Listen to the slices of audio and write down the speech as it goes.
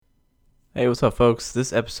Hey, what's up, folks?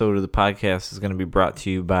 This episode of the podcast is going to be brought to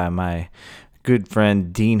you by my good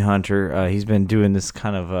friend Dean Hunter. He's been doing this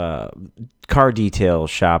kind of car detail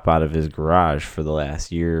shop out of his garage for the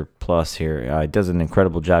last year plus here. He does an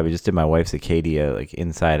incredible job. He just did my wife's Acadia, like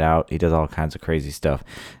inside out. He does all kinds of crazy stuff.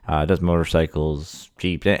 Does motorcycles,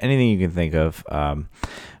 Jeep, anything you can think of.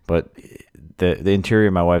 But the interior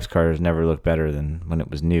of my wife's car has never looked better than when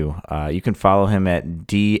it was new. You can follow him at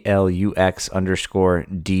DLUX_DTAIL.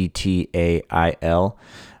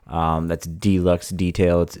 That's Deluxe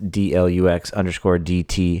Detail. It's DLUX_DTAIL.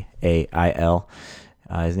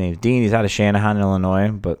 His name's Dean. He's out of Shanahan,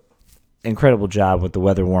 Illinois, but incredible job with the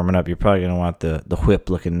weather warming up. You're probably going to want the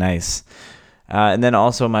whip looking nice. And then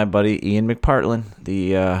also my buddy Ian McPartland,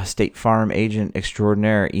 the State Farm agent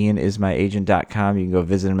extraordinaire. IanIsMyAgent.com. You can go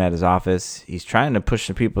visit him at his office. He's trying to push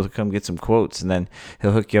some people to come get some quotes, and then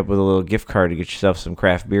he'll hook you up with a little gift card to get yourself some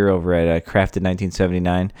craft beer over at Crafted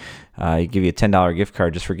 1979. He give you a $10 gift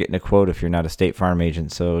card just for getting a quote if you're not a State Farm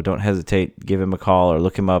agent. So don't hesitate. Give him a call or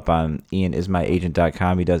look him up on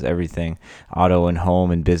IanIsMyAgent.com. He does everything, auto and home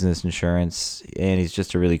and business insurance, and he's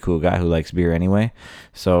just a really cool guy who likes beer anyway.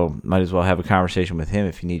 So might as well have a conversation with him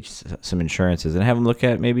if you need some insurances, and have him look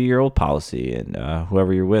at maybe your old policy and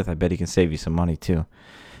whoever you're with. I bet he can save you some money too.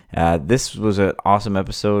 This was an awesome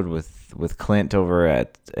episode with Clint over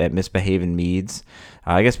at Misbehaving Meads.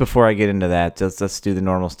 I guess before I get into that, let's do the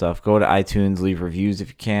normal stuff. Go to iTunes, leave reviews if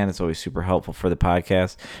you can. It's always super helpful for the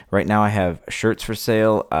podcast. Right now I have shirts for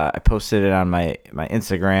sale. I posted it on my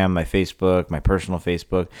Instagram, my Facebook, my personal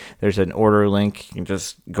Facebook. There's an order link. You can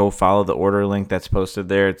just go follow the order link that's posted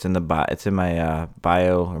there. It's in my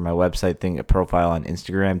bio or my website thing, a profile on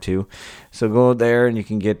Instagram too. So go there and you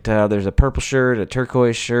can get, there's a purple shirt, a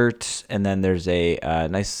turquoise shirt, and then there's a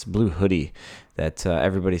nice blue hoodie that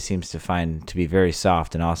everybody seems to find to be very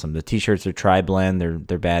soft and awesome. The t-shirts are tri-blend. They're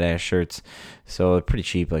badass shirts. So they're pretty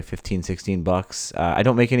cheap, like $15-$16. I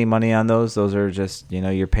don't make any money on those. Those are just,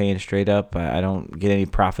 you're paying straight up. I don't get any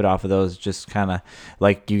profit off of those. Just kind of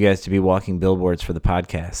like you guys to be walking billboards for the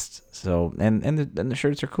podcast. So, and the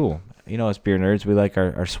shirts are cool. Us beer nerds, we like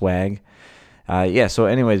our swag. So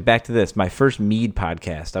anyways, back to this. My first mead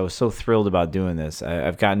podcast. I was so thrilled about doing this.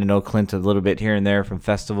 I've gotten to know Clint a little bit here and there from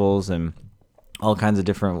festivals and all kinds of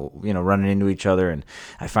different, running into each other. And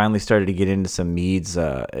I finally started to get into some meads,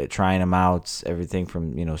 trying them out, everything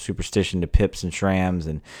from, Superstition to Pips and Shrams.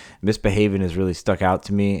 And Misbehaving has really stuck out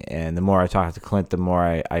to me. And the more I talked to Clint, the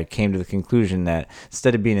more I came to the conclusion that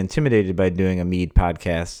instead of being intimidated by doing a mead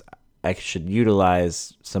podcast, I should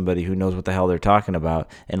utilize somebody who knows what the hell they're talking about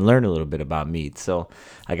and learn a little bit about mead. So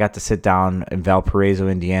I got to sit down in Valparaiso,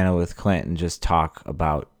 Indiana with Clint and just talk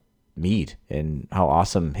about mead and how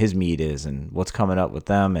awesome his mead is and what's coming up with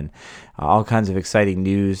them and all kinds of exciting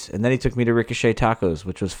news. And then he took me to Ricochet Tacos,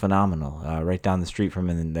 which was phenomenal, right down the street from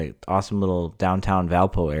him in the awesome little downtown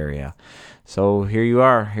Valpo area. So here you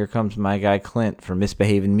are. Here comes my guy Clint from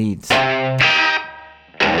Misbehaving Meads. All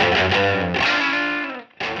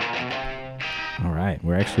right,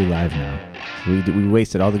 we're actually live now. We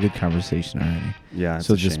wasted all the good conversation already. Yeah,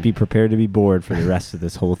 so just be prepared to be bored for the rest of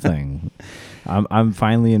this whole thing. I'm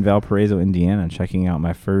finally in Valparaiso, Indiana, checking out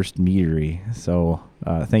my first meadery. So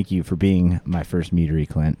thank you for being my first meadery,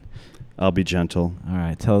 Clint. I'll be gentle. All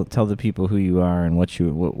right, tell the people who you are and what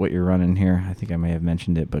you're running here. I think I may have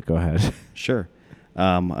mentioned it, but go ahead. Sure.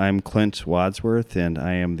 I'm Clint Wadsworth, and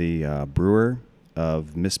I am the brewer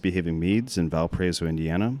of Misbehaving Meads in Valparaiso,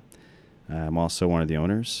 Indiana. I'm also one of the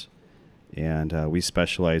owners, and we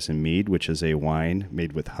specialize in mead, which is a wine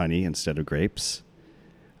made with honey instead of grapes.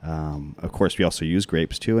 Of course, we also use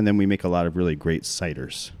grapes, too, and then we make a lot of really great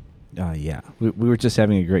ciders. Yeah, we were just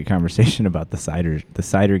having a great conversation about the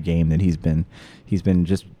cider game that he's been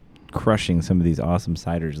just crushing some of these awesome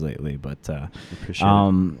ciders lately. But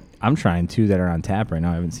I'm trying two that are on tap right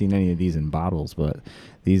now. I haven't seen any of these in bottles, but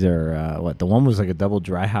these are the one was like a double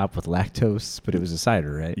dry hop with lactose, but it was a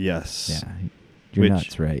cider, right? Yes. Yeah. You're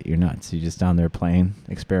nuts, right? You're nuts. You're just down there playing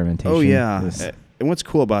experimentation. Oh, yeah. And what's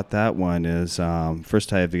cool about that one is,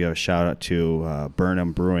 first I have to give a shout out to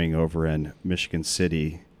Burnham Brewing over in Michigan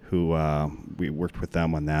City, who we worked with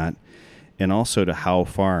them on that, and also to Howe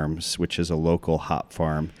Farms, which is a local hop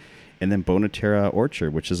farm, and then Bonaterra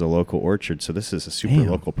Orchard, which is a local orchard. So this is a super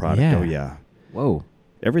local product. Yeah. Oh, yeah. Whoa.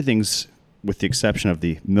 Everything's, with the exception of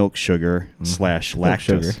the milk sugar / lactose. Milk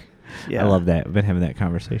sugar. Yeah. I love that. I've been having that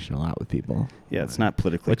conversation a lot with people. Yeah, it's not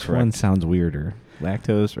politically correct. Which one sounds weirder,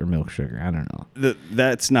 lactose or milk sugar? I don't know.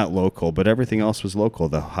 That's not local, but everything else was local.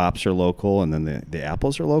 The hops are local, and then the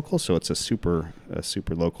apples are local, so it's a super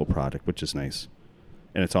local product, which is nice.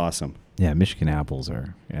 And it's awesome. Yeah, Michigan apples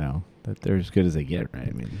are, that they're as good as they get, right?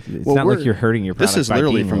 I mean, it's Well, not like you're hurting your product. This is by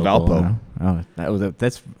literally being from local, Valpo. you know?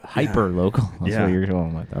 That's hyper local. That's Yeah. what you're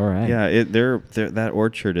going with. All right. Yeah, that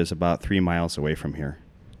orchard is about 3 miles away from here,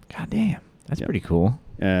 God damn, that's Yeah. pretty cool.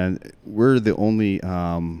 and we're the only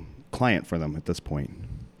client for them at this point.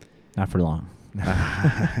 Not for long.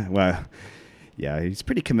 Well, yeah, he's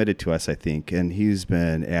pretty committed to us, I think, and he's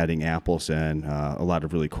been adding apples and a lot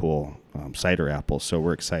of really cool cider apples. So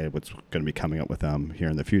we're excited what's going to be coming up with them here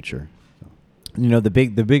in the future. You know, the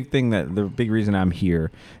big reason I'm here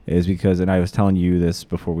is because, and I was telling you this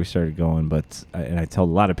before we started going, but I tell a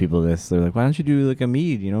lot of people this. They're like, why don't you do like a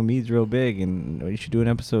mead? You know, mead's real big, and you should do an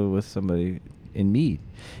episode with somebody in mead.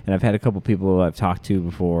 And I've had a couple people I've talked to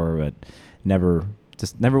before, but never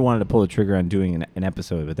wanted to pull the trigger on doing an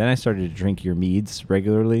episode. But then I started to drink your meads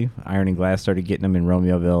regularly. Iron and Glass started getting them in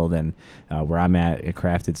Romeoville. Then where I'm at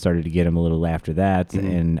Crafted started to get them a little after that,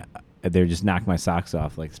 and they just knocked my socks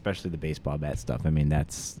off, like especially the baseball bat stuff. I mean,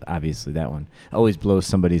 that's obviously that one always blows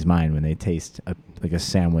somebody's mind when they taste like a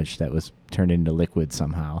sandwich that was turned into liquid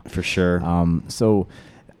somehow. For sure. So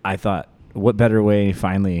I thought, what better way?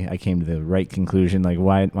 Finally, I came to the right conclusion. Like,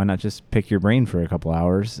 why not just pick your brain for a couple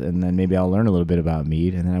hours, and then maybe I'll learn a little bit about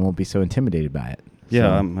mead, and then I won't be so intimidated by it. Yeah,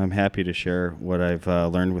 So, I'm happy to share what I've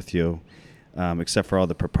learned with you, except for all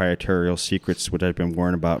the proprietarial secrets, which I've been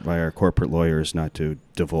warned about by our corporate lawyers not to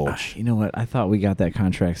divulge. you know what? I thought we got that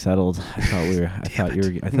contract settled. I thought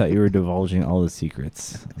you were divulging all the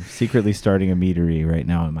secrets. I'm secretly starting a meadery right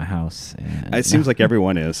now at my house. And It seems like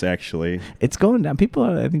everyone is, actually. it's going down.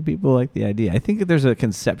 I think people like the idea. I think that there's a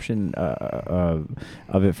conception of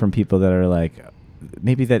it from people that are like,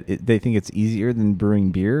 maybe they think it's easier than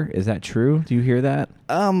brewing beer. Is that true? Do you hear that?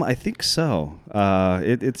 I think so.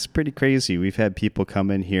 It's pretty crazy. We've had people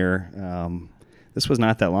come in here. This was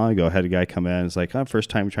not that long ago. I had a guy come in. It's like, first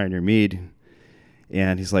time trying your mead,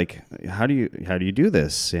 and he's like, "How do you do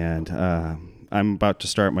this?" And I'm about to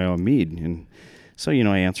start my own mead, and so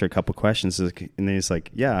I answer a couple questions, and then he's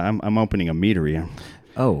like, "Yeah, I'm opening a meadery."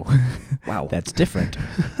 Oh, Wow, that's different.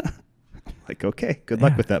 like, okay, good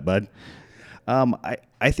luck with that, bud.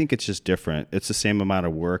 I think it's just different. It's the same amount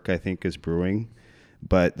of work, I think, as brewing,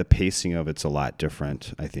 but the pacing of it's a lot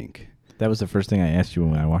different, I think. That was the first thing I asked you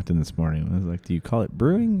when I walked in this morning. I was like, do you call it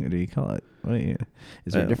brewing, or do you call it,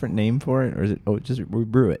 is there a different name for it, or is it, just we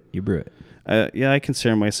brew it, you brew it? Yeah, I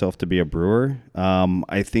consider myself to be a brewer.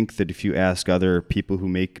 I think that if you ask other people who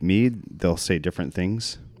make mead, they'll say different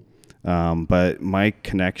things. But my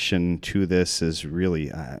connection to this is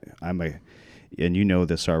really, and you know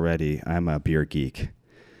this already, I'm a beer geek.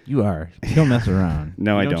 You are. You don't mess around.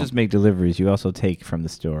 No, you I don't don't. just make deliveries. You also take from the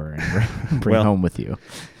store and bring Well, home with you.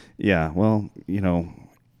 Yeah, well,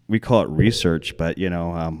 we call it research, but,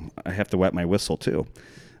 I have to wet my whistle too.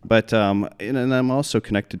 But, and I'm also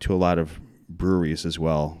connected to a lot of breweries as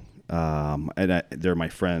well. And they're my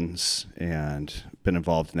friends and been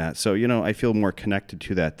involved in that. So, I feel more connected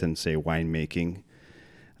to that than, say, winemaking.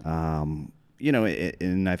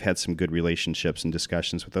 And I've had some good relationships and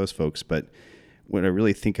discussions with those folks. But when I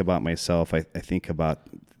really think about myself, I think about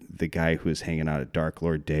the guy who was hanging out at Dark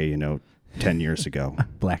Lord Day, 10 years ago.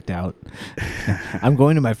 Blacked out. I'm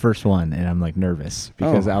going to my first one, and I'm like nervous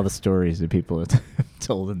because all the stories that people have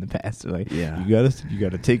told in the past are like, Yeah. you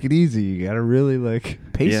gotta take it easy. You gotta really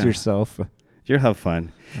pace yourself. You'll have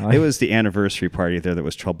fun. It was the anniversary party there that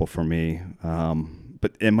was trouble for me.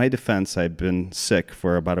 But in my defense, I'd been sick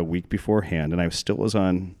for about a week beforehand, and I still was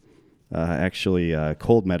on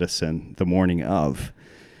cold medicine the morning of.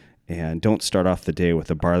 And don't start off the day with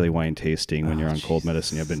a barley wine tasting when you're on cold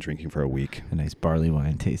medicine you've been drinking for a week. A nice barley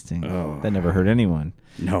wine tasting. Oh. That never hurt anyone.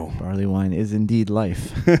 No. Barley wine is indeed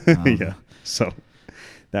life. Yeah. So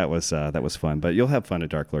that was fun. But you'll have fun at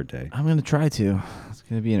Dark Lord Day. I'm gonna try to. It's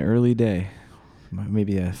gonna be an early day.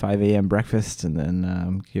 Maybe a 5 a.m. breakfast, and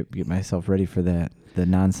then get myself ready for the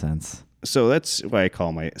nonsense. So that's why I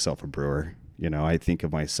call myself a brewer. I think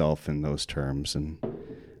of myself in those terms, and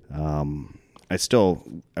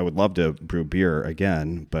I would love to brew beer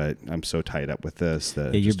again, but I'm so tied up with this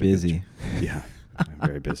that you're busy. Yeah, I'm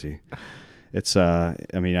very busy. It's I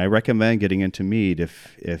recommend getting into mead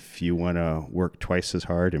if you want to work twice as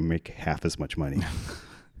hard and make half as much money.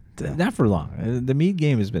 Not for long. The mead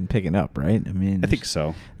game has been picking up, right? I think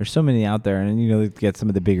so. There's so many out there, and get some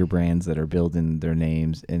of the bigger brands that are building their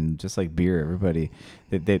names, and just like beer, everybody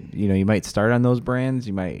that you might start on those brands.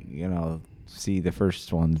 You might see the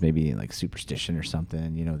first ones maybe like Superstition or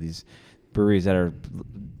something. These breweries that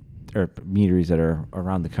or meaderies that are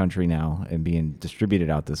around the country now and being distributed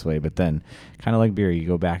out this way. But then, kind of like beer, you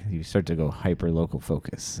go back, you start to go hyper local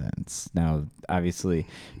focus. And it's now obviously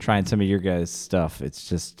trying some of your guys' stuff. It's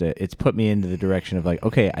just it's put me into the direction of like,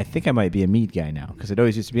 okay, I think I might be a mead guy now, because it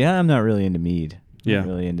always used to be, I'm not really into mead. I'm not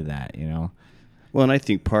really into that, you know. Well, and I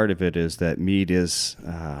think part of it is that mead is,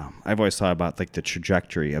 I've always thought about like the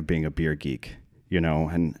trajectory of being a beer geek, you know,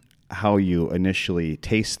 and how you initially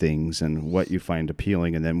taste things and what you find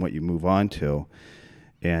appealing and then what you move on to.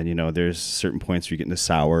 And, you know, there's certain points where you get into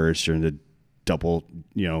sours or into double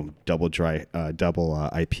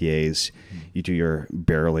IPAs. You do your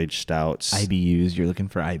barrel-aged stouts. IBUs, you're looking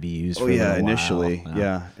for IBUs for initially. Wow.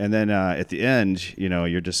 Yeah. And then at the end, you know,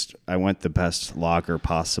 I want the best lager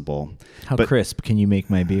possible. How crisp can you make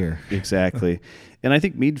my beer? Exactly. And I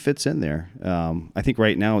think mead fits in there. I think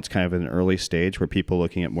right now it's kind of an early stage where people are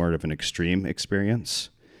looking at more of an extreme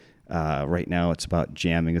experience. Right now it's about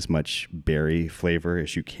jamming as much berry flavor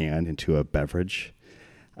as you can into a beverage.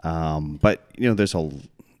 But, you know,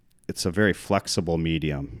 it's a very flexible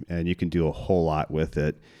medium, and you can do a whole lot with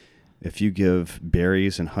it. If you give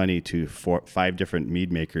berries and honey to 5 different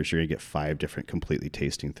mead makers, you're going to get 5 different completely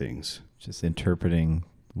tasting things. Just interpreting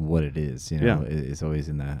what it is, you know, is always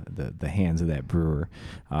in the hands of that brewer.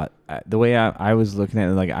 The way I was looking at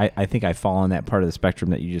it, like I think I fall on that part of the spectrum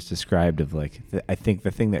that you just described of like, I think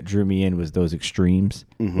the thing that drew me in was those extremes,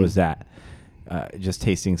 was that just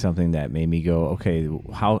tasting something that made me go, okay,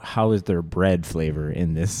 how is there bread flavor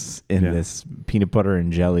in this peanut butter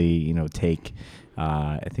and jelly, you know, take.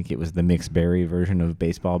 I think it was the mixed berry version of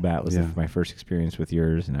baseball bat was my first experience with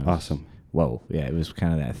yours, and I was, awesome. Whoa, yeah, it was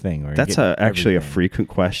kind of that thing. Where that's actually a frequent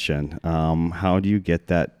question. How do you get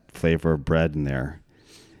that flavor of bread in there?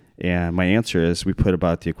 And my answer is we put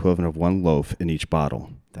about the equivalent of 1 loaf in each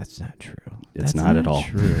bottle. That's not true. It's not at all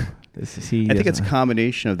true. I think it's a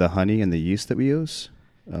combination of the honey and the yeast that we use.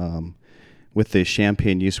 With the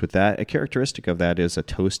champagne yeast, with that, a characteristic of that is a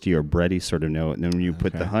toasty or bready sort of note. And then when you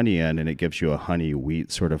put the honey in, and it gives you a honey wheat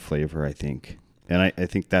sort of flavor, I think. And I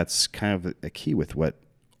think that's kind of a key with what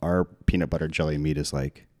our peanut butter jelly mead is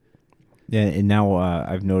like. Yeah, and now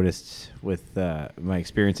I've noticed with my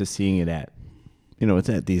experience of seeing it at, you know, it's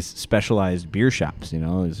at these specialized beer shops, you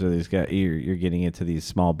know, so you're getting into these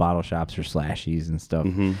small bottle shops or slashies and stuff,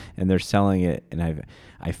 and they're selling it, and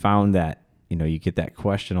I found that, you know, you get that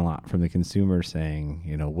question a lot from the consumer saying,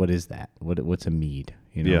 you know, what is that? What's a mead?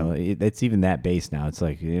 You know, it's even that base now. It's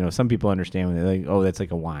like, you know, some people understand when they're like, oh, that's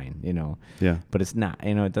like a wine, you know. Yeah. But it's not.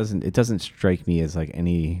 You know, it doesn't strike me as like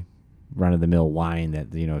any run-of-the-mill wine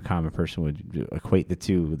that, you know, a common person would equate the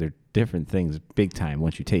two. They're different things big time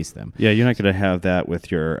once you taste them. Yeah, you're not going to have that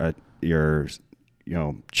with your you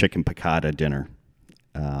know, chicken piccata dinner.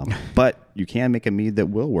 But you can make a mead that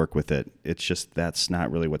will work with it. It's just that's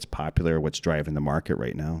not really what's popular, what's driving the market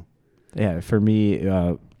right now. Yeah, for me,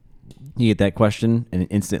 you get that question, and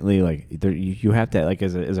instantly, like, you have to, like,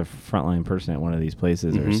 as a frontline person at one of these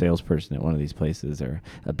places, or a salesperson at one of these places, or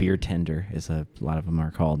a beer tender, as a lot of them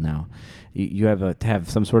are called now. You have to have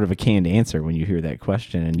some sort of a canned answer when you hear that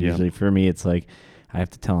question, and usually for me, it's like I have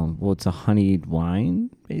to tell them, well, it's a honeyed wine,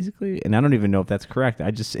 basically, and I don't even know if that's correct.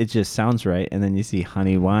 It just sounds right, and then you see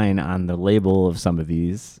honey wine on the label of some of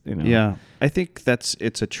these. You know. Yeah, I think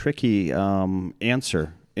it's a tricky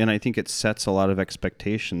answer. And I think it sets a lot of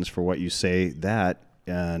expectations for what you say that,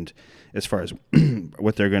 and as far as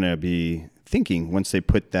what they're going to be thinking once they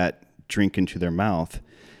put that drink into their mouth.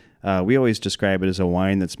 We always describe it as a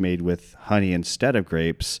wine that's made with honey instead of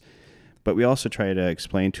grapes, but we also try to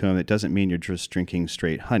explain to them it doesn't mean you're just drinking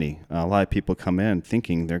straight honey. A lot of people come in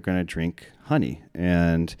thinking they're going to drink honey,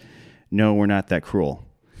 and no, we're not that cruel.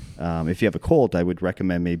 If you have a cold, I would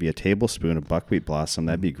recommend maybe a tablespoon of buckwheat blossom.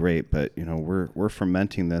 That'd be great. But, you know, we're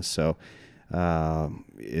fermenting this, so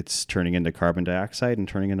it's turning into carbon dioxide and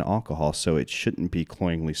turning into alcohol. So it shouldn't be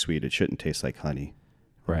cloyingly sweet. It shouldn't taste like honey.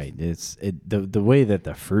 Right. The way that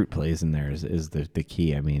the fruit plays in there is the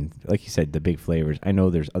key. I mean, like you said, the big flavors. I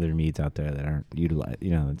know there's other meads out there that aren't utilized.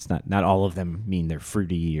 You know, it's not all of them mean they're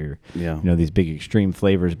fruity or you know, these big extreme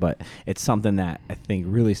flavors, but it's something that I think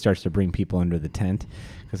really starts to bring people under the tent.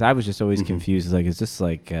 Because I was just always confused. Like, is this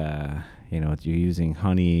like you know, you're using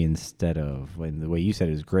honey instead of, when the way you said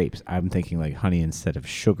it is grapes. I'm thinking like honey instead of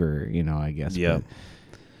sugar. You know, I guess. Yeah.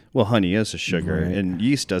 Well, honey is a sugar, and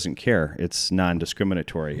yeast doesn't care. It's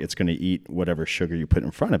non-discriminatory. It's going to eat whatever sugar you put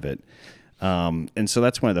in front of it. And so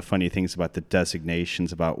that's one of the funny things about the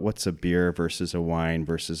designations about what's a beer versus a wine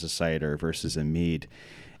versus a cider versus a mead.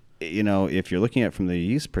 You know, if you're looking at it from the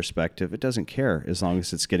yeast perspective, it doesn't care. As long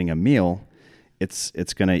as it's getting a meal, it's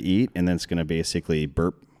going to eat, and then it's going to basically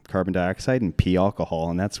burp carbon dioxide and P alcohol,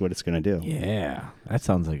 and that's what it's going to do. Yeah, that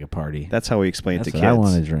sounds like a party. That's how we explain it to what kids. I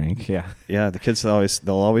want to drink. Yeah. Yeah, the kids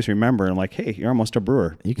they'll always remember, and like, hey, you're almost a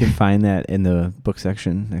brewer. You can find that in the book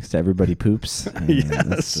section next to Everybody Poops. And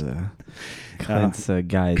Yes. That's Clint's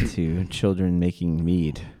guide to children making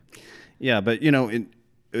mead. Yeah, but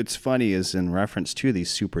it's funny is in reference to these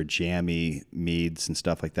super jammy meads and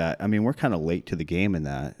stuff like that. I mean, we're kind of late to the game in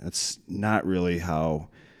that. It's not really how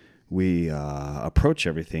we approach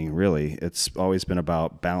everything, really. It's always been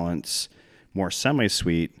about balance, more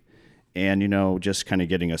semi-sweet, and just kind of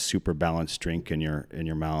getting a super balanced drink in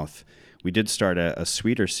your mouth. We did start a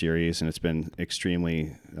sweeter series, and it's been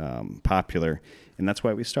extremely popular, and that's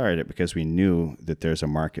why we started it, because we knew that there's a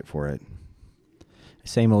market for it.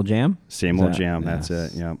 Same old jam? Same old jam. That's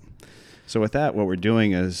it. Yeah. So with that, what we're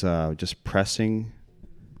doing is just pressing.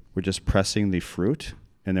 We're just pressing the fruit,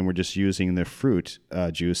 and then we're just using the fruit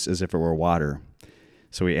juice as if it were water.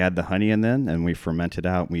 So we add the honey in then, and we ferment it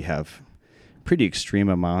out. We have pretty extreme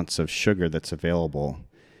amounts of sugar that's available,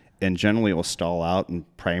 and generally it will stall out in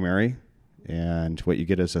primary, and what you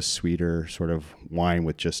get is a sweeter sort of wine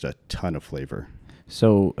with just a ton of flavor.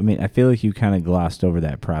 So, I mean, I feel like you kind of glossed over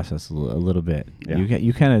that process a little bit. Yeah.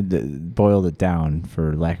 You kind of boiled it down,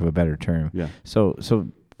 for lack of a better term. Yeah. So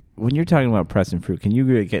when you're talking about pressing fruit, can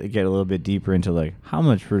you get a little bit deeper into like how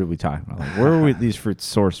much fruit are we talking about? Like, where are these fruits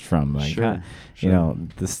sourced from? Like, Sure.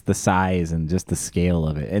 the size and just the scale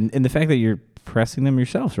of it, and the fact that you're pressing them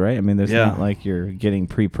yourselves, right? I mean, there's not like you're getting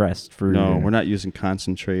pre-pressed fruit. No, we're not using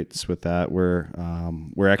concentrates with that. We're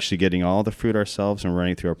actually getting all the fruit ourselves and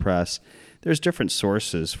running through a press. There's different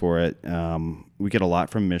sources for it. We get a lot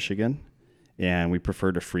from Michigan, and we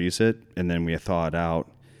prefer to freeze it, and then we thaw it out.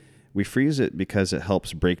 We freeze it because it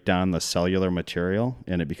helps break down the cellular material,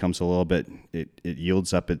 and it becomes a little bit, it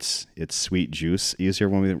yields up its sweet juice easier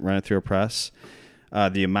when we run it through a press.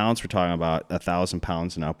 The amounts we're talking about, 1,000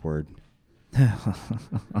 pounds and upward. You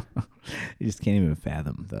just can't even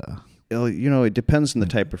fathom it depends on the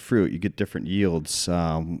type of fruit. You get different yields.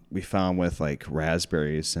 We found with like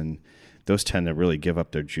raspberries, and those tend to really give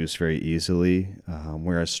up their juice very easily,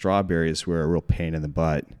 whereas strawberries were a real pain in the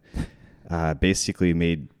butt. Basically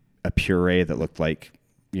made a puree that looked like,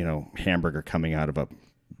 hamburger coming out of a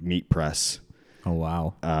meat press. Oh,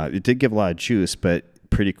 wow. It did give a lot of juice, but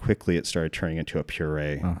pretty quickly it started turning into a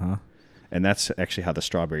puree. Uh-huh. And that's actually how the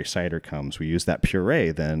strawberry cider comes. We use that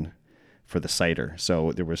puree then for the cider.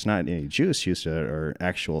 So there was not any juice used or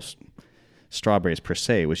actual strawberries per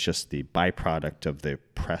se. It was just the byproduct of the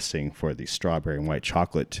pressing for the strawberry and white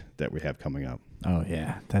chocolate that we have coming up. Oh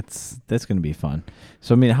yeah, that's going to be fun.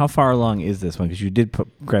 So I mean, how far along is this one? Because you did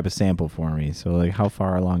grab a sample for me. So like, how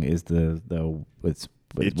far along is the with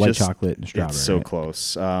white chocolate and strawberry? It's so right?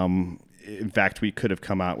 close. In fact, we could have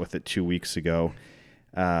come out with it 2 weeks ago.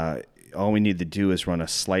 All we need to do is run a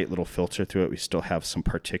slight little filter through it. We still have some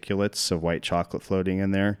particulates of white chocolate floating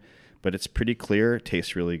in there, but it's pretty clear. It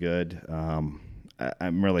tastes really good.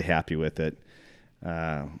 I'm really happy with it.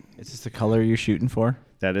 Is this the color you're shooting for?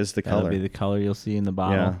 That is the That'll color. be the color you'll see in the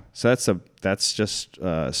bottle. Yeah. So that's just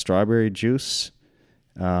strawberry juice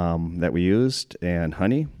that we used, and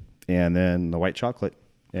honey, and then the white chocolate.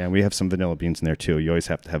 And we have some vanilla beans in there too. You always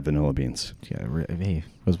have to have vanilla beans. Yeah, hey,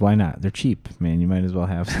 because why not? They're cheap, man. You might as well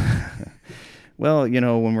have some. Well,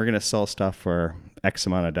 when we're going to sell stuff for X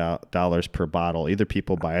amount of dollars per bottle, either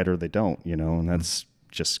people buy it or they don't, and that's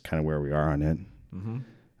just kind of where we are on it.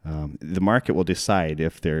 Mm-hmm. The market will decide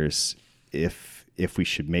if we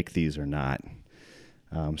should make these or not.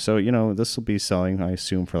 So, this will be selling, I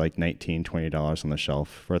assume, for like $19, $20 on the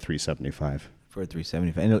shelf for $3.75. For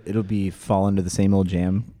 $3.75, and it'll be fall under the same old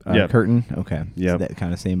jam curtain. Okay, yeah, so that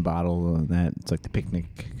kind of same bottle. That it's like the picnic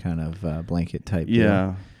kind of blanket type.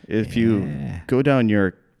 Yeah, deal. If you go down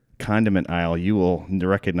your condiment aisle, you will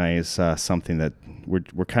recognize something that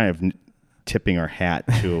we're kind of tipping our hat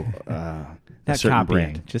to. Not certain copying,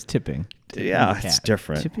 brand. Just tipping. Yeah, it's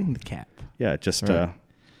different. Tipping the cap. Yeah, just right.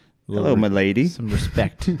 Hello, my lady. Some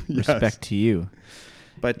respect, respect to you.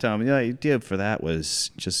 But the idea for that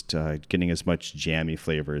was just getting as much jammy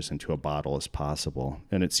flavors into a bottle as possible.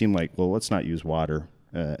 And it seemed like, well, let's not use water.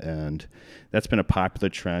 And that's been a popular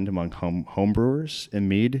trend among home brewers in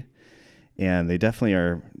mead. And they definitely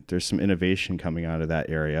are. There's some innovation coming out of that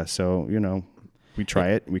area. So, we try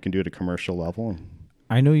it. We can do it at a commercial level.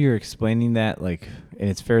 I know you're explaining that, and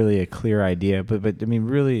it's fairly a clear idea. But I mean,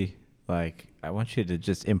 really, I want you to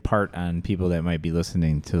just impart on people that might be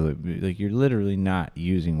listening to, you're literally not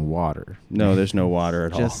using water. No, there's no water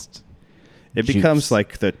at all. It becomes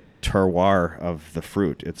like the terroir of the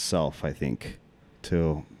fruit itself, I think,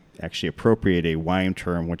 actually appropriate a wine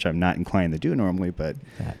term, which I'm not inclined to do normally, but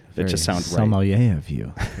it just sounds right. Sommelier of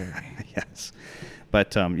you. Yes.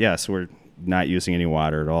 But so we're not using any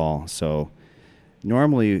water at all. So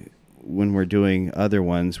normally when we're doing other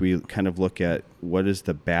ones, we kind of look at what is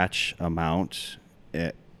the batch amount.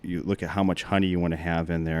 You look at how much honey you want to have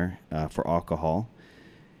in there for alcohol.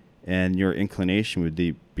 And your inclination would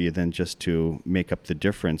be then just to make up the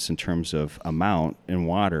difference in terms of amount in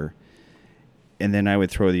water. And then I would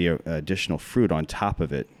throw the additional fruit on top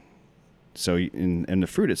of it. So and the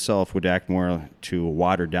fruit itself would act more to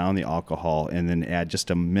water down the alcohol and then add just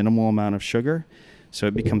a minimal amount of sugar. So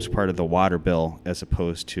it becomes part of the water bill as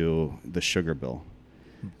opposed to the sugar bill,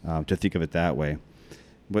 to think of it that way.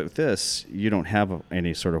 But with this, you don't have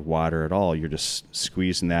any sort of water at all. You're just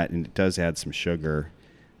squeezing that, and it does add some sugar.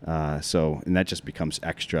 And that just becomes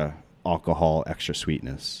extra alcohol, extra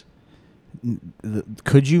sweetness.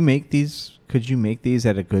 Could you make these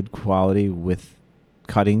at a good quality with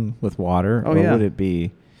cutting with water? Oh, or yeah. would it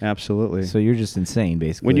be? Absolutely. So you're just insane,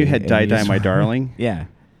 basically. When you had Die Die My Darling, yeah,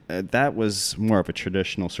 that was more of a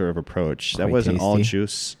traditional sort of approach. That Quite wasn't all tasty.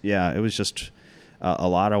 juice. Yeah, it was just a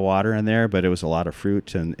lot of water in there, but it was a lot of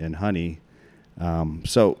fruit and honey.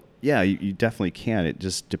 Yeah, you definitely can. It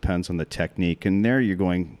just depends on the technique. And there you're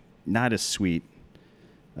going not as sweet.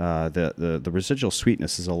 The residual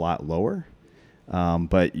sweetness is a lot lower,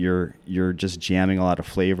 but you're just jamming a lot of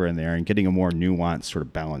flavor in there and getting a more nuanced sort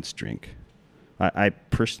of balanced drink. I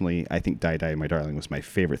personally think Die Die My Darling was my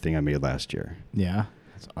favorite thing I made last year. Yeah,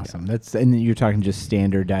 that's awesome. Yeah. And you're talking just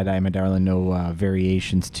standard Die Die My Darling, no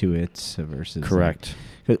variations to it versus Correct.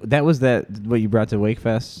 That was what you brought to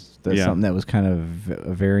Wakefest. That's something that was kind of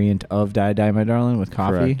a variant of Die Die My Darling with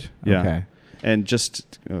coffee. Correct. Yeah. Okay. And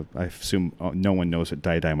just, I assume no one knows what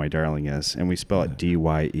Die Die My Darling is, and we spell it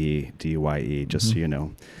D-Y-E, just so you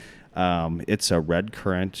know. It's a red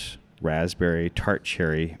currant, raspberry, tart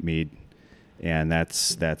cherry mead, and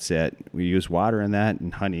that's it. We use water in that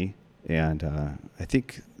and honey, and I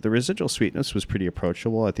think the residual sweetness was pretty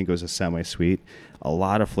approachable. I think it was a semi-sweet, a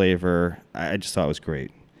lot of flavor. I just thought it was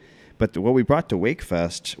great. But what we brought to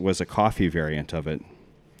Wakefest was a coffee variant of it.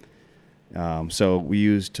 So we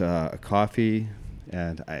used a coffee,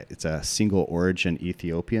 and it's a single origin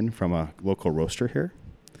Ethiopian from a local roaster here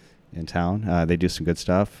in town. They do some good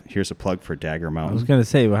stuff. Here's a plug for Dagger Mountain. I was gonna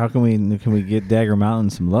say, well, how can we get Dagger Mountain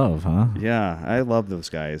some love, huh? Yeah, I love those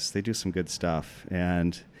guys. They do some good stuff,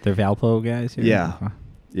 and they're Valpo guys here. Yeah,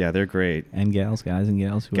 yeah, they're great. And gals, guys and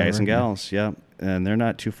gals, whoever. Guys and gals, yeah, and they're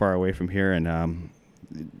not too far away from here. And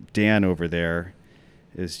Dan over there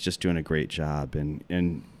is just doing a great job,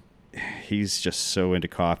 and he's just so into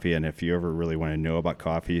coffee. And if you ever really want to know about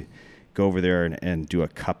coffee, go over there and do a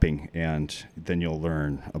cupping, and then you'll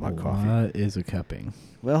learn about coffee. What is a cupping?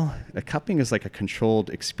 Well, a cupping is like a controlled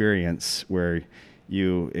experience where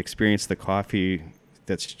you experience the coffee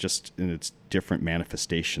that's just in its different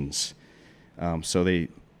manifestations. I'm not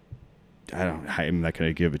going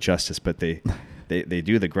to give it justice, but they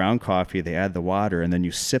do the ground coffee, they add the water, and then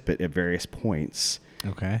you sip it at various points.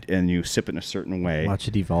 Okay. And you sip it in a certain way. Watch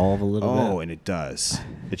it evolve a little bit. Oh, and it does.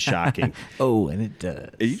 It's shocking. And it does.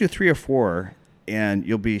 You do 3 or 4, and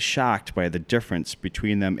you'll be shocked by the difference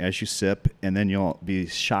between them as you sip, and then you'll be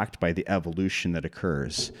shocked by the evolution that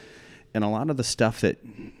occurs. And a lot of the stuff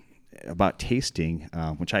about tasting,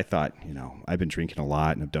 which I thought, I've been drinking a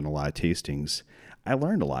lot and I've done a lot of tastings. I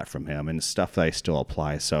learned a lot from him, and stuff that I still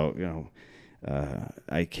apply. So,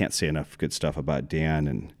 I can't say enough good stuff about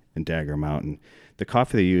Dan and Dagger Mountain. The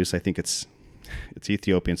coffee they use, I think it's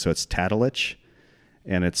Ethiopian, so it's Tatalich,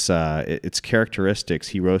 and its characteristics.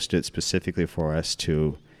 He roasted it specifically for us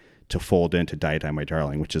to fold into Die Die My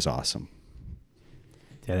Darling, which is awesome.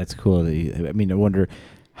 Yeah, that's cool. I wonder,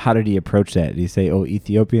 how did he approach that? Did he say,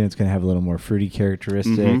 Ethiopian, it's going to have a little more fruity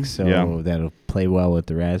characteristics, that'll play well with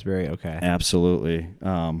the raspberry? Okay. Absolutely.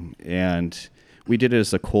 And we did it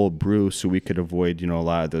as a cold brew so we could avoid, a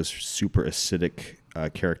lot of those super acidic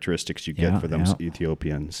characteristics you get for them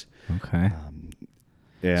Ethiopians. Okay.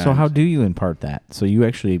 So how do you impart that? So you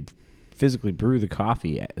actually physically brew the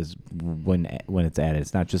coffee when it's added.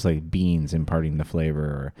 It's not just like beans imparting the flavor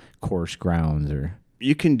or coarse grounds or...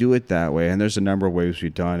 You can do it that way, and there's a number of ways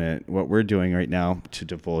we've done it. What we're doing right now, to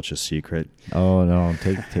divulge a secret. Oh, no.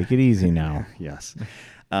 Take it easy now. Yes.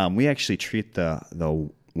 We actually treat the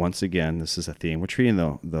once again, this is a theme, we're treating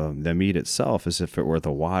the meat itself as if it were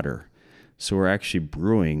the water. So we're actually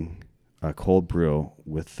brewing a cold brew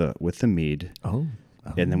with the mead.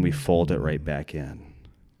 And then we fold it right back in.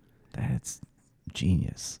 That's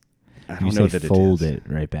genius. I You don't know say that fold it is. it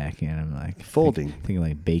right back in. I'm like Folding. thinking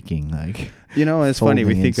like baking, like It's funny.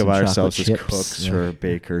 We folding in think of some ourselves chocolate as chips. cooks Yeah. or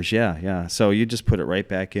bakers. Yeah. So you just put it right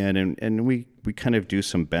back in, and we kind of do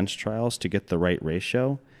some bench trials to get the right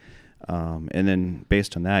ratio. And then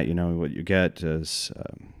based on that, what you get is,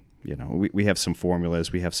 we have some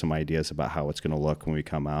formulas. We have some ideas about how it's going to look when we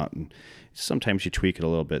come out. And sometimes you tweak it a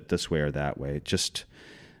little bit this way or that way.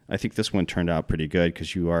 I think this one turned out pretty good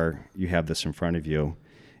because you have this in front of you.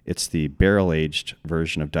 It's the barrel-aged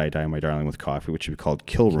version of Die Die My Darling with coffee, which would be called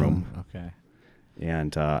Kill Room. Okay.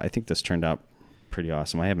 And I think this turned out pretty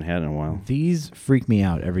awesome. I haven't had it in a while. These freak me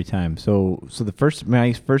out every time. So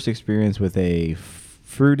my first experience with a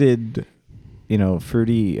fruity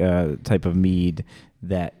type of mead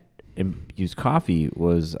that used coffee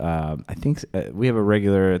was I think we have a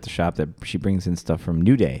regular at the shop that she brings in stuff from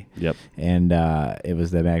New Day. Yep. And it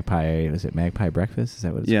was the Magpie. Was it Magpie Breakfast? Is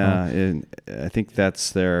that what it's called? Yeah, and I think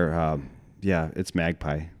that's their. It's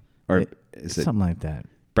Magpie, or is it something like that?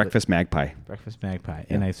 Breakfast Magpie? Breakfast Magpie.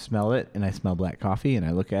 Yeah. And I smell it, and I smell black coffee, and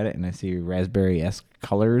I look at it, and I see raspberry-esque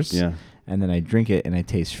colors. Yeah. And then I drink it, and I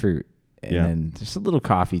taste fruit. And Yeah. then just a little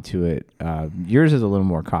coffee to it. Yours is a little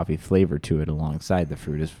more coffee flavor to it alongside the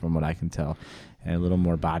fruit, is from what I can tell, and a little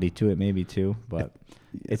more body to it maybe too. But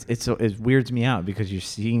it weirds me out because you're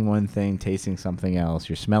seeing one thing, tasting something else.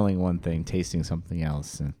 You're smelling one thing, tasting something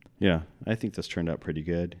else. And Yeah, I think this turned out pretty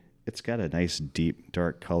good. It's got a nice, deep,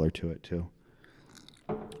 dark color to it too.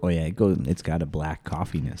 oh yeah, it's got a black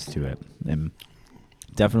coffeeness to it, and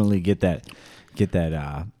definitely get that.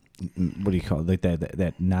 What do you call it? Like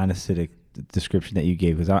that non-acidic description that you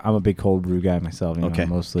gave, because I'm a big cold brew guy myself. Okay. I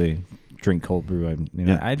mostly drink cold brew.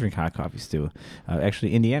 I drink hot coffees too.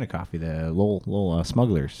 Actually, Indiana Coffee, the Lowell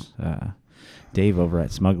Smugglers, Dave over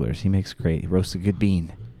at Smugglers, he makes great. He roasts a good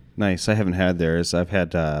bean. Nice. I haven't had theirs. I've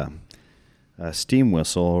had a Steam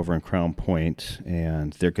Whistle over in Crown Point,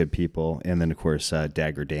 and they're good people. And then of course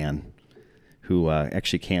Dagger Dan, who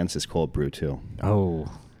actually cans his cold brew too. Oh,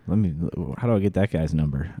 how do I get that guy's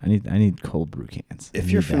number? I need cold brew cans.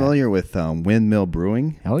 If you're familiar with Windmill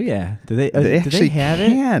Brewing, oh yeah, do they actually have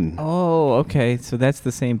can. it? Oh, okay. So that's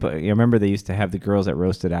the same. But I remember they used to have the girls that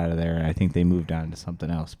roasted out of there, and I think they moved on to something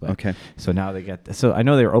else. But Okay. So now they got. So I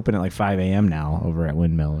know they're open at like 5 a.m. now over at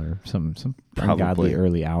Windmill, or some Probably. ungodly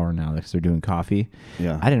early hour now because they're doing coffee.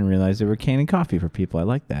 Yeah. I didn't realize they were canning coffee for people. I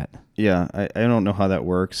like that. Yeah, I don't know how that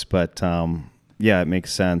works, but yeah, it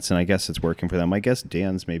makes sense, and I guess it's working for them. I guess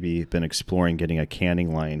Dan's maybe been exploring getting a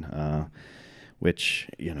canning line, which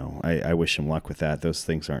I wish him luck with that. Those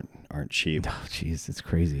things aren't cheap. Oh, jeez, it's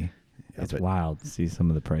crazy. Yeah, It's but- wild to see some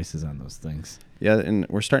of the prices on those things. Yeah, and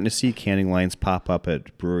we're starting to see canning lines pop up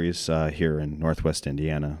at breweries here in Northwest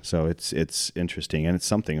Indiana. So it's interesting, and it's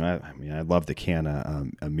something. I love to can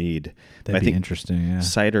a mead. But That'd I be think interesting. Yeah.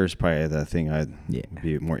 cider is probably the thing I'd Yeah.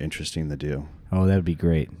 be more interesting to do. Oh, that'd be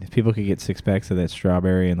great. If people could get 6-packs of that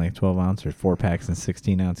strawberry in like 12 ounce, or 4-packs and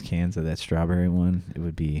 16-ounce cans of that strawberry one, it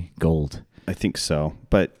would be gold. I think so,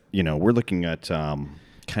 but we're looking at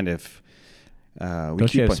kind of.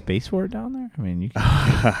 Don't you have space for it down there? I mean, you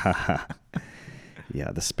can.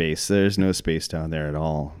 Yeah, the space. There's no space down there at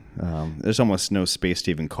all. There's almost no space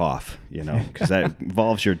to even cough, because that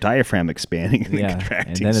involves your diaphragm expanding and yeah,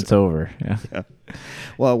 contracting. and then it's over. Yeah. Yeah.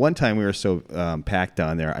 Well, one time we were so packed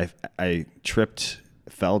down there, I tripped,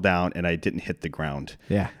 fell down, and I didn't hit the ground.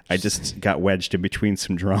 Yeah. I just got wedged in between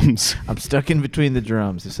some drums. I'm stuck in between the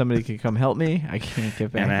drums. If somebody could come help me, I can't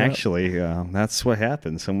get back And up. actually, that's what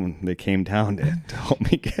happened. They came down to help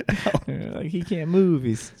me get out. Like, he can't move.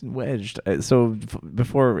 He's wedged. So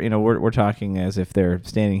before, we're talking as if they're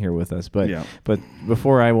standing here with us. But Yeah. but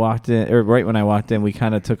before I walked in, or right when I walked in, we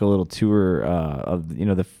kind of took a little tour of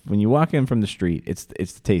when you walk in from the street, it's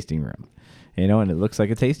the tasting room, and it looks like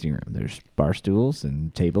a tasting room. There's bar stools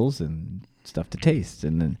and tables and stuff to taste,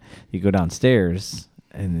 and then you go downstairs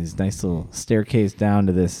and this nice little staircase down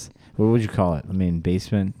to this. What would you call it? I mean,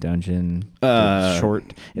 basement, dungeon,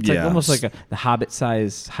 short. It's like almost like the Hobbit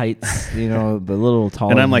size heights, but a little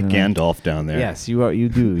taller. And I'm like than Gandalf down there. Yes, you are. You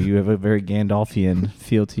do. You have a very Gandalfian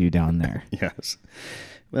feel to you down there. Yes.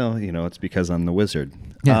 Well, it's because I'm the wizard.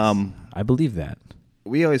 Yes, I believe that.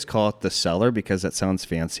 We always call it the cellar because that sounds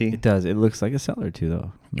fancy. It does. It looks like a cellar too,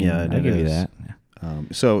 though. Yeah, I give you is. that.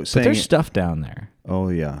 So But saying, there's stuff down there, oh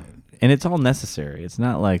yeah, and it's all necessary. It's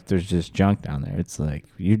not like there's just junk down there. It's like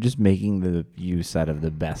you're just making the use out of the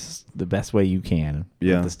best way you can.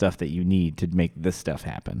 Yeah. With the stuff that you need to make this stuff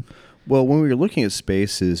happen. Well, when we were looking at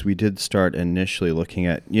spaces, we did start initially looking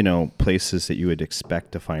at places that you would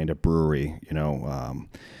expect to find a brewery.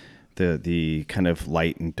 The kind of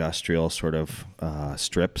light industrial sort of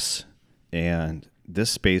strips, and this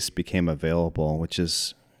space became available, which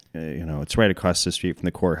is, it's right across the street from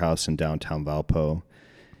the courthouse in downtown Valpo.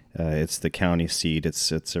 It's the county seat.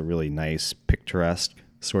 It's a really nice, picturesque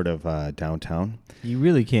sort of downtown. You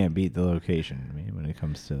really can't beat the location. I mean, when it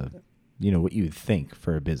comes to, what you would think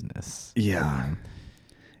for a business. Yeah,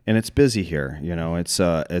 and it's busy here. It's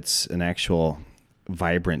an actual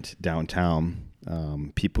vibrant downtown.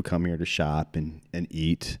 People come here to shop and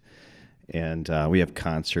eat, and we have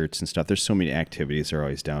concerts and stuff. There's so many activities that are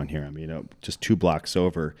always down here. I mean, just 2 blocks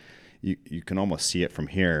over, you can almost see it from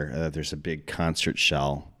here. There's a big concert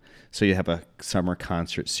shell. So you have a summer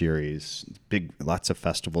concert series, lots of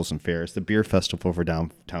festivals and fairs. The beer festival for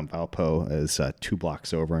downtown Valpo is 2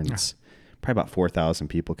 blocks over, and it's probably about 4,000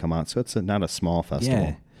 people come out. So it's not a small festival.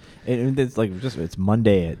 Yeah. It's like it's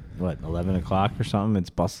Monday at 11 o'clock or something. It's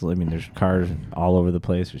bustling. I mean, there's cars all over the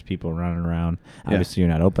place. There's people running around. Yeah. Obviously, you're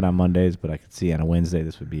not open on Mondays, but I could see on a Wednesday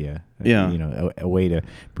this would be a way to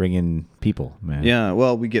bring in people, man. Yeah.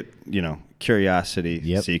 Well, we get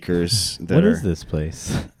curiosity seekers. What is this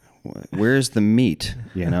place? Where's the meat?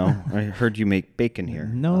 I heard you make bacon here.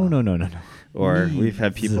 No. Or Beads. We've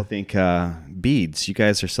had people think beads. You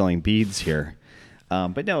guys are selling beads here.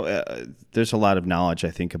 But no, there's a lot of knowledge,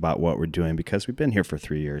 I think, about what we're doing because we've been here for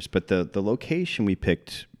 3 years. But the location we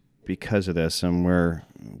picked because of this, and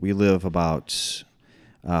we live about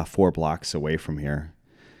 4 blocks away from here.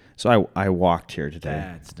 So I walked here today.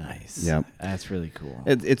 That's nice. Yep. That's really cool.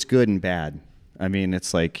 It's good and bad. I mean,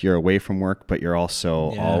 it's like you're away from work, but you're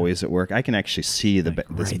also always at work. I can actually see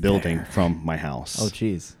this building there from my house. Oh,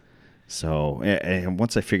 geez. So, and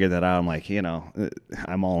once I figured that out, I'm like,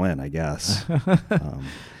 I'm all in, I guess.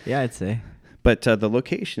 Yeah, I'd say. But the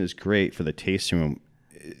location is great for the tasting room.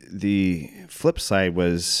 The flip side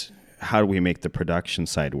was, how do we make the production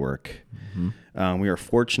side work? Mm-hmm. We were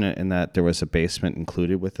fortunate in that there was a basement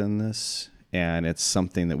included within this, and it's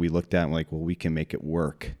something that we looked at and like, well, we can make it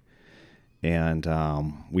work. And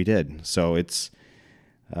we did. So it's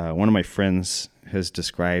one of my friends has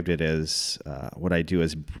described it as what I do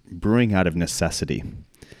as brewing out of necessity.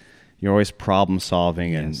 You're always problem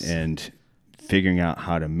solving and figuring out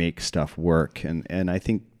how to make stuff work. And I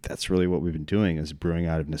think that's really what we've been doing is brewing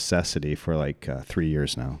out of necessity for like 3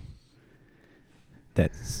 years now.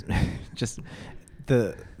 That's just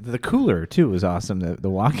the cooler too was awesome. The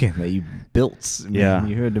walk-in that you built. Yeah.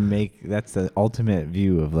 You had to make, that's the ultimate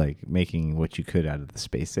view of like making what you could out of the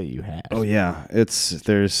space that you had. Oh yeah.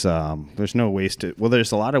 There's no wasted, well,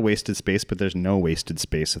 there's a lot of wasted space, but there's no wasted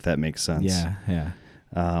space, if that makes sense.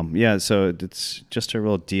 Yeah. So it's just a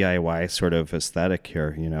real DIY sort of aesthetic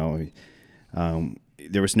here,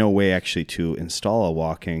 there was no way actually to install a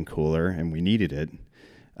walk-in cooler, and we needed it.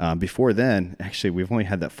 Before then, actually, we've only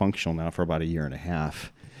had that functional now for about 1.5 years.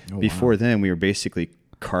 Oh, Before wow. then, we were basically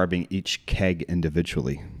carving each keg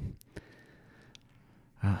individually.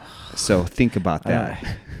 So think about that.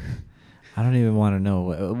 I don't even want to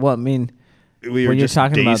know. Well, I mean, We were when you're just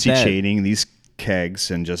talking about daisy that, chaining these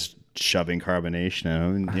kegs and just shoving carbonation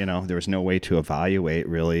in them. And, there was no way to evaluate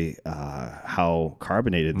really how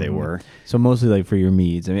carbonated they were. so mostly like for your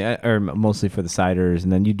meads, I mean, or mostly for the ciders,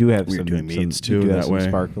 and then you do have We were some doing meads, you too, do have that some way.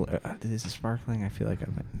 Sparkling. Is it sparkling? I feel like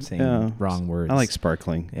I'm saying wrong words. I like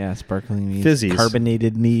sparkling. Yeah, sparkling meads, Fizzies.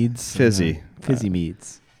 carbonated meads, Fizzy. fizzy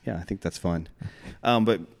meads. Yeah, I think that's fun.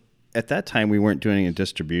 But at that time, we weren't doing a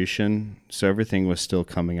distribution, so everything was still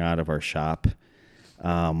coming out of our shop.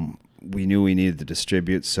 We knew we needed to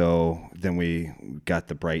distribute, so then we got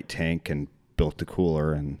the Bright tank and built the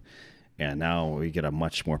cooler, and now we get a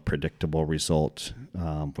much more predictable result,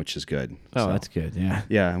 which is good. Oh, So, that's good. Yeah.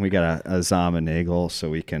 yeah, and we got a Zama Nagel, so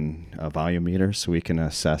we can a volume meter, so we can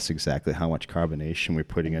assess exactly how much carbonation we're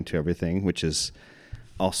putting into everything, which is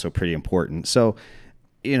also pretty important. So,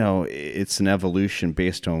 it's an evolution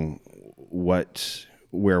based on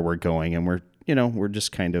where we're going, and we're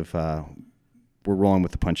just kind of we're rolling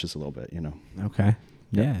with the punches a little bit, Okay.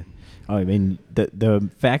 Yeah. Oh, I mean, the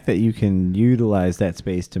fact that you can utilize that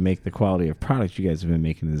space to make the quality of product you guys have been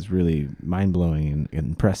making is really mind blowing and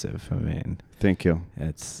impressive. I mean, Thank you.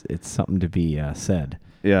 it's something to be said.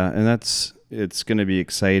 Yeah, and it's going to be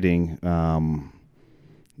exciting.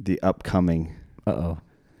 The upcoming.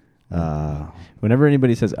 Whenever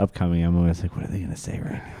anybody says upcoming, I'm always like, what are they gonna say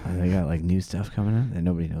right now? They got like new stuff coming up that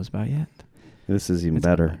nobody knows about yet. This is even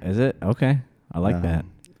better. Is it? Okay, I like that.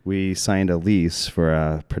 We signed a lease for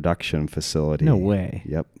a production facility. No way.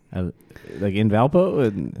 Yep. Like in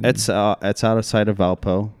Valpo? It's outside of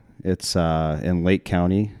Valpo. It's in Lake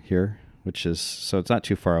County here, which is so it's not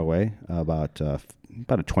too far away. About a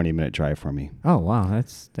 20-minute drive from me. Oh wow,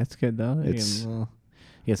 that's good though. It's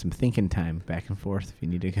You got some thinking time back and forth if you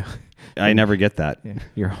need to go. I never get that. Yeah.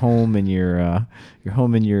 Your home and your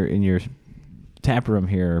tap room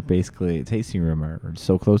here are basically tasting room are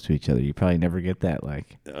so close to each other. You probably never get that.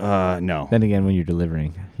 Like, No. then again, when you're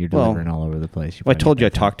delivering all over the place. Well, I told you I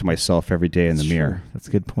talk to myself every day in the mirror. That's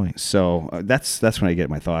a good point. So that's when I get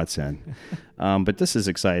my thoughts in. But this is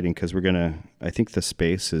exciting because I think the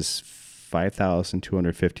space is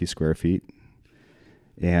 5,250 square feet.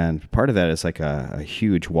 And part of that is like a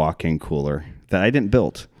huge walk-in cooler that I didn't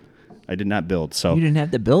build. I did not build. So You didn't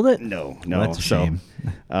have to build it? No. Well, that's a shame.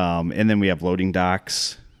 And then we have loading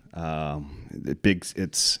docks.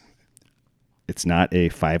 It's not a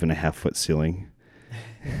 5.5 foot ceiling.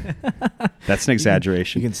 That's an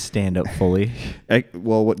exaggeration. You can stand up fully.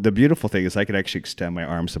 The beautiful thing is I could actually extend my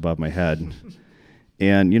arms above my head.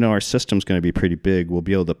 And, our system's going to be pretty big. We'll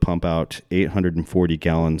be able to pump out 840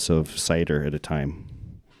 gallons of cider at a time,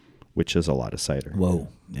 which is a lot of cider. Whoa.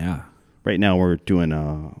 Yeah. Right now we're doing,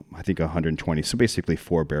 I think, 120. So basically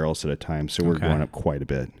 4 barrels at a time. So we're going up quite a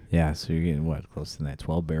bit. Yeah. So you're getting close to that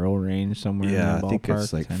 12 barrel range somewhere in the ballpark? I think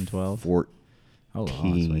it's like 10, 12? 14. Oh,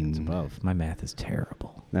 it's above. My math is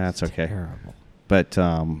terrible. That's okay. Terrible. But,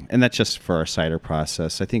 and that's just for our cider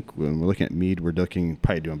process. I think when we're looking at mead, we're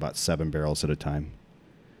probably doing about 7 barrels at a time,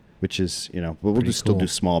 which is, but we'll just still do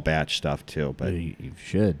small batch stuff too. But you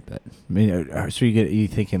should. But I mean, so you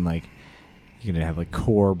thinking like you're gonna have like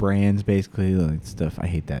core brands, basically, like stuff. I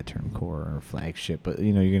hate that term, core or flagship, but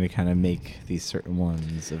you're gonna kind of make these certain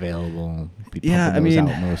ones available. Be pumping those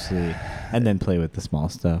out mostly, and then play with the small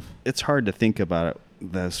stuff. It's hard to think about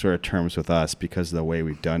those sort of terms with us because of the way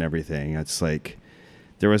we've done everything. It's like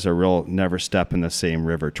there was a real never step in the same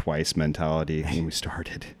river twice mentality when we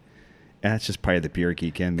started. And that's just probably the beer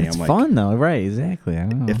geek in me. It's fun though, right? Exactly. I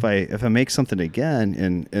don't know. If I make something again,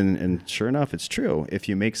 and sure enough, it's true. If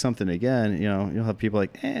you make something again, you'll have people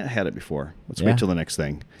like, I had it before. Let's wait till the next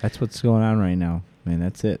thing. That's what's going on right now. I mean,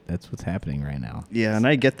 that's it. That's what's happening right now. Yeah, and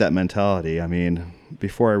I get that mentality. I mean,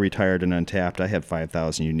 before I retired in Untapped, I had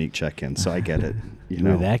 5,000 unique check-ins, so I get it.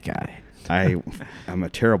 You're that guy. I'm a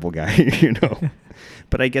terrible guy,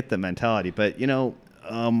 but I get the mentality. But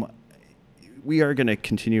we are going to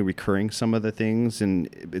continue recurring some of the things, and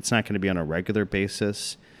it's not going to be on a regular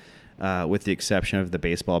basis, with the exception of the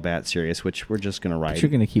baseball bat series, which we're just going to ride. But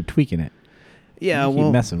you're going to keep tweaking it. Yeah,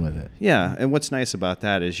 keep messing with it. Yeah, and what's nice about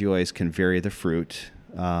that is you always can vary the fruit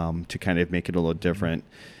to kind of make it a little different.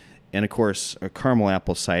 And, of course, a caramel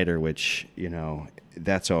apple cider, which,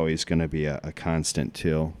 that's always going to be a constant,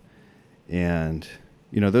 too. And,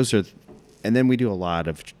 those are... And then we do a lot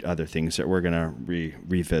of other things that we're going to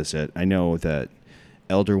revisit. I know that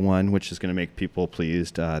Elder One, which is going to make people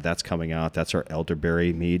pleased, that's coming out. That's our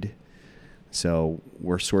elderberry mead. So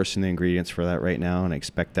we're sourcing the ingredients for that right now, and I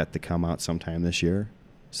expect that to come out sometime this year.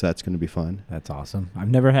 So that's going to be fun. That's awesome. I've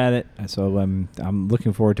never had it, so I'm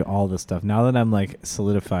looking forward to all this stuff. Now that I'm like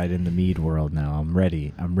solidified in the mead world now, I'm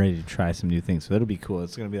ready. I'm ready to try some new things. So it'll be cool.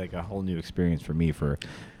 It's going to be like a whole new experience for me for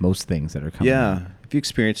most things that are coming out. If you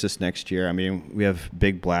experience this next year, I mean, we have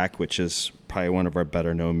Big Black, which is probably one of our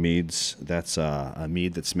better known meads. That's a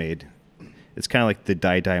mead that's made. It's kind of like the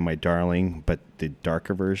Die My Darling, but the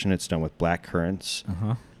darker version. It's done with black currants,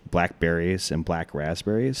 blackberries, and black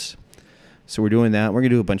raspberries. So we're doing that. We're going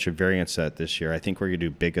to do a bunch of variants of that this year. I think we're going to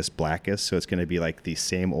do Biggest Blackest. So it's going to be like the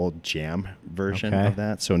same old jam version of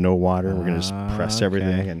that. So no water. We're going to just press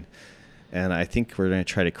everything. And I think we're going to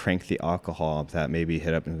try to crank the alcohol of that, maybe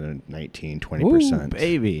hit up into 19, 20%. Ooh,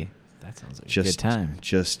 baby. That sounds like a good time.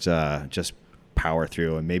 Just power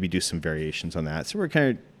through and maybe do some variations on that. So we're kind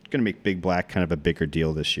of going to make Big Black kind of a bigger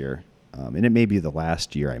deal this year. And it may be the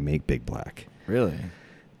last year I make Big Black. Really?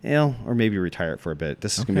 Or maybe retire it for a bit.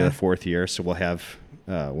 This is going to be the 4th year, so we'll have,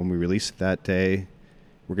 when we release it that day,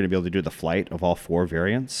 we're going to be able to do the flight of all 4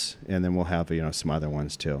 variants, and then we'll have, some other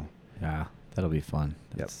ones too. Yeah, that'll be fun.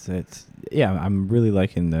 I'm really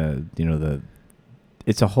liking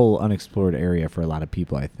it's a whole unexplored area for a lot of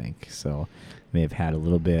people, I think. So may have had a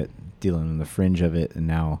little bit dealing on the fringe of it, and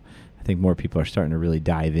now I think more people are starting to really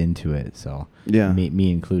dive into it. So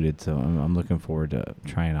me included. So I'm looking forward to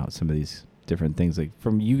trying out some of these different things. Like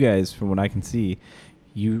from you guys, from what I can see,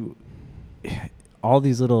 all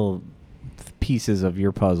these little pieces of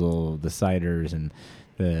your puzzle, the ciders and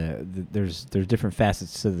there's different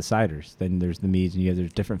facets to the ciders. Then there's the meads, and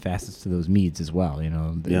there's different facets to those meads as well.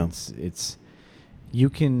 It's you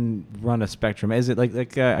can run a spectrum. Is it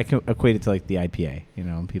like I can equate it to like the IPA?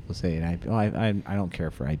 People say I don't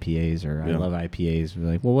care for IPAs or I love IPAs.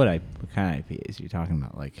 We're like, well, what kind of IPAs are you talking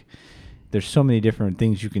about? Like, there's so many different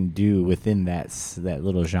things you can do within that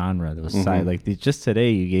little genre. Those side, like just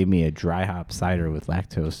today, you gave me a dry hop cider with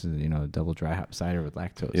lactose. A double dry hop cider with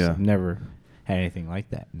lactose. Yeah. I've never had anything like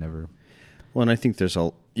that. Never. Well, and I think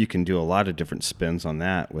you can do a lot of different spins on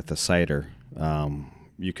that with a cider.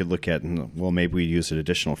 You could look at, well, maybe we use an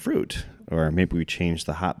additional fruit, or maybe we change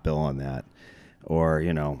the hop bill on that, or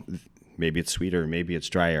maybe it's sweeter, maybe it's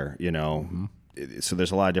drier. So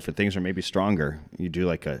there's a lot of different things, or maybe stronger. You do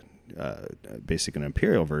like basically an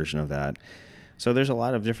imperial version of that. So there's a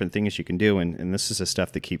lot of different things you can do, and this is the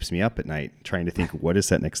stuff that keeps me up at night, trying to think, what is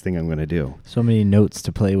that next thing I'm going to do? So many notes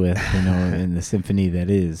to play with, in the symphony that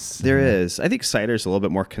is. There is. I think cider's a little bit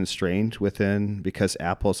more constrained within, because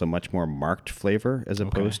apple is a much more marked flavor as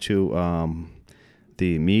opposed to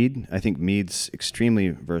the mead. I think mead's extremely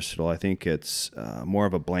versatile. I think it's more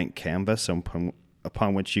of a blank canvas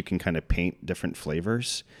upon which you can kind of paint different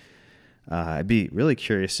flavors. I'd be really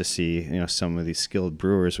curious to see, some of these skilled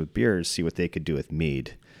brewers with beers, see what they could do with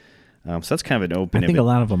mead. So that's kind of an open. I think a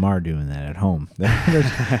lot of them are doing that at home.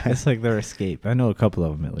 It's like their escape. I know a couple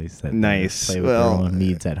of them at least that nice. Play with their own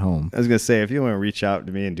meads at home. I was gonna say, if you want to reach out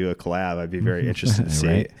to me and do a collab, I'd be very interested to see.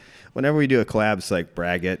 Right? Whenever we do a collab, it's like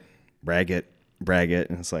brag it,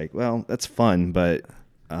 and it's like, well, that's fun, but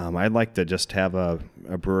I'd like to just have a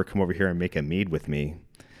brewer come over here and make a mead with me.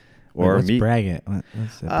 Or what's braggot?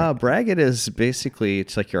 Braggot is basically,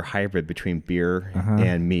 it's like your hybrid between beer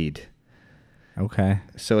and mead. Okay.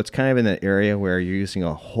 So it's kind of in that area where you're using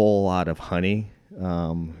a whole lot of honey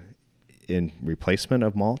in replacement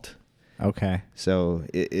of malt. Okay. So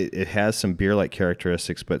it has some beer-like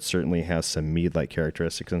characteristics, but certainly has some mead-like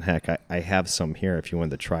characteristics. And heck, I have some here. If you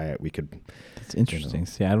wanted to try it, we could. That's interesting.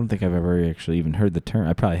 See, I don't think I've ever actually even heard the term.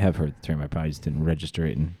 I probably have heard the term. I probably just didn't register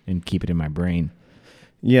it and keep it in my brain.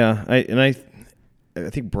 Yeah, I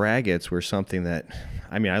think braggots were something that,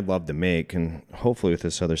 I'd love to make, and hopefully with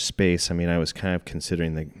this other space, I was kind of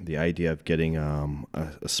considering the idea of getting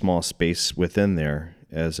a small space within there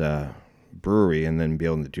as a brewery, and then be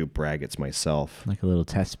able to do braggots myself. Like a little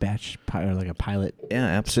test batch, or like a pilot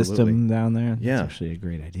system down there. Yeah. That's actually a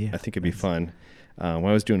great idea. I think it'd be fun. When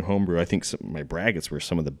I was doing homebrew, I think my braggots were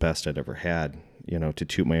some of the best I'd ever had, to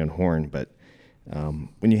toot my own horn, but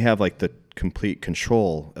when you have like the complete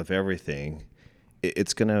control of everything,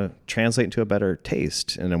 it's going to translate into a better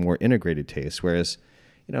taste and a more integrated taste. Whereas,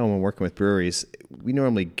 when working with breweries, we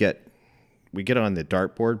normally get on the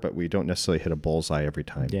dartboard, but we don't necessarily hit a bullseye every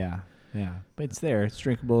time. Yeah. But it's there. It's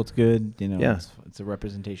drinkable. It's good. Yeah. It's a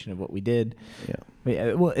representation of what we did. Yeah.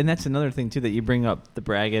 But, well, and that's another thing too, that you bring up the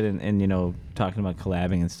braggot and talking about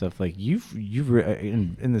collabing and stuff. Like you've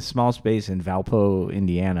in the small space in Valpo,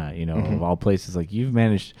 Indiana, of all places, like you've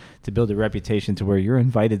managed to build a reputation to where you're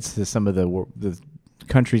invited to some of the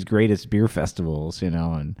country's greatest beer festivals,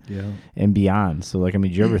 and beyond. So like,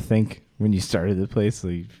 did you ever think when you started the place,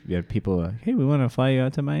 like you had people like, hey, we want to fly you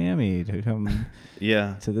out to Miami to come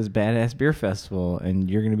to this badass beer festival, and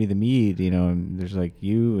you're going to be the mead, and there's like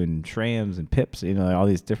you and Trams and Pips, like all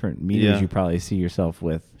these different meaders you probably see yourself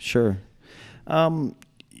with. Sure.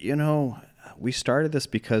 We started this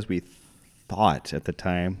because we thought at the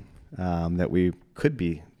time that we could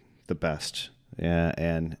be the best. Yeah,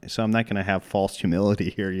 and so I'm not going to have false humility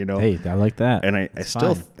here, Hey, I like that. And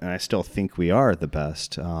I still think we are the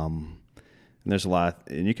best. And there's a lot,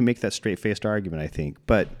 and you can make that straight-faced argument, I think.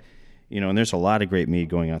 But and there's a lot of great mead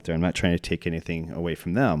going out there. I'm not trying to take anything away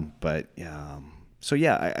from them, but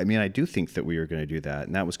I do think that we were going to do that,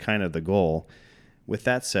 and that was kind of the goal. With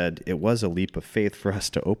that said, it was a leap of faith for us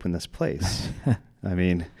to open this place.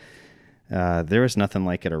 There was nothing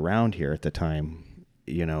like it around here at the time,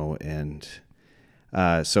 and.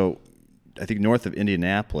 So I think north of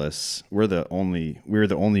Indianapolis, we were the only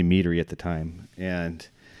meadery at the time, and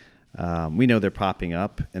we know they're popping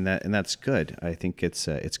up, and that's good. I think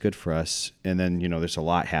it's good for us. And then there's a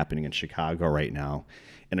lot happening in Chicago right now,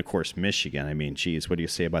 and of course Michigan. What do you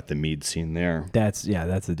say about the mead scene there? That's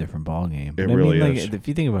a different ballgame. It really is. If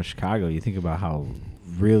you think about Chicago, you think about how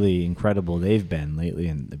really incredible they've been lately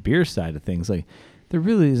in the beer side of things. Like, there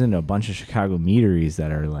really isn't a bunch of Chicago meaderies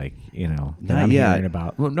that are like, that I'm hearing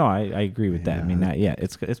about. Well, no, I agree with that. Not yet.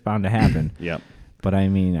 It's bound to happen. Yep. But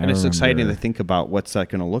it's exciting to think about what's that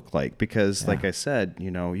going to look like, because like I said,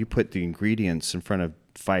 you put the ingredients in front of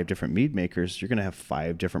 5 different mead makers, you're going to have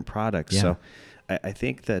 5 different products. Yeah. So I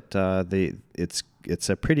think that it's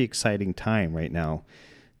a pretty exciting time right now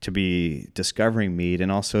to be discovering mead, and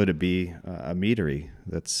also to be a meadery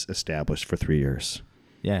that's established for 3 years.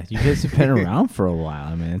 Yeah, you guys have been around for a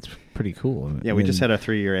while. It's pretty cool. Yeah, we just had a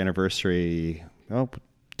 3-year anniversary,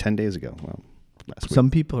 10 days ago. Well, last week. Some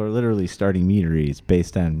people are literally starting meaderies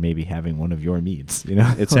based on maybe having one of your meads.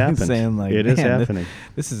 It's happened. Saying like, it is "Man, happening.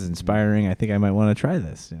 This is inspiring. I think I might want to try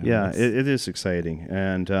this. Yeah, it is exciting.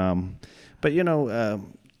 And but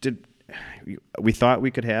we thought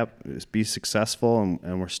we could be successful,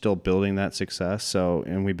 and we're still building that success. So,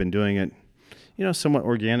 and we've been doing it, somewhat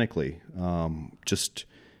organically, just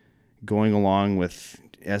going along with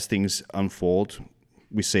as things unfold.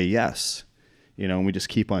 We say yes, and we just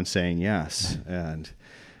keep on saying yes. And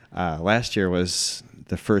last year was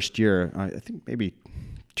the first year. I think maybe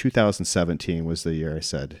 2017 was the year I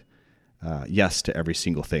said yes to every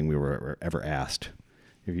single thing we were ever asked.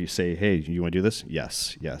 If you say, "Hey, you want to do this?"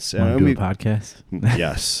 Yes, yes. Want to do a podcast?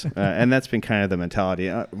 Yes, and that's been kind of the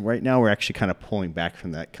mentality. Right now, we're actually kind of pulling back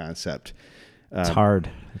from that concept. It's hard.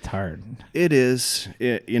 It's hard. It is,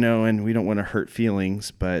 and we don't want to hurt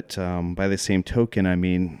feelings, but by the same token, I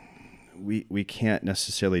mean, we can't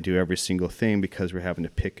necessarily do every single thing because we're having to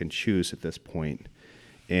pick and choose at this point,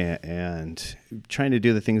 and trying to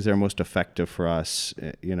do the things that are most effective for us,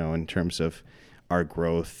 in terms of our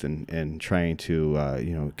growth and trying to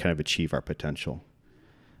kind of achieve our potential.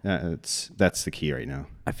 That's the key right now.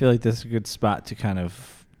 I feel like this is a good spot to kind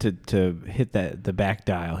of to hit the back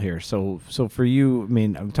dial here. So for you, I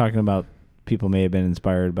mean, I'm talking about people may have been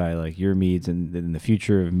inspired by like your meads, and the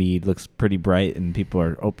future of mead looks pretty bright, and people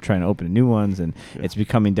are trying to open new ones, and it's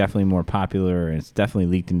becoming definitely more popular, and it's definitely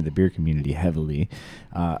leaked into the beer community heavily.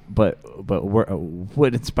 But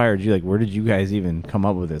what inspired you? Like, where did you guys even come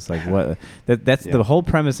up with this? Like, what that's the whole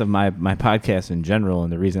premise of my podcast in general,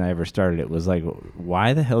 and the reason I ever started it was like,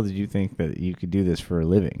 why the hell did you think that you could do this for a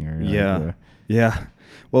living? Or yeah.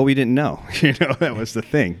 Well, we didn't know. That was the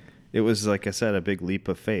thing. It was, like I said, a big leap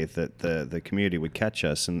of faith that the community would catch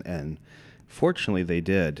us, and fortunately they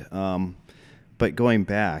did. But going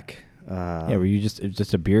back, were you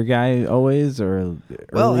just a beer guy always, or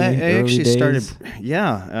well, I actually days? started.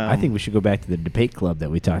 Yeah, I think we should go back to the debate club that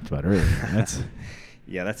we talked about earlier. That's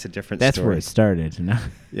that's a different. That's story. where it started.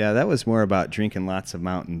 Yeah, that was more about drinking lots of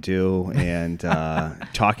Mountain Dew and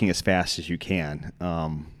talking as fast as you can.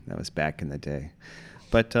 That was back in the day,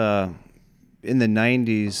 but. In the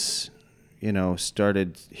 90s,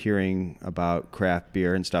 started hearing about craft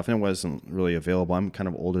beer and stuff, and it wasn't really available. I'm kind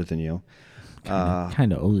of older than you.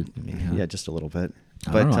 Kind of older than me, huh? Yeah, just a little bit.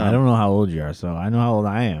 I don't know how old you are, so I know how old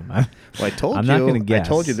I am. Well, I told I'm you. not gonna guess. I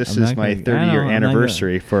told you this is my 30-year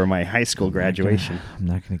anniversary for my high school graduation. I'm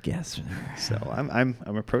not gonna guess. So I'm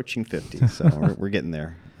approaching 50, so we're getting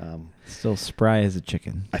there. Still spry as a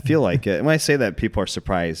chicken. I feel like it. When I say that, people are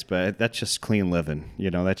surprised, but that's just clean living.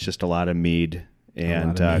 That's just a lot of mead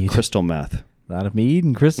and crystal meth. A lot of mead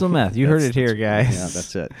and crystal meth. You heard it here, guys. Yeah,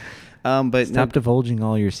 that's it. But stop divulging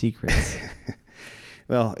all your secrets.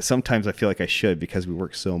 Well, sometimes I feel like I should because we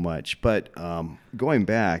work so much. But going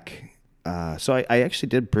back, so I actually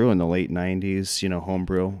did brew in the late 90s,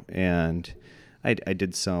 homebrew, and I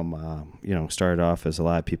did some, started off as a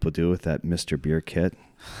lot of people do with that Mr. Beer kit.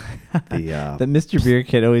 The Mr. Beer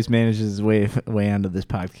kit always manages his way onto this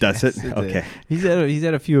podcast. Does it? Okay. He's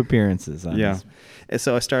had a few appearances on this. And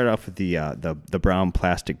so I started off with the brown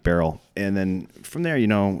plastic barrel, and then from there,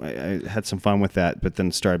 I had some fun with that, but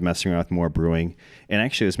then started messing around with more brewing, and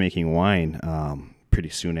actually was making wine pretty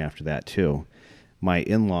soon after that too. My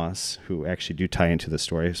in-laws, who actually do tie into the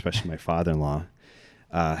story, especially my father-in-law,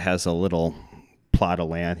 has a little plot of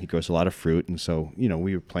land. He grows a lot of fruit, and so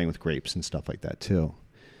we were playing with grapes and stuff like that too.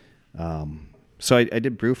 So I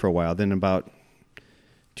did brew for a while. Then about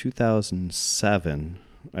 2007,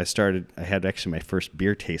 I had actually my first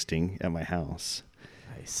beer tasting at my house.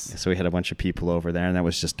 Nice. So we had a bunch of people over there, and that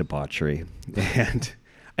was just debauchery. And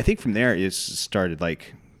I think from there it started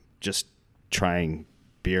like just trying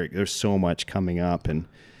beer. There's so much coming up, and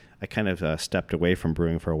I kind of stepped away from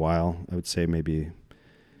brewing for a while. I would say maybe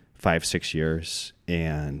 5-6 years,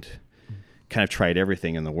 and kind of tried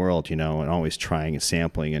everything in the world, and always trying and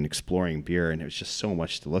sampling and exploring beer, and it was just so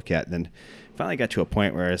much to look at. And then finally got to a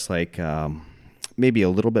point where it's like maybe a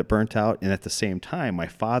little bit burnt out, and at the same time, my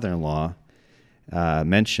father-in-law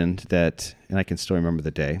mentioned that, and I can still remember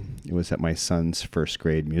the day, it was at my son's first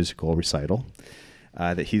grade musical recital,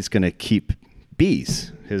 that he's going to keep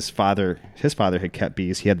bees. His father had kept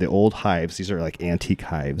bees. He had the old hives. These are like antique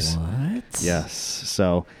hives. What? Yes.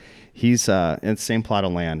 So he's in the same plot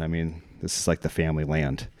of land. I mean, this is like the family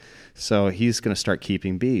land. So he's going to start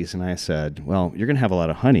keeping bees. And I said, well, you're going to have a lot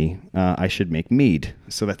of honey. I should make mead.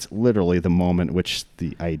 So that's literally the moment which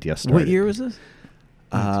the idea started. What year was this?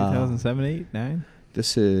 2007, 8, 9?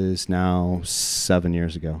 This is now 7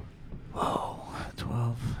 years ago. Whoa.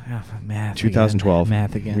 12. Yeah, math. 2012. Again.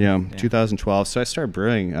 Math again. Yeah, 2012. So I started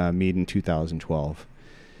brewing mead in 2012.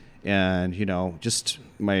 And, just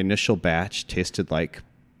my initial batch tasted like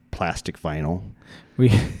plastic vinyl.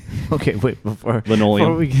 Okay, wait, before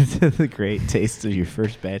we get to the great taste of your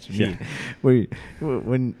first batch of mead,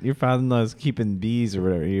 when your father-in-law is keeping bees or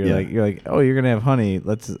whatever, you're like, oh, you're gonna have honey. I'm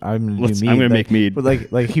gonna do mead. I'm gonna make mead.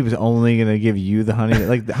 But like he was only gonna give you the honey.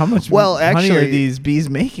 Like how much honey are these bees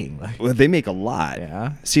making? Well, they make a lot.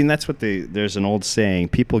 Yeah. See, and that's what there's an old saying: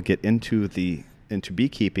 people get into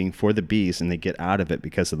beekeeping for the bees, and they get out of it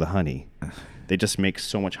because of the honey. They just make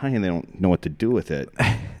so much honey, and they don't know what to do with it.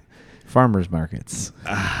 Farmers markets.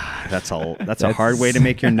 That's a hard way to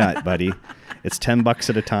make your nut, buddy. It's $10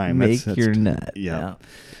 at a time. Make your nut. Yeah.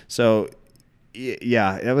 So,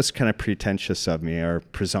 yeah, it was kind of pretentious of me, or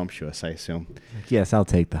presumptuous, I assume. Yes, I'll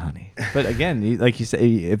take the honey. But again, like you say,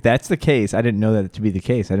 if that's the case, I didn't know that to be the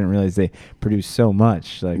case. I didn't realize they produce so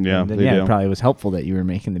much. Like, yeah, it probably was helpful that you were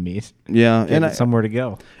making the mead. Yeah, and somewhere to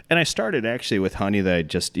go. And I started actually with honey that I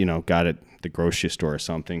just got at the grocery store or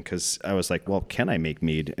something, because I was like, well, can I make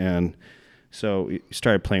mead? And so we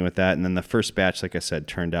started playing with that. And then the first batch, like I said,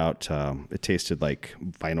 turned out it tasted like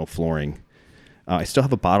vinyl flooring. I still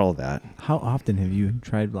have a bottle of that. How often have you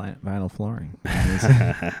tried vinyl flooring?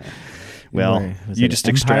 Well, you just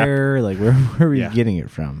Empire, like where were you getting it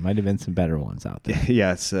from? Might have been some better ones out there.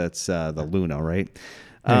 Yeah, it's the Luna, right?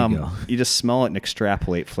 There you go. You just smell it and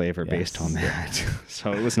extrapolate flavor based on that.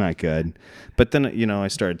 So it was not good. But then, I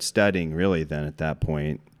started studying really then at that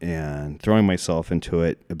point and throwing myself into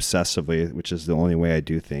it obsessively, which is the only way I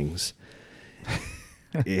do things.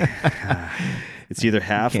 It's either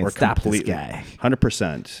half or completely.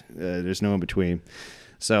 100%. There's no in between.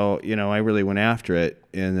 So, I really went after it,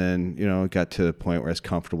 and then, it got to the point where I was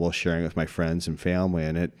comfortable sharing with my friends and family,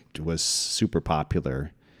 and it was super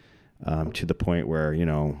popular. To the point where,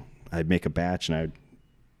 I'd make a batch and I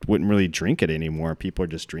wouldn't really drink it anymore. People are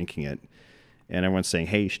just drinking it. And everyone's saying,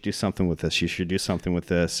 hey, you should do something with this. You should do something with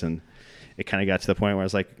this. And it kind of got to the point where I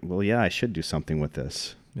was like, well, yeah, I should do something with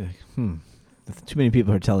this. Too many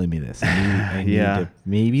people are telling me this. I need to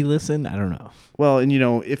maybe listen. I don't know. Well, and,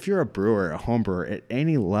 if you're a brewer, a home brewer at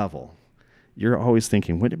any level, you're always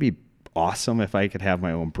thinking, wouldn't it be awesome if I could have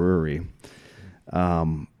my own brewery?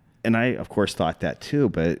 And I, of course, thought that too,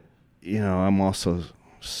 but I'm also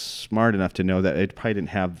smart enough to know that it probably didn't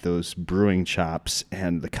have those brewing chops,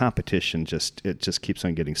 and the competition just keeps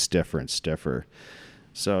on getting stiffer and stiffer.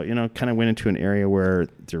 So, kind of went into an area where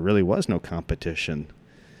there really was no competition.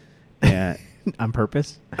 And on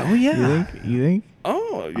purpose? Oh yeah. You think?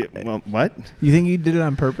 Oh, yeah. Well, what? You think you did it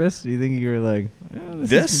on purpose? You think you were like,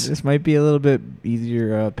 this might be a little bit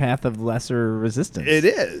easier path of lesser resistance? It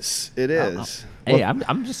is. It is. Hey,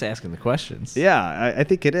 I'm just asking the questions. Yeah, I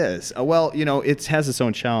think it is. Well, it has its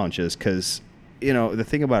own challenges because, the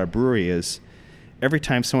thing about a brewery is every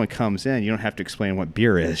time someone comes in, you don't have to explain what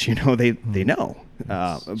beer is. They know.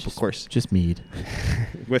 Of course. Just mead.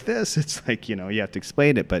 With this, it's like, you have to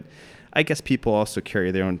explain it. But I guess people also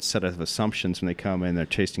carry their own set of assumptions when they come in, they're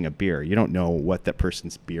tasting a beer. You don't know what that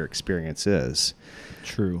person's beer experience is.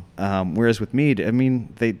 True. Whereas with mead, I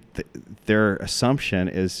mean, their assumption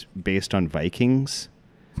is based on Vikings,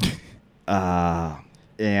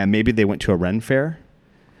 and maybe they went to a Ren fair,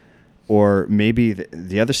 or maybe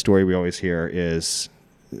the other story we always hear is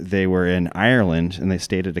they were in Ireland and they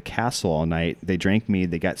stayed at a castle all night. They drank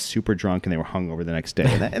mead, they got super drunk, and they were hungover the next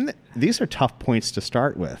day. And these are tough points to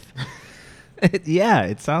start with. Yeah,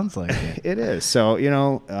 it sounds like it. It is. So,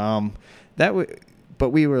 but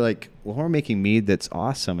we were like, well, we're making mead that's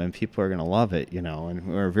awesome and people are going to love it, and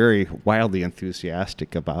we're very wildly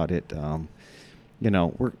enthusiastic about it.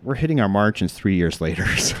 We're hitting our margins 3 years later.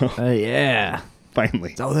 So yeah, finally.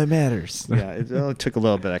 That's all that matters. Yeah, it took a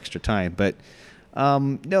little bit extra time, but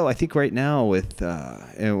no, I think right now with,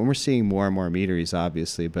 and we're seeing more and more meaderies,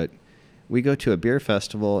 obviously, but we go to a beer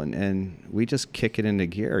festival and we just kick it into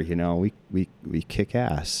gear. We kick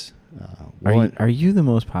ass. Are you the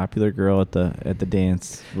most popular girl at the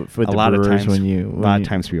dance with the brewers? A lot of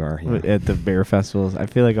times we are at the beer festivals. I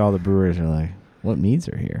feel like all the brewers are like, what meads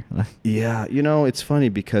are here? Yeah, it's funny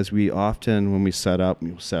because we often when we'll set up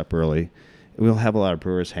early, we'll have a lot of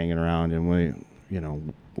brewers hanging around and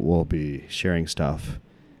we'll be sharing stuff.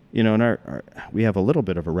 And we have a little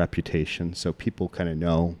bit of a reputation, so people kind of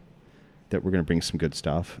know that we're going to bring some good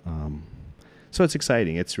stuff. So it's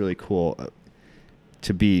exciting. It's really cool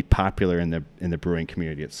to be popular in the brewing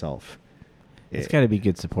community itself. It's got to be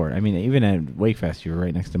good support. I mean, even at Wakefest, you were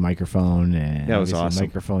right next to Microphone and That was awesome.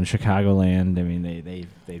 Microphone Chicagoland. I mean, they've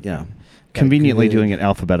Yeah. got Conveniently good- doing it in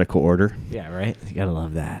alphabetical order. Yeah, right. You gotta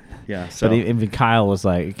love that. Yeah. So But even Kyle was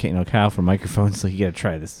like, Kyle from Microphones, like, you gotta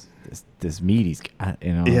try this meat he's got,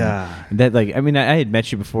 Yeah. That, like, I mean, I had met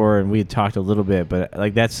you before and we had talked a little bit, but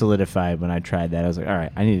like that solidified when I tried that. I was like, all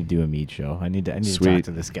right, I need to do a meat show. I need to talk Sweet.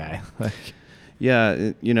 to this guy. Like,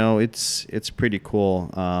 yeah, it's pretty cool.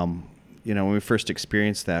 When we first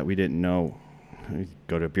experienced that, we didn't know. We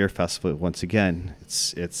go to a beer festival once again.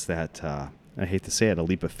 It's that I hate to say it, a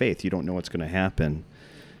leap of faith. You don't know what's going to happen.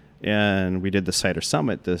 And we did the Cider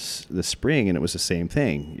Summit this spring, and it was the same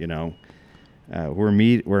thing. We're a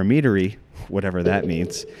meadery, whatever that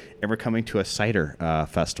means, and we're coming to a cider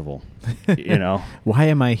festival. why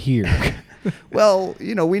am I here? Well,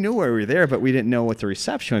 we knew why we were there, but we didn't know what the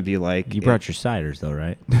reception would be like. You brought your ciders though,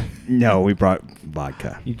 right? No, we brought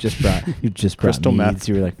vodka. You just brought Crystal meads. meth.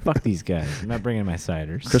 You were like, fuck these guys. I'm not bringing my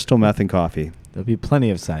ciders. Crystal meth and coffee. There'll be plenty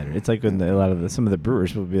of cider. It's like when some of the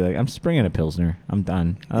brewers will be like, I'm just bringing a Pilsner. I'm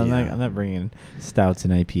done. I'm not bringing stouts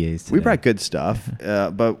and IPAs today. We brought good stuff,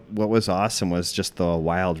 but what was awesome was just the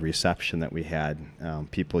wild reception that we had.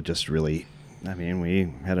 People just really,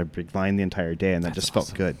 we had a big line the entire day, and that just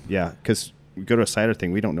felt good. Yeah, because we go to a cider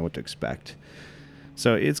thing, we don't know what to expect.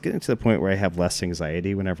 So it's getting to the point where I have less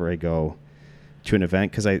anxiety whenever I go to an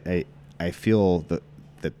event, because I feel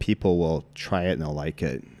that people will try it and they'll like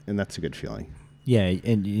it, and that's a good feeling. Yeah,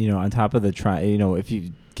 and on top of the try, if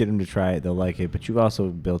you get them to try it, they'll like it. But you've also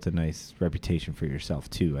built a nice reputation for yourself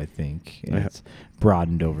too, I think. And it's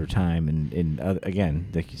broadened over time, and again,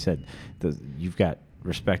 like you said, you've got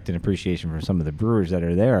respect and appreciation for some of the brewers that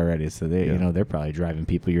are there already. So they, they're probably driving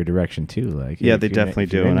people your direction too. Like, yeah, they definitely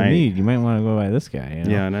do. And you might want to go by this guy.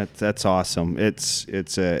 Yeah, and that's awesome. It's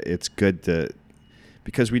good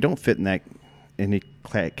because we don't fit in that any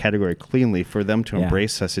category cleanly. For them to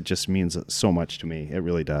embrace us, it just means so much to me. It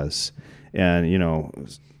really does. And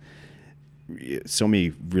so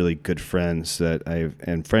many really good friends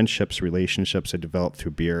and friendships, relationships I developed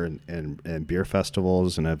through beer and beer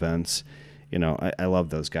festivals and events. I love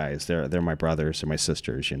those guys. They're my brothers and my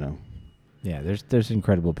sisters. Yeah, there's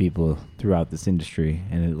incredible people throughout this industry,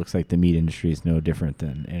 and it looks like the meat industry is no different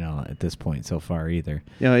than at this point so far either.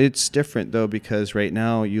 It's different though, because right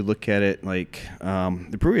now you look at it like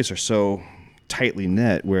the breweries are so tightly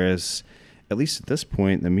knit, whereas at least at this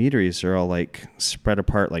point the meaderies are all like spread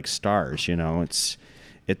apart like stars.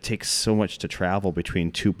 It takes so much to travel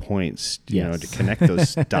between 2 points, to connect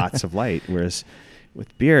those dots of light, whereas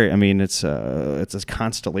with beer, it's a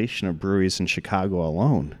constellation of breweries in Chicago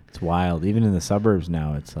alone. It's wild. Even in the suburbs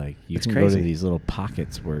now, it's like it's can crazy. Go to these little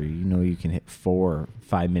pockets where you can hit 4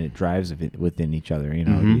 5-minute drives within each other.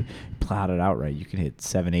 You plot it out right. You can hit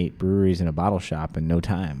 7 8 breweries in a bottle shop in no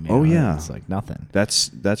time. Yeah, it's like nothing.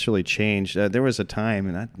 That's really changed. There was a time,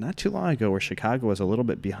 and not too long ago, where Chicago was a little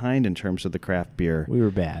bit behind in terms of the craft beer. We were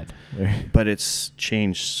bad, but it's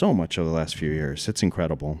changed so much over the last few years. It's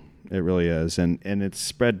incredible. It really is, and it's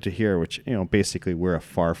spread to here, which basically we're a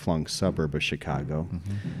far-flung suburb of Chicago.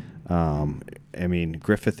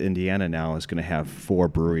 Griffith, Indiana now is going to have 4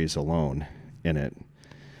 breweries alone in it.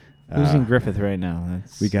 Who's in Griffith right now?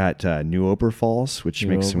 We got New Oberfalls, which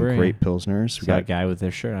makes some great pilsners. We got a guy with their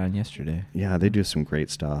shirt on yesterday. Yeah, they do some great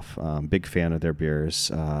stuff. Big fan of their beers.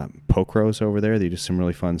 Poke Rose over there, they do some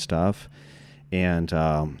really fun stuff, and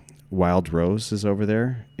Wild Rose is over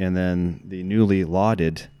there, and then the newly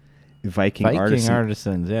lauded Viking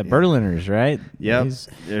Artisans, Berliners, right? Yep.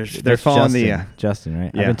 They're following Justin, right?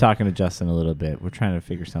 Yeah. I've been talking to Justin a little bit. We're trying to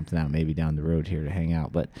figure something out, maybe down the road here to hang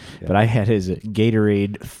out. But I had his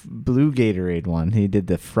Gatorade, blue Gatorade one. He did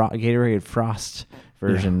the Gatorade Frost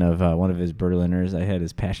version of one of his Berliners. I had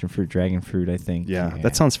his passion fruit, dragon fruit, I think. Yeah,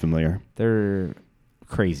 that sounds familiar. They're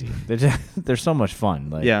crazy. They're so much fun.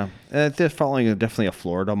 They're following definitely a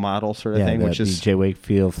Florida model sort of thing, which is J.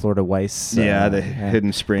 Wakefield, Florida Weiss. The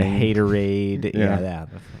Hidden Spring, the Haterade.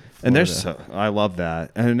 And I love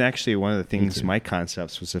that. And actually, one of the things, my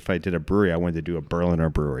concepts was if I did a brewery, I wanted to do a Berliner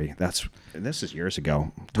brewery. And this is years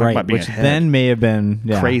ago. Talk about being which ahead. Then may have been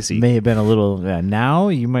crazy. May have been a little. Now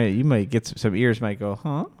you might get some ears might go,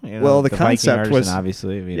 huh? Well, the concept was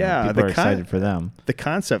obviously. People are excited for them. The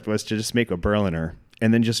concept was to just make a Berliner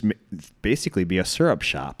and then just basically be a syrup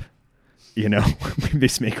shop.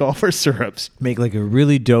 Just make all of our syrups. Make like a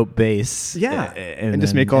really dope base. Yeah. And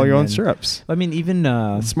just make all your own syrups.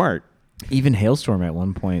 Even smart. Even Hailstorm at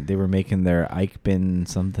one point, they were making their Eichbin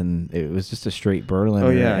something. It was just a straight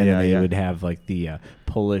Berliner. They would have like the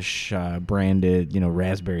Polish branded,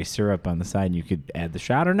 raspberry syrup on the side. And you could add the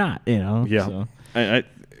shot or not, Yeah. So.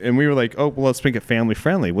 and we were like, oh, well, let's make it family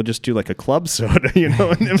friendly. We'll just do like a club soda,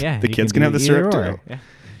 and the kids can have the syrup too. Yeah.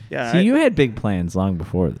 Yeah. So you had big plans long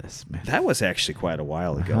before this, man. That was actually quite a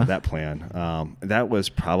while ago, that plan. That was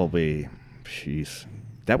probably,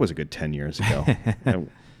 that was a good 10 years ago.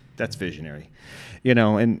 That's visionary.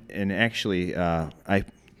 And actually,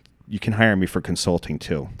 you can hire me for consulting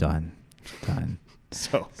too. Done.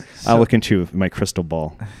 So I'll look into my crystal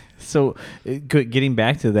ball. So getting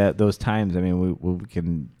back to those times, I mean, we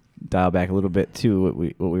can dial back a little bit to what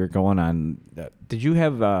we were going on. Did you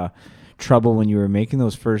have trouble when you were making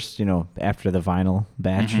those first, after the vinyl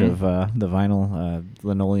batch of the vinyl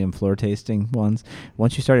linoleum floor tasting ones?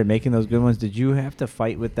 Once you started making those good ones, did you have to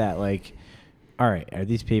fight with that? Like, all right, are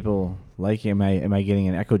these people am I getting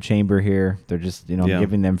an echo chamber here? They're just, I'm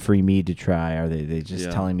giving them free mead to try. Are they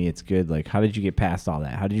just telling me it's good? Like, how did you get past all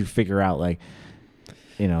that? How did you figure out, like,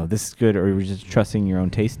 this is good, or were you just trusting your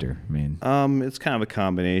own taster? I mean, it's kind of a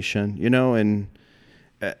combination, and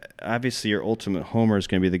obviously your ultimate homer is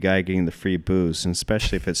going to be the guy getting the free booze, and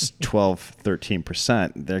especially if it's 12,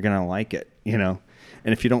 13%, they're going to like it, And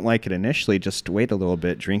if you don't like it initially, just wait a little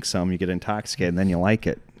bit, drink some, you get intoxicated, and then you like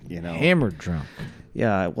it, Hammered drunk.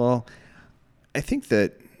 Yeah, well, I think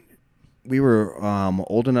that we were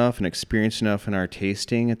old enough and experienced enough in our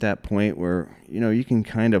tasting at that point where, you can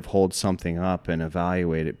kind of hold something up and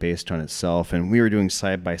evaluate it based on itself. And we were doing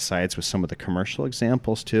side-by-sides with some of the commercial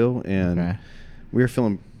examples too. And we were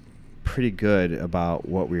feeling pretty good about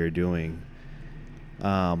what we were doing.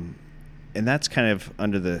 And that's kind of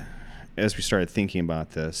as we started thinking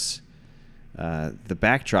about this, the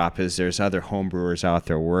backdrop is there's other home brewers out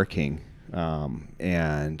there working.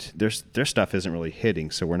 And their stuff isn't really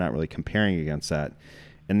hitting, so we're not really comparing against that.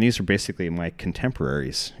 And these are basically my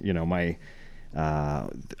contemporaries,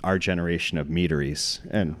 our generation of meaderies,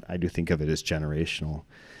 and I do think of it as generational.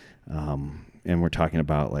 And we're talking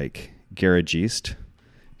about like Garage East,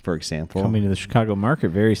 for example, coming to the Chicago market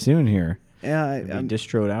very soon here. Yeah, I'm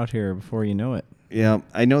distroed out here before you know it. Yeah,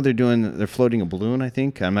 I know they're floating a balloon. I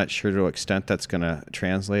think I'm not sure to what extent that's going to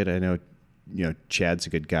translate. I know. Chad's a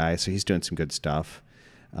good guy, so he's doing some good stuff.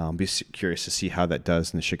 Be curious to see how that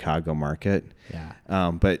does in the Chicago market.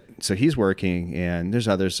 Yeah. But so he's working, and there's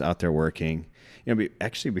others out there working.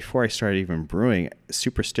 Actually, before I started even brewing,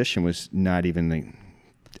 Superstition was not even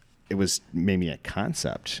it was maybe a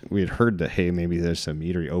concept. We had heard that, hey, maybe there's a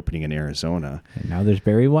meadery opening in Arizona. And now there's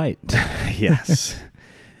Barry White. Yes.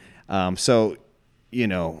 So,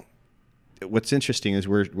 what's interesting is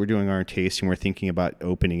we're doing our tasting. We're thinking about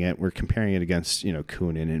opening it. We're comparing it against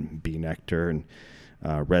Kunin and Bee Nectar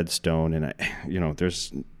and Redstone, and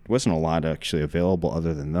there's wasn't a lot actually available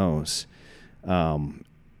other than those. And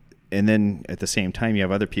then at the same time, you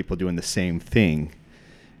have other people doing the same thing,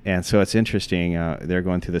 and so it's interesting. They're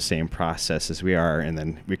going through the same process as we are, and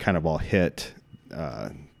then we kind of all hit.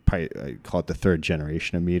 Probably, I call it the third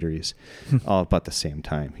generation of meaderies, all about the same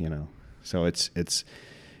time. So it's.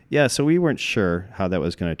 Yeah, so we weren't sure how that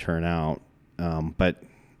was going to turn out, and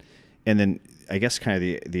then I guess kind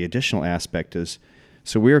of the additional aspect is,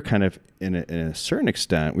 so we were kind of in a certain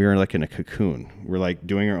extent, we were like in a cocoon. We're like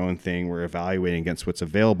doing our own thing. We're evaluating against what's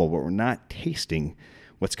available, but we're not tasting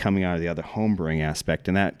what's coming out of the other home brewing aspect,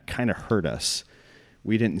 and that kind of hurt us.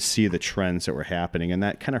 We didn't see the trends that were happening, and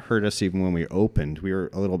that kind of hurt us even when we opened. We were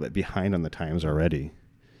a little bit behind on the times already.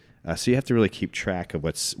 So you have to really keep track of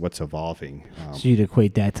what's evolving. So you'd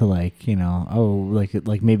equate that to like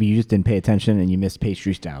maybe you just didn't pay attention and you missed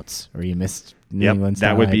pastry stouts or you missed New England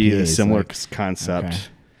style that would be IPAs, a similar concept. Okay.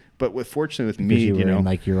 But fortunately with because mead, you were in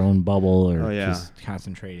like your own bubble or yeah. just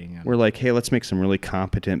concentrating on. We're like, hey, let's make some really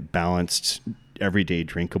competent, balanced, everyday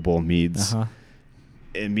drinkable meads.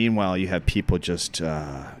 And meanwhile, you have people just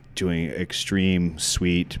doing extreme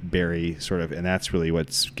sweet berry sort of, and that's really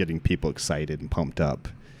what's getting people excited and pumped up.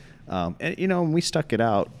 And we stuck it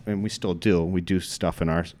out, and we still do. We do stuff in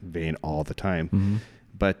our vein all the time. Mm-hmm.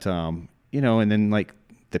 But, and then like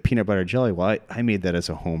the peanut butter jelly, well, I made that as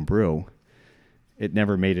a home brew. It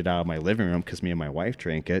never made it out of my living room because me and my wife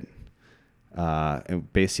drank it.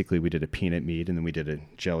 And basically, we did a peanut mead, and then we did a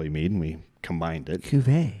jelly mead, and we combined it.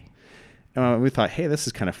 Cuvée. We thought, hey, this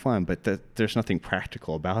is kind of fun, but there's nothing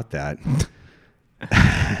practical about that.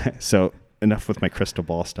 So enough with my crystal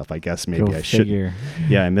ball stuff. I guess maybe I should.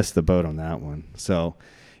 Yeah, I missed the boat on that one. So,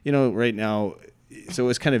 right now, so it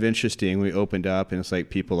was kind of interesting. We opened up, and it's like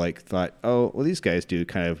people thought, oh, well, these guys do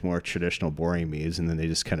kind of more traditional boring meads, and then they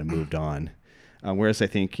just kind of moved on. Whereas I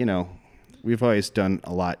think, we've always done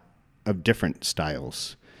a lot of different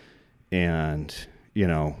styles, and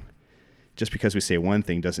just because we say one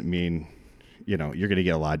thing doesn't mean you're going to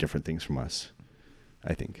get a lot of different things from us,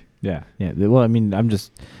 I think. Yeah. Well, I mean, I'm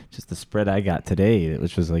just the spread I got today,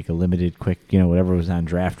 which was like a limited, quick, whatever was on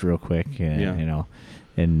draft, real quick, and,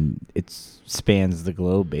 and it spans the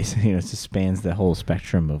globe basically. It just spans the whole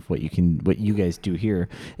spectrum of what you guys do here,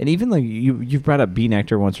 and even like you've brought up Bee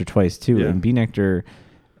Nectar once or twice too, and Bee Nectar.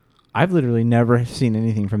 I've literally never seen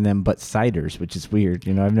anything from them but ciders, which is weird.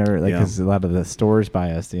 I've never, because a lot of the stores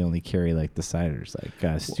by us, they only carry like the ciders,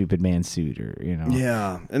 like Stupid Man Suit or,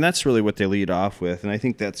 Yeah, and that's really what they lead off with. And I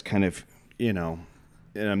think that's kind of,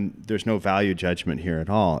 there's no value judgment here at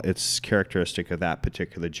all. It's characteristic of that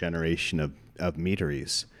particular generation of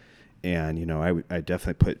meaderies. And, I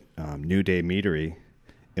definitely put New Day Meadery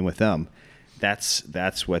in with them. That's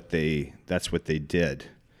what they did.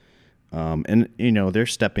 And, they're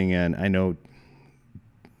stepping in. I know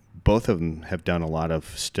both of them have done a lot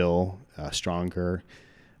of still stronger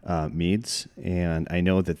meads, and I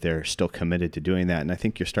know that they're still committed to doing that. And I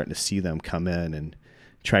think you're starting to see them come in and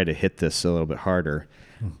try to hit this a little bit harder.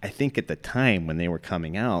 I think at the time when they were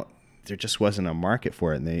coming out, there just wasn't a market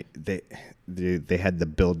for it, and they had to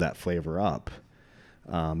build that flavor up,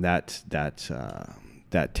 that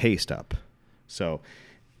taste up. So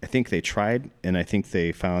I think they tried, and I think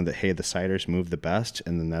they found that, hey, the ciders move the best,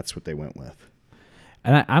 and then that's what they went with.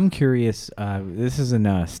 And I'm curious, this isn't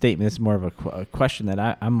a statement, this is more of a question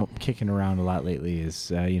that I'm kicking around a lot lately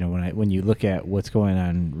is, when you look at what's going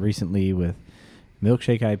on recently with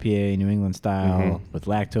milkshake IPA, New England style, with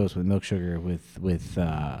lactose, with milk sugar, with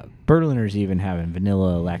Berliners even having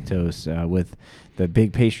vanilla, lactose, with the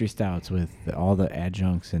big pastry stouts, with all the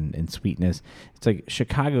adjuncts and sweetness. It's like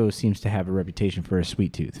Chicago seems to have a reputation for a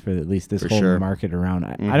sweet tooth, for at least this whole market around.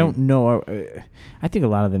 I don't know. I think a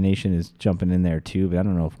lot of the nation is jumping in there too, but I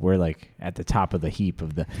don't know if we're like at the top of the heap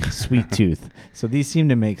of the sweet tooth. So these seem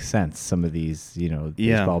to make sense. Some of these,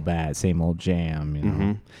 baseball bat, same old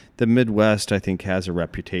jam. The Midwest, I think, has a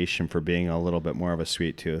reputation for being a little bit more of a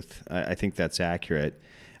sweet tooth. I think that's accurate.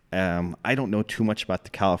 I don't know too much about the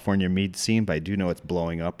California mead scene, but I do know it's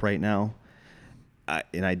blowing up right now.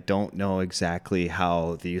 And I don't know exactly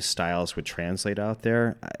how these styles would translate out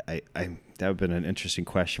there. That would have been an interesting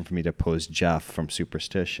question for me to pose Jeff from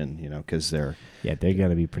Superstition, because they're... Yeah, they got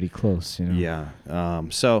to be pretty close, Yeah.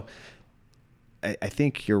 So I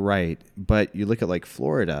think you're right. But you look at like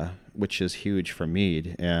Florida, which is huge for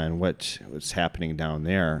mead, and what's happening down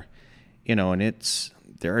there, and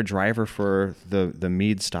they're a driver for the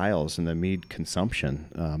mead styles and the mead consumption,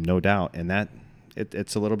 no doubt. And that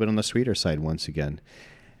it's a little bit on the sweeter side once again.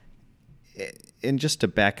 And just to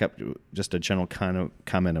back up, just a general kind of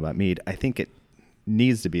comment about mead, I think it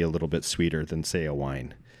needs to be a little bit sweeter than, say, a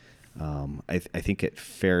wine. I think it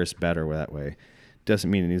fares better that way.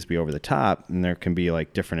 Doesn't mean it needs to be over the top, and there can be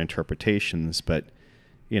like different interpretations, but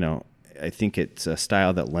I think it's a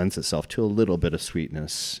style that lends itself to a little bit of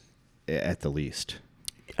sweetness at the least.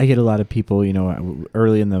 I get a lot of people,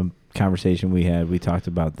 early in the conversation we talked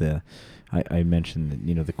about I mentioned,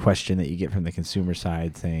 the question that you get from the consumer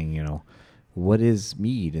side saying, what is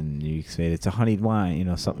mead? And you say it's a honeyed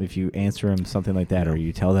wine, something, if you answer them something like that, or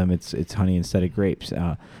you tell them it's honey instead of grapes,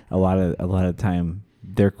 a lot of the time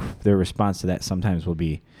their response to that sometimes will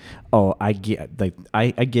be, oh, I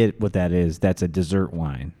get what that is. That's a dessert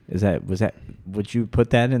wine. Would you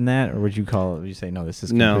put that in that, or would you say, no, this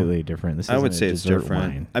is completely different? This I would say it's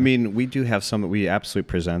different. Wine. I mean, we do have some that we absolutely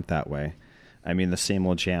present that way. I mean, the same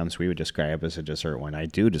old jams we would describe as a dessert wine. I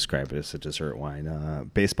do describe it as a dessert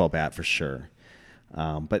wine. Baseball bat for sure.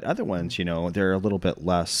 But other ones, they're a little bit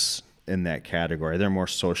less in that category. They're more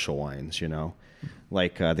social wines,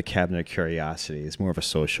 like the Cabinet of Curiosity is more of a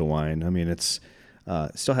social wine. I mean, it's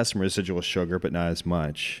still has some residual sugar, but not as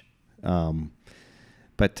much.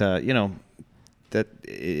 But that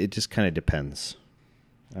it just kind of depends.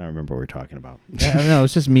 I don't remember what we're talking about. I don't know.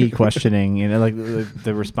 It's just me questioning, like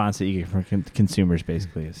the response that you get from consumers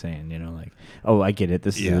basically is saying, like, oh, I get it.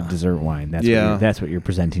 This is a dessert wine. That's what you're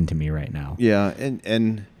presenting to me right now. Yeah.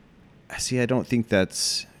 And see, I don't think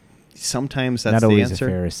that's sometimes that's not the always answer. A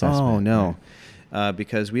fair assessment. Oh, no. Right.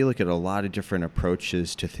 Because we look at a lot of different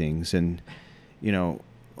approaches to things, and, a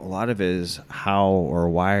lot of it is how or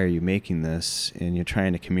why are you making this, and you're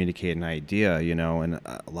trying to communicate an idea, and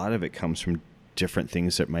a lot of it comes from different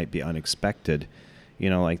things that might be unexpected,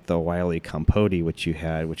 like the Wiley Compote, which you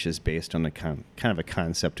had, which is based on a kind of a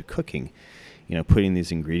concept of cooking, putting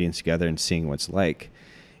these ingredients together and seeing what's like.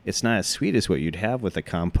 It's not as sweet as what you'd have with a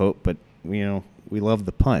compote, but we love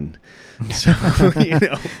the pun. So,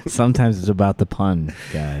 sometimes it's about the pun,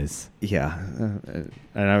 guys. Yeah,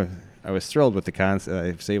 and I was thrilled with the concept. I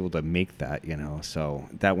was able to make that, so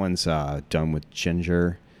that one's done with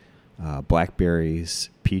ginger. blackberries,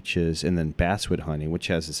 peaches, and then basswood honey, which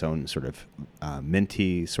has its own sort of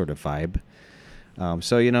minty sort of vibe.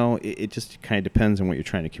 So, it just kind of depends on what you're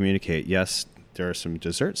trying to communicate. Yes, there are some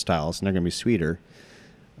dessert styles, and they're going to be sweeter.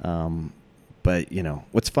 But,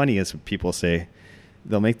 what's funny is when people say,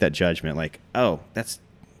 they'll make that judgment like, oh, that's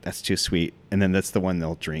too sweet. And then that's the one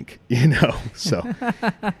they'll drink, So,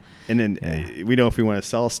 and then we know if we want to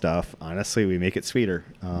sell stuff, honestly, we make it sweeter.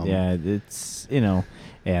 It's,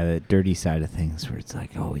 the dirty side of things where it's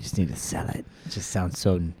like, oh, we just need to sell it. It just sounds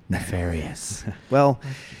so nefarious. Well,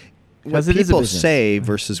 what it is a people business. say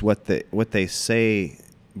versus what they say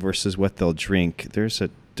versus what they'll drink, there's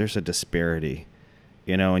a disparity.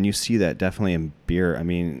 And you see that definitely in beer. I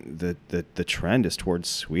mean, the trend is towards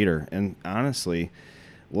sweeter. And honestly,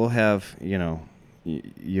 we'll have,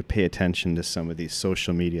 you pay attention to some of these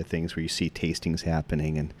social media things where you see tastings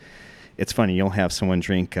happening. And it's funny, you'll have someone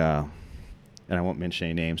drink, and I won't mention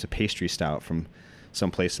any names, a pastry stout from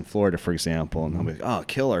someplace in Florida, for example. And they'll be like, oh,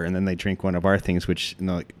 killer. And then they drink one of our things, which,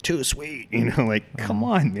 they're like, too sweet. Come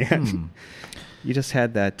on, man. You just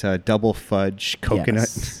had that double fudge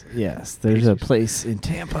coconut. Yes. There's a place in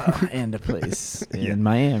Tampa and a place in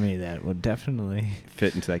Miami that would definitely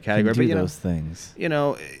fit into that category. Can do but those things.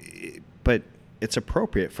 But it's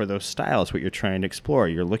appropriate for those styles, what you're trying to explore.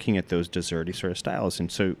 You're looking at those desserty sort of styles.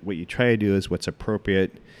 And so what you try to do is what's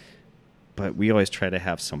appropriate, but we always try to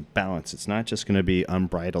have some balance. It's not just going to be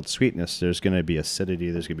unbridled sweetness. There's going to be acidity.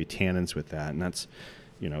 There's going to be tannins with that. And that's,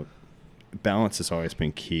 balance has always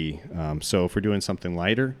been key. So if we're doing something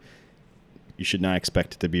lighter, you should not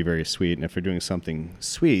expect it to be very sweet. And if we're doing something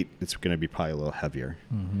sweet, it's going to be probably a little heavier,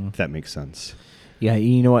 if that makes sense. Yeah,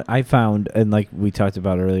 you know what I found, and like we talked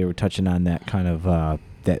about earlier, we're touching on that kind of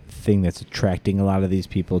that thing that's attracting a lot of these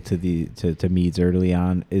people to meads early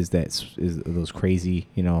on is those crazy,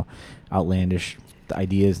 outlandish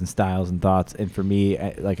ideas and styles and thoughts. And for me,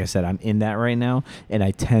 like I said, I'm in that right now, and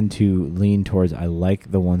I tend to lean towards, I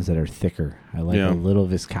like the ones that are thicker. I like a little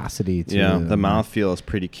viscosity to them. The mouthfeel is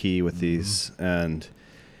pretty key with these, and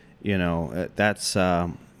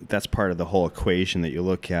that's part of the whole equation that you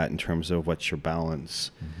look at in terms of what's your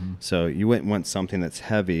balance. So you wouldn't want something that's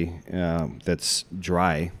heavy, that's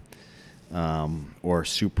dry, or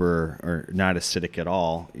super or not acidic at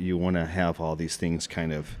all. You want to have all these things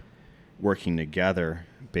kind of working together,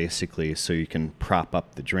 basically, so you can prop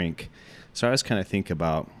up the drink. So I always kind of think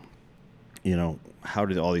about, how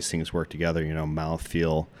did all these things work together?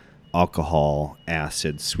 Mouthfeel, alcohol,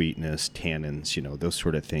 acid, sweetness, tannins, those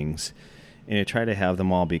sort of things. And you try to have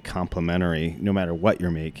them all be complementary no matter what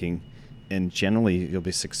you're making. And generally, you'll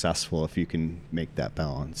be successful if you can make that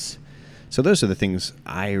balance. So those are the things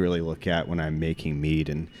I really look at when I'm making mead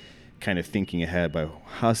and kind of thinking ahead about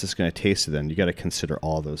how's this going to taste to them. You got to consider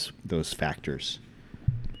all those factors.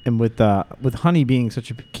 And with honey being such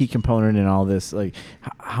a key component in all this, like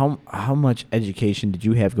how much education did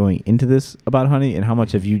you have going into this about honey, and how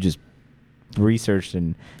much have you just researched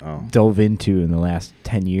and dove into in the last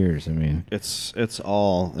 10 years? I mean, it's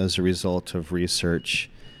all as a result of research.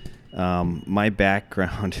 My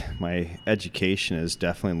background, my education is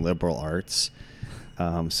definitely liberal arts.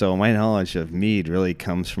 So my knowledge of mead really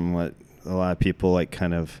comes from what a lot of people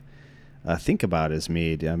kind of think about as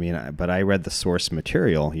mead. I mean, but I read the source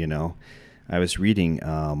material, I was reading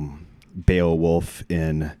Beowulf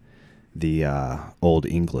in the Old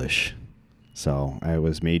English. So I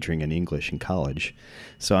was majoring in English in college.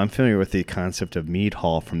 So I'm familiar with the concept of mead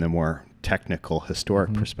hall from the more technical,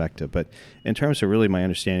 historic perspective. But in terms of really my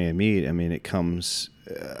understanding of mead, I mean, it comes,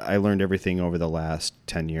 I learned everything over the last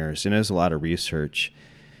 10 years. And there's a lot of research.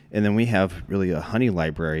 And then we have really a honey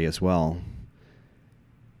library as well.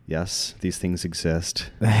 Yes, these things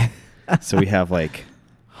exist. So we have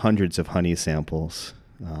hundreds of honey samples.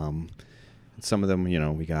 Some of them,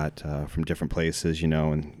 we got from different places,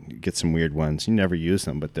 and you get some weird ones. You never use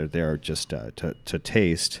them, but they're there just to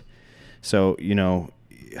taste. So,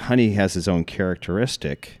 honey has its own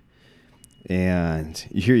characteristic, and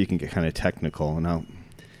here you can get kind of technical. Now,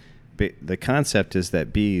 the concept is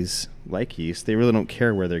that bees, like yeast, they really don't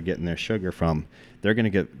care where they're getting their sugar from. They're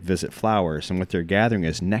going to visit flowers, and what they're gathering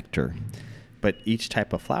is nectar. But each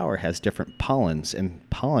type of flower has different pollens, and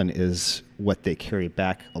pollen is what they carry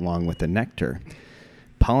back along with the nectar.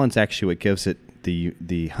 Pollen's actually what gives it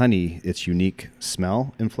the honey its unique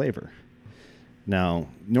smell and flavor. Now,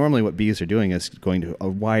 normally what bees are doing is going to a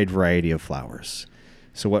wide variety of flowers.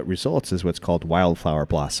 So what results is what's called wildflower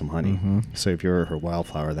blossom honey. So if you're a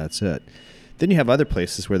wildflower, that's it. Then you have other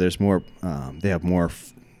places where there's more, they have more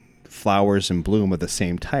flowers in bloom of the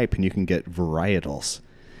same type, and you can get varietals.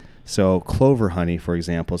 So clover honey, for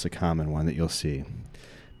example, is a common one that you'll see.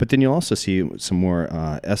 But then you'll also see some more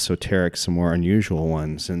esoteric, some more unusual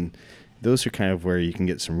ones. And those are kind of where you can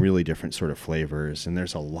get some really different sort of flavors. And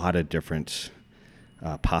there's a lot of different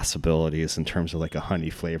possibilities in terms of like a honey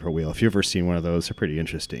flavor wheel. If you've ever seen one of those, they're pretty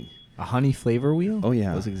interesting. A honey flavor wheel? Oh,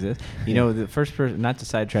 yeah. Those exist. You know, the first person, not to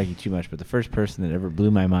sidetrack you too much, but the first person that ever blew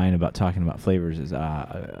my mind about talking about flavors is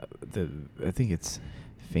I think it's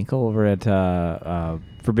Finkel over at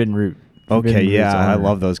Forbidden Root. Okay, yeah, I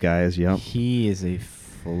love those guys. Yep. He is a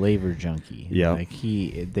flavor junkie. Yeah. Like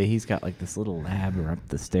he's got like this little lab or up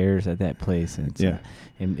the stairs at that place, and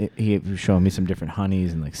it's, he was showing me some different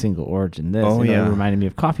honeys and like single origin. This, Oh, yeah. it reminded me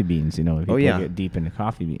of coffee beans. You know, if people get deep into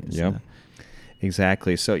coffee beans. Yep.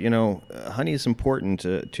 Exactly. So, honey is important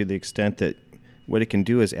to the extent that what it can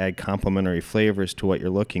do is add complementary flavors to what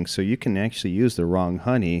you're looking. So you can actually use the wrong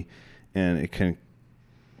honey, and it can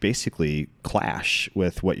basically clash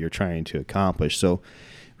with what you're trying to accomplish. So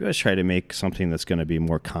we always try to make something that's going to be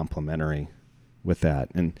more complementary with that.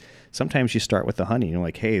 And sometimes you start with the honey. You're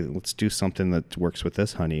like, hey, let's do something that works with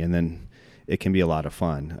this honey, and then it can be a lot of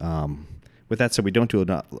fun. With that said, we don't do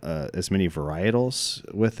as many varietals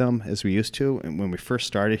with them as we used to. And when we first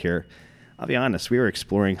started here, I'll be honest, we were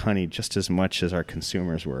exploring honey just as much as our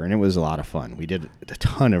consumers were, and it was a lot of fun. We did a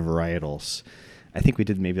ton of varietals. I think we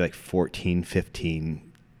did maybe like 14,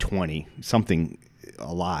 15, 20, something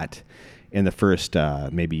a lot in the first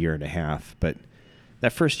maybe year and a half. But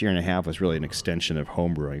that first year and a half was really an extension of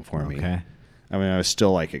home brewing for me. Okay. I mean, I was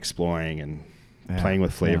still like exploring and playing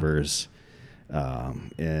with flavors.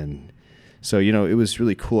 And so, it was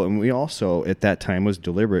really cool. And we also, at that time, was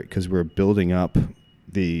deliberate because we were building up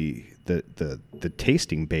the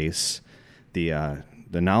tasting base, the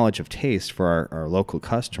knowledge of taste for our local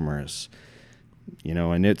customers.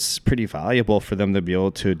 And it's pretty valuable for them to be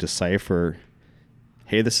able to decipher,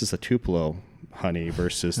 hey, this is a Tupelo honey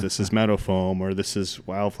versus this is meadow foam or this is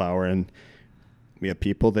wildflower. And we have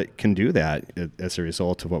people that can do that as a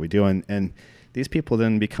result of what we do. And these people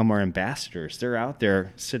then become our ambassadors. They're out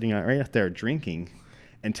there sitting right out there drinking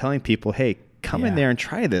and telling people, hey, come in there and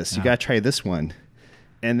try this. You got to try this one.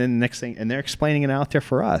 And then the next thing, and they're explaining it out there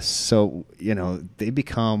for us. So, they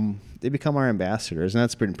become our ambassadors, and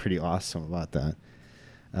that's been pretty awesome about that.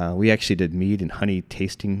 We actually did mead and honey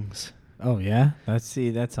tastings. Oh yeah, that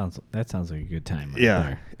sounds like a good time. Right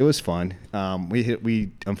there. It was fun.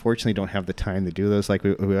 We unfortunately don't have the time to do those. Like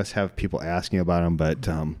we always have people asking about them, but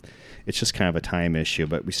it's just kind of a time issue.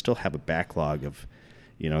 But we still have a backlog of,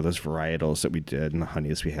 those varietals that we did and the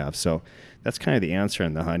honeys we have. So that's kind of the answer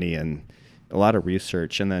on the honey, and a lot of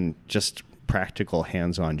research, and then just practical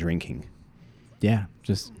hands-on drinking. Yeah,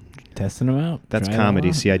 just testing them out. That's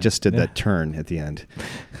comedy. See, I just did that turn at the end.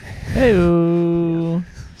 Hey-o.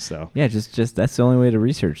 So just that's the only way to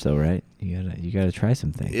research, though, right? You gotta try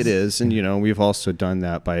some things. It is, and we've also done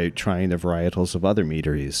that by trying the varietals of other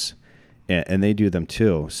meaderies, and they do them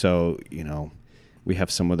too. So we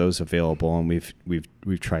have some of those available, and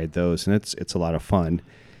we've tried those, and it's a lot of fun.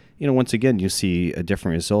 Once again, you see a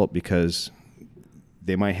different result because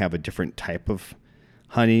they might have a different type of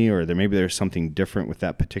honey, or maybe there's something different with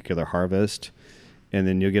that particular harvest, and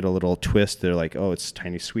then you'll get a little twist. They're like, oh, it's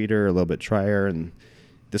tiny sweeter, a little bit drier, and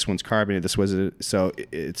this one's carbonated. This was so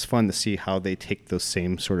it's fun to see how they take those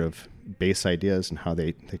same sort of base ideas and how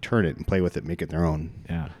they turn it and play with it, make it their own.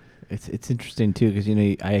 Yeah, it's interesting too because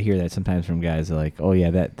I hear that sometimes from guys that are like, oh yeah,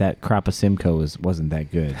 that crop of Simcoe wasn't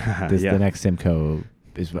that good. The next Simcoe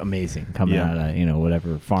is amazing coming out of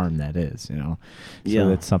whatever farm that is. So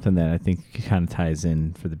that's something that I think kind of ties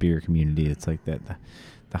in for the beer community. It's like that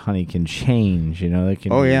the honey can change. They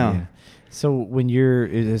can. Oh yeah. So when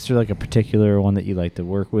is there like a particular one that you like to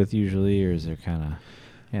work with usually, or is there kind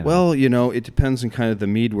of? Well, it depends on kind of the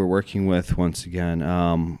mead we're working with. Once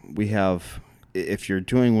again, we have. If you're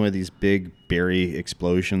doing one of these big berry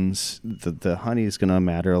explosions, the honey is going to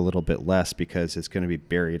matter a little bit less because it's going to be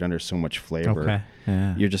buried under so much flavor. Okay.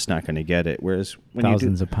 Yeah. You're just not going to get it. Whereas when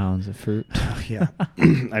thousands of pounds of fruit. Yeah.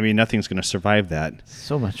 I mean, nothing's going to survive that.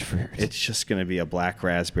 So much fruit. It's just going to be a black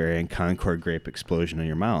raspberry and Concord grape explosion in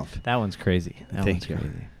your mouth. That one's crazy. Thank you.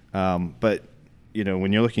 But,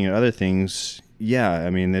 when you're looking at other things,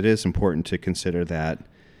 it is important to consider that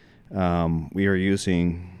we are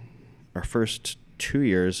using our first 2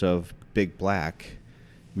 years of Big Black,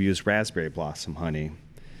 we used raspberry blossom honey.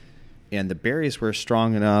 And the berries were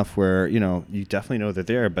strong enough where, you definitely know they're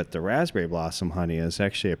there, but the raspberry blossom honey is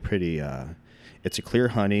actually a pretty, it's a clear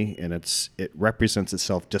honey, and it represents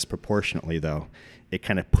itself disproportionately, though. It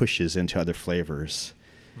kind of pushes into other flavors.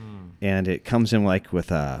 And it comes in like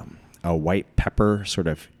with a white pepper sort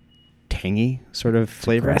of tangy sort of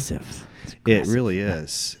flavor. Aggressive. It's It aggressive. really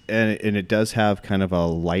is, and it does have kind of a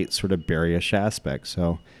light sort of berryish aspect.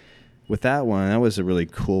 So with that one, that was a really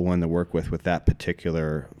cool one to work with that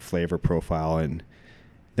particular flavor profile. And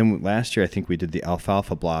then last year, I think we did the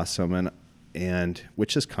alfalfa blossom, and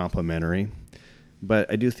which is complementary.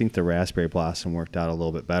 But I do think the raspberry blossom worked out a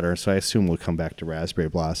little bit better. So I assume we'll come back to raspberry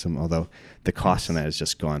blossom, although the cost on that has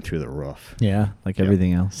just gone through the roof. Yeah, like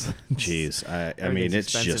everything else. Jeez, I Everything's mean, it's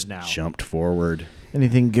expensive just now. jumped forward.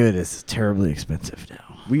 Anything good is terribly expensive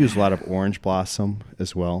now. We use a lot of orange blossom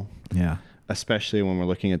as well, Yeah. especially when we're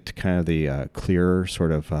looking at kind of the clearer,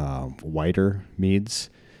 sort of whiter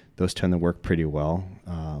meads. Those tend to work pretty well.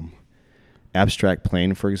 Abstract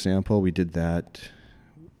Plain, for example, we did that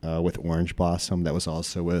with orange blossom. That was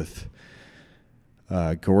also with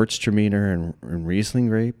Gewürztraminer and Riesling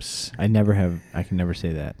grapes. I can never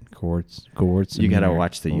say that. Gewurz. You gotta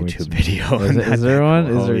watch the YouTube video. Is there one?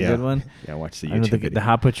 Is Oh, there a yeah. good one? Yeah, watch the I know YouTube the video.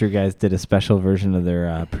 Hot Butcher guys did a special version of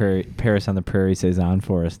their Paris on the Prairie Saison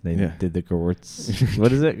for us. They Yeah. did the Gewurz.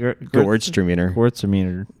 What is it? Gewürztraminer.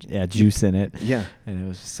 Gewürztraminer. Yeah, juice in it. Yeah. And it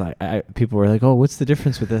was just like people were like, "Oh, what's the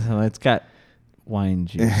difference with this?" I'm like, "It's got wine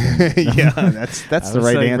juice." Yeah, that's I the was,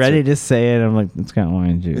 right like, answer. Ready to say it. I'm like, "It's got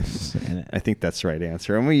wine juice." in it. I think that's the right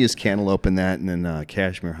answer. And we use cantaloupe in that, and then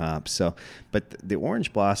cashmere hops. So, but the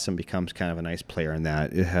orange blossom becomes kind of a nice player in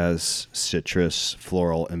that. It has citrus,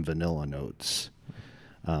 floral, and vanilla notes.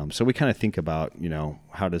 So we kind of think about,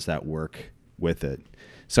 how does that work with it?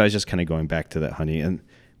 So I was just kind of going back to that honey, and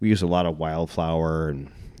we use a lot of wildflower, and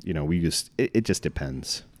we use it just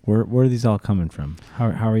depends. Where are these all coming from? How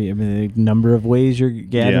are you? I mean, the number of ways you're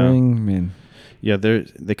gathering. I mean, Yeah,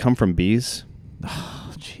 they come from bees.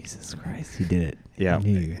 oh Jesus Christ, you did it. Yeah, I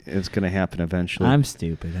knew you. it's going to happen eventually. I'm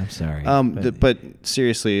stupid. I'm sorry. But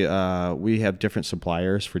seriously, we have different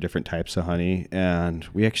suppliers for different types of honey, and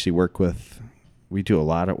we actually we do a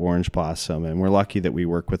lot of orange blossom, and we're lucky that we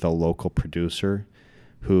work with a local producer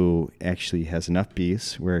who actually has enough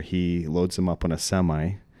bees where he loads them up on a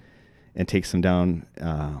semi and takes them down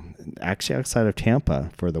actually outside of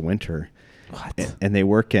Tampa for the winter. What? And they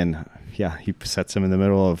work he sets them in the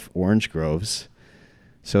middle of orange groves.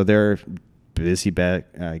 So they're busy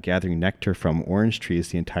gathering nectar from orange trees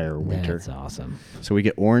the entire winter. That's awesome. So we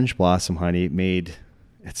get orange blossom honey made.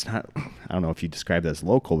 It's not, I don't know if you describe it as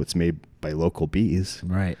local, but it's made by local bees.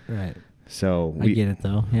 Right. So I get it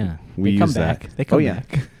though. Yeah. we They come use back. that. They come Oh, yeah.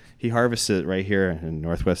 back. He harvests it right here in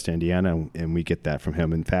Northwest Indiana, and we get that from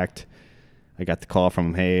him. In fact, I got the call from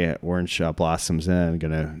him, hey, orange blossoms in. I'm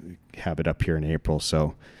going to have it up here in April.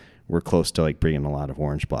 So we're close to like bringing a lot of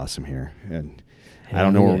orange blossom here. And I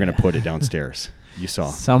don't know where we're going to put it downstairs. You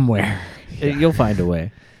saw. Somewhere. You'll find a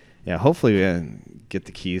way. Yeah, hopefully we get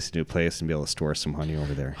the keys to a new place and be able to store some honey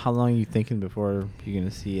over there. How long are you thinking before you're going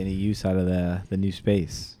to see any use out of the new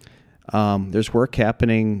space? There's work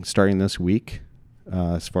happening starting this week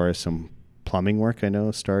as far as some plumbing work I know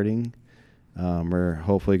is starting. We're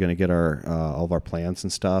hopefully going to get all of our plans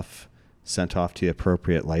and stuff sent off to the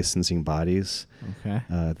appropriate licensing bodies, Okay.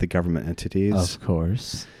 the government entities. Of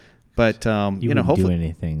course. But You wouldn't hopefully do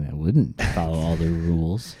anything that wouldn't follow all the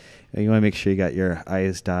rules. you want to make sure you got your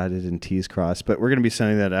I's dotted and T's crossed. But we're going to be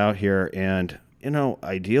sending that out here, and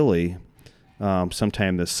ideally,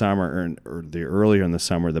 sometime this summer or the earlier in the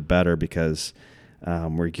summer, the better, because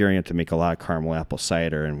we're gearing up to make a lot of caramel apple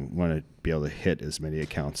cider and want to be able to hit as many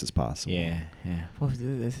accounts as possible. Yeah. Well,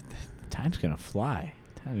 time's going to fly.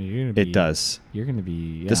 It does. You're going to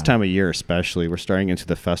be... This time of year especially, we're starting into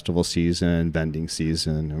the festival season, vending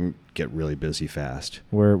season, and we get really busy fast.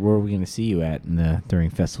 Where are we going to see you at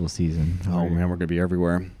during festival season? Oh, man, we're going to be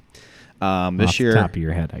everywhere. Off This year... the top of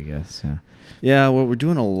your head, I guess. Yeah. Yeah, well, we're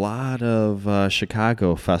doing a lot of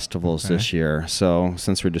Chicago festivals this year. So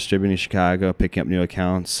since we're distributing Chicago, picking up new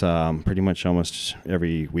accounts pretty much almost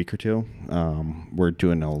every week or two, we're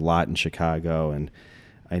doing a lot in Chicago. And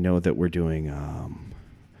I know that we're doing,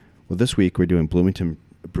 this week we're doing Bloomington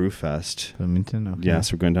Brew Fest. Bloomington, okay.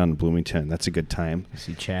 Yes, we're going down to Bloomington. That's a good time. I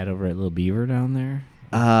see Chad over at Little Beaver down there.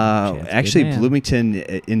 Actually, good man. Bloomington,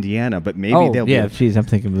 Indiana, but maybe Oh, they'll yeah, be... geez, I'm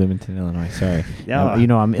thinking Bloomington, Illinois. Sorry. Yeah.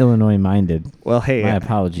 I'm Illinois-minded. Well, hey, My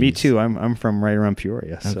apologies. Me too. I'm from right around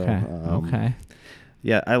Peoria. Okay, So, okay.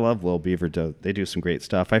 Yeah, I love Little Beaver. They do some great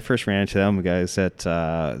stuff. I first ran into them guys at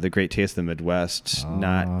the Great Taste of the Midwest,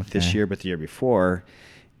 not this year, but the year before,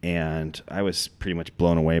 and I was pretty much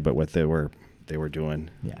blown away by what they were doing.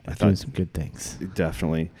 Yeah, I doing thought some good things.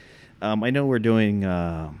 definitely. I know we're doing.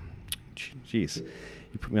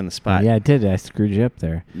 You put me on the spot. Yeah, I did. I screwed you up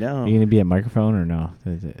there. No. Are you going to be at microphone or no?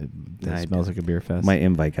 That I smells did. like a beer fest. My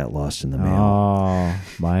invite got lost in the mail. Oh,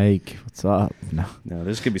 Mike, what's up? No. No,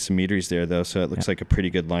 there's going to be some meaderies there, though, so it looks Yep. like a pretty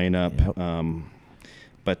good lineup. Yep.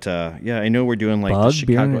 But yeah, I know we're doing like Bug, the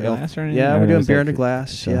Chicago beer in a Ale- glass or anything? Yeah, Or we're doing is beer that in a for-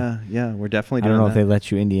 glass. so- Yeah, we're definitely I doing don't know that. if they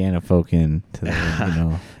let you Indiana folk in to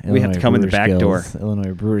the, We have to come in the Brewers back Guild's- door.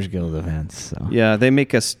 Illinois Brewers Guild events. So. Yeah, they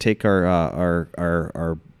make us take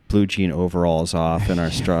our blue jean overalls off and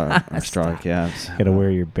our straw Stop. caps. Got to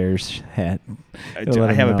wear your Bears hat. I Gotta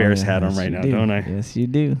let have a them Bears know. hat on Yes, right you now, do. don't I? Yes, you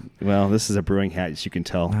do. Well, this is a brewing hat, as you can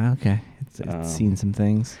tell. Okay. It's seen some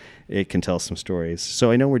things. It can tell some stories.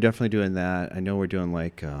 So I know we're definitely doing that. I know we're doing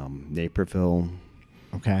like Naperville.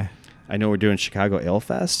 Okay. I know we're doing Chicago Ale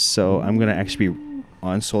Fest. So I'm going to actually be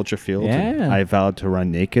on Soldier Field. and Yeah. I vowed to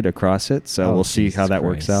run naked across it. So Oh, we'll see how Jesus that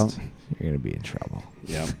works Christ. out. You're going to be in trouble.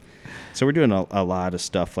 Yeah. So we're doing a lot of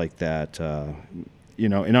stuff like that. And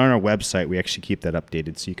on our website, we actually keep that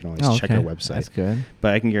updated, so you can always check our website. That's good.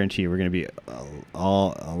 But I can guarantee you, we're going to be a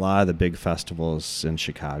lot of the big festivals in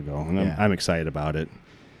Chicago, and Yeah. I'm excited about it.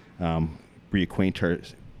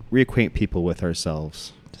 Reacquaint people with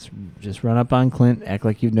ourselves. Just run up on Clint, act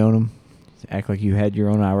like you've known him, act like you had your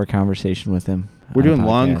own hour conversation with him. We're on doing podcasts.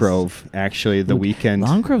 Long Grove actually the weekend.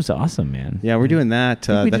 Long Grove's awesome, man. Yeah, we're doing that.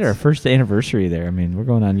 I think we did that's- our first anniversary there. I mean, we're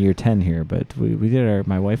going on year 10 here, but we did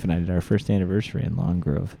my wife and I did our first anniversary in Long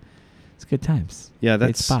Grove. It's good times. Yeah, Great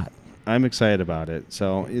that's spot. I'm excited about it.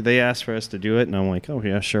 So they asked for us to do it, and I'm like, oh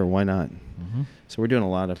yeah, sure, why not? Mm-hmm. So we're doing a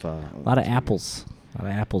lot of apples. A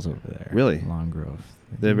lot of apples over there. Really? in Long Grove.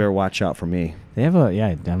 They better watch out for me. They have I'm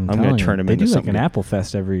gonna telling you, turn 'em they into do like something an good. apple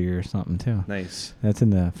fest every year or something too. Nice. That's in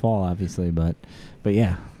the fall, obviously, but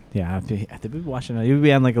yeah. I have to be watching. You'll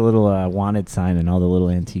be on like a little wanted sign in all the little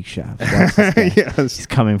antique shops. Watch this guy. Yes. He's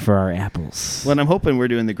coming for our apples. Well, and I'm hoping we're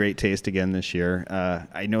doing the Great Taste again this year.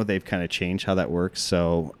 I know they've kind of changed how that works,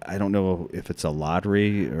 so I don't know if it's a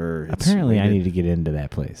lottery or. It's Apparently, I rated. need to get into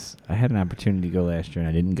that place. I had an opportunity to go last year, and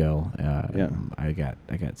I didn't go. Yeah. I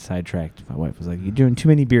got sidetracked. My wife was like, "You're doing too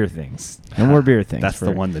many beer things. No more beer things." That's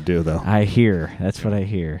the one to do, though. I hear. That's what I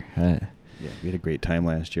hear. Yeah, we had a great time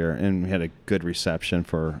last year, and we had a good reception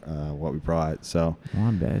for what we brought. So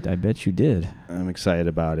Well, I bet you did. I'm excited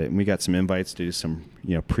about it, and we got some invites to do some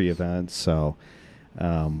pre-events. So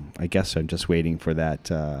I guess I'm just waiting for that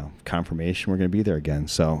confirmation we're going to be there again.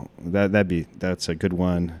 So that's a good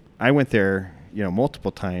one. I went there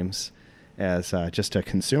multiple times as just a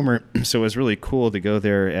consumer, so it was really cool to go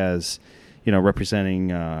there as representing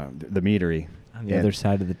the meadery. On the other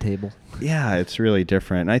side of the table. Yeah, it's really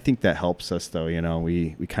different. And I think that helps us, though.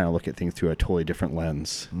 We kind of look at things through a totally different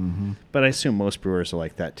lens. Mm-hmm. But I assume most brewers are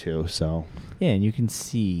like that too. So Yeah, and you can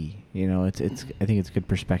see, it's I think it's a good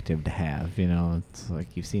perspective to have, it's like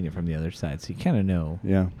you've seen it from the other side, so you kind of know.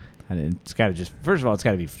 yeah, And it's got to first of all, it's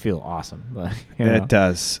got to feel awesome. But, it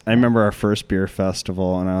does. I remember our first beer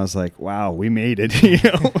festival, and I was like, "Wow, we made it!"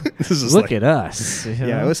 This is Look like, at us.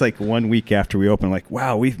 Yeah, it was like 1 week after we opened. Like,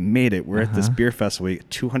 wow, we've made it. We're at this Uh-huh. beer festival. We got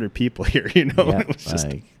 200 people here. Yeah, It was just.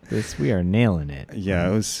 like this, we are nailing it. Yeah,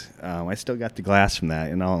 it was. I still got the glass from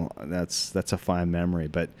that, that's a fine memory.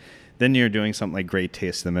 But then you're doing something like Great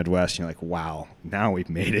Taste of the Midwest, and you're like, wow, now we've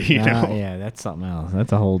made it. Yeah, that's something else.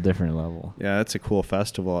 That's a whole different level. Yeah, that's a cool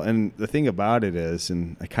festival. And the thing about it is,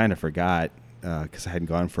 and I kind of forgot because I hadn't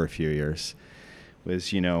gone for a few years,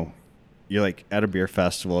 was you're like at a beer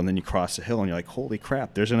festival, and then you cross a hill, and you're like, holy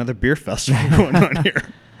crap, there's another beer festival going on here.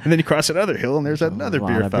 And then you cross another hill, and there's another a lot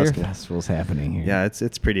beer of festival. beer festivals happening here. Yeah,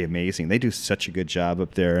 it's pretty amazing. They do such a good job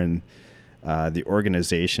up there, and the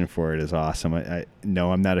organization for it is awesome. I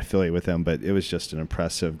know I'm not affiliated with them, but it was just an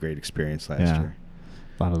impressive, great experience last year.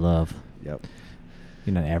 A lot of love. Yep.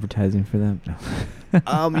 You're not advertising for them?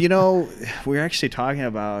 No. We're actually talking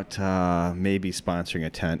about maybe sponsoring a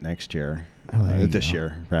tent next year. Oh, there you This go.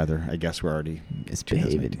 year, rather. I guess we're already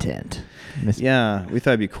Misbehaving tent. Yeah, we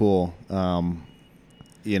thought it'd be cool.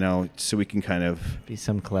 So we can kind of. Be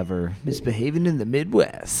some clever misbehaving in the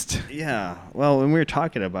Midwest. Yeah. Well, when we were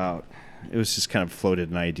talking about, it was just kind of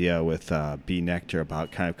floated an idea with B Nectar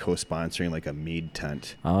about kind of co-sponsoring like a mead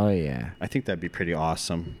tent. Oh, yeah. I think that'd be pretty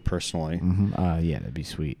awesome, personally. Mm-hmm. Yeah, that'd be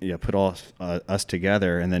sweet. Yeah, put all us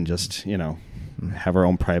together and then just have our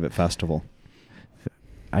own private festival.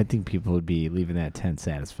 I think people would be leaving that tent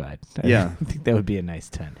satisfied. Yeah. I think that would be a nice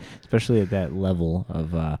tent, especially at that level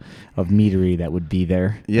of meadery that would be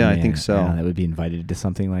there. Yeah, I think so. That would be invited to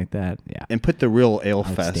something like that. Yeah. And put the real ale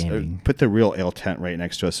Outstanding. put the real ale tent right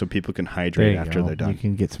next to us so people can There hydrate you after go. they're done. You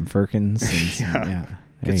can get some Firkins. And Yeah. there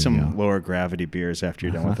Get you some go. lower gravity beers after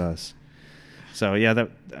you're done with us. So yeah, that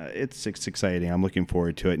it's exciting. I'm looking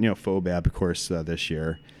forward to it. You know, FOBAB, of course, this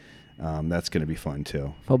year. That's going to be fun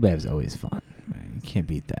too. FOBAB's always fun. Man, you can't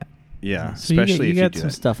beat that. Yeah, So especially you if got you do some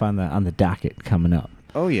that. stuff on the docket coming up.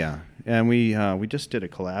 Oh yeah, and we just did a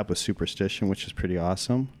collab with Superstition, which is pretty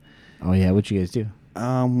awesome. Oh yeah, what you guys do?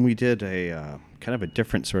 We did a kind of a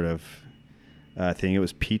different sort of thing. It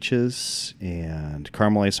was peaches and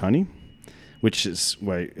caramelized honey, which is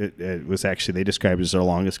what it was actually. They described it as our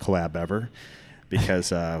longest collab ever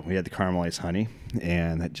because we had the caramelized honey,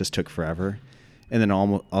 and that just took forever. And then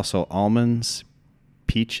also almonds,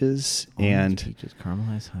 peaches, Peaches,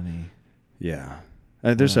 caramelized honey. yeah.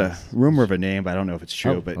 There's a rumor of a name, but I don't know if it's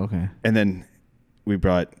true. But okay. And then we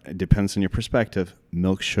brought. It depends on your perspective.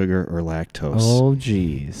 Milk, sugar, or lactose. Oh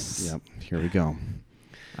jeez. Yep. Here we go.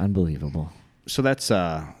 Unbelievable. So that's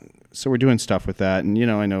so we're doing stuff with that, and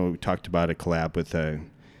I know we talked about a collab with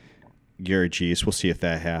Garrett Geese. We'll see if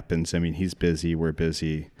that happens. I mean, he's busy. We're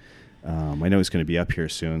busy. I know he's going to be up here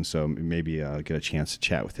soon, so maybe I'll get a chance to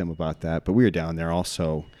chat with him about that. But we were down there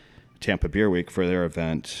also, Tampa Beer Week for their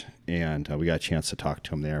event, and we got a chance to talk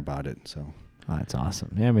to him there about it. So That's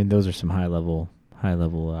awesome. Yeah, I mean those are some high level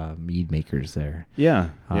mead makers there. yeah.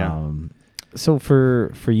 So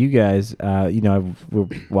for you guys, we're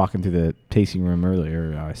walking through the tasting room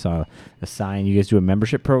earlier. I saw a sign. You guys do a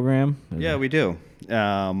membership program? Yeah, we do.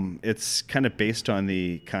 It's kind of based on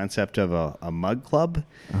the concept of a mug club,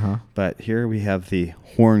 but here we have the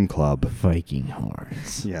horn club. Viking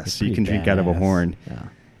horns. Yes, That's so you pretty can drink out of a badass. horn. Yeah.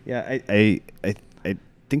 Yeah, I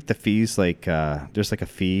think the fees there's like a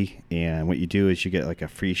fee, and what you do is you get like a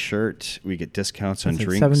free shirt. We get discounts on It's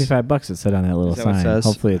like drinks. $75 it said on that little Is that what it sign. says?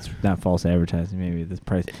 Hopefully it's not false advertising. Maybe the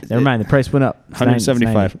price. Never mind. The price went up. It's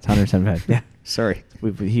 175. It's 175. Yeah. Sorry.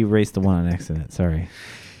 He erased the one on accident. Sorry.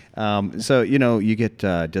 So you get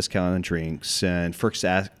discount on drinks and first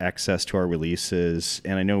access to our releases.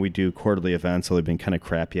 And I know we do quarterly events, so they've been kind of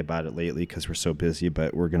crappy about it lately because we're so busy.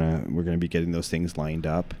 But we're gonna be getting those things lined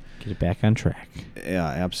up. Get it back on track. Yeah,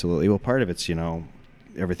 absolutely. Well, part of it's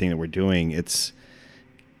everything that we're doing.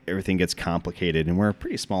 Everything gets complicated, and we're a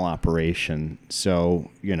pretty small operation.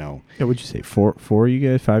 So Yeah, what'd you say? Four of you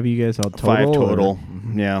guys? 5 of you guys all total? 5 total. Or?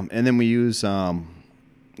 Mhm. Yeah, and then we use.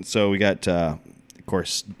 So we got, of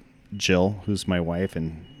course, Jill, who's my wife,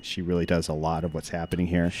 and she really does a lot of what's happening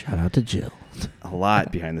here. Shout out to Jill. A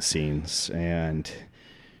lot behind the scenes, and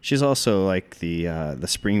she's also like the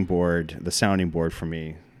springboard, the sounding board for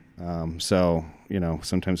me. So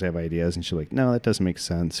sometimes I have ideas, and she's like, "No, that doesn't make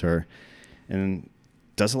sense," and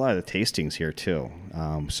does a lot of the tastings here too.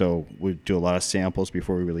 So we do a lot of samples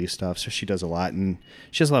before we release stuff. So she does a lot, and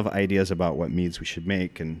she has a lot of ideas about what meads we should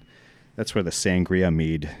make, and that's where the sangria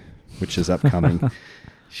mead, which is upcoming.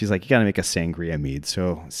 She's like, "You got to make a sangria mead."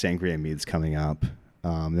 So sangria mead's coming up.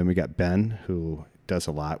 Then we got Ben, who does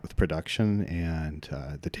a lot with production and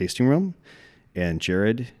the tasting room, and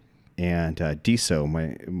Jared and Diso,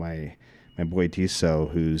 my boy Diso,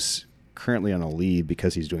 who's currently on a leave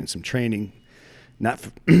because he's doing some training. Not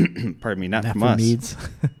from us. Meads.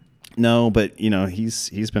 No, but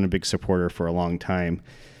he's been a big supporter for a long time.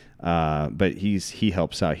 But he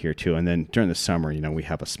helps out here too. And then during the summer, we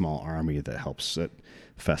have a small army that helps at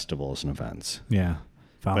festivals and events. Yeah.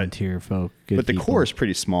 Volunteer folk. Good but the people. core is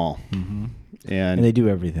pretty small. Mm-hmm. And they do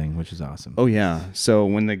everything, which is awesome. Oh yeah. So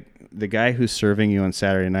when the guy who's serving you on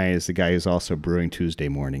Saturday night is the guy who's also brewing Tuesday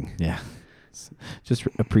morning. Yeah. Just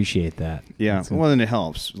appreciate that. Yeah. Well, then it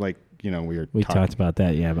helps. Like, we talked about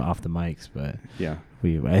that, off the mics, but yeah.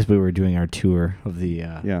 As we were doing our tour of the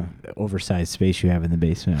oversized space you have in the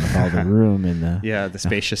basement with all the room and the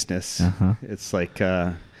spaciousness. Uh-huh. It's like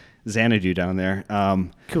Xanadu down there.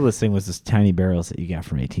 Coolest thing was this tiny barrels that you got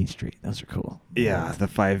from 18th Street. Those are cool. Yeah, the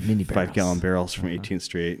mini 5-gallon barrels from Uh-huh. 18th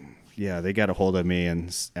Street. Yeah, they got a hold of me and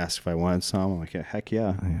asked if I wanted some. I'm like, heck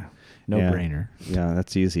yeah. Oh, yeah. No brainer. Yeah,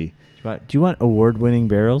 that's easy. Do you want award-winning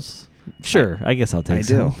barrels? Sure, I guess I'll take I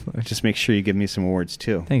some. do. Just make sure you give me some awards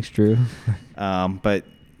too. Thanks, Drew. But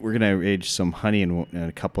we're gonna age some honey in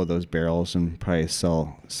a couple of those barrels and probably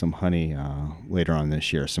sell some honey later on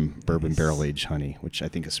this year. Some bourbon barrel-aged honey, which I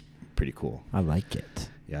think is pretty cool. I like it.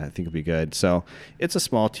 Yeah, I think it'll be good. So it's a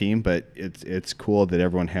small team, but it's cool that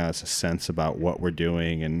everyone has a sense about what we're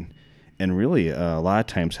doing and really a lot of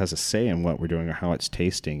times has a say in what we're doing or how it's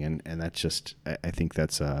tasting, and that's just I think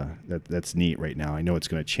that's neat right now. I know it's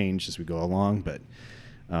going to change as we go along, but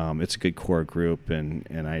it's a good core group, and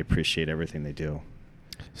I appreciate everything they do.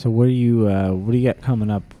 So what do you got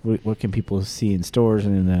coming up? What can people see in stores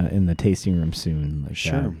and in the tasting room soon? Like,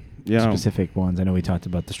 Sure. Yeah. Specific ones. I know we talked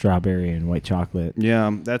about the strawberry and white chocolate.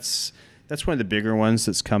 Yeah, that's one of the bigger ones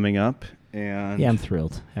that's coming up. And Yeah, I'm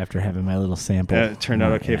thrilled after having my little sample. It turned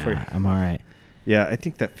out okay for you. I'm all right. Yeah, I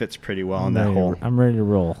think that fits pretty well in that ready hole. I'm ready to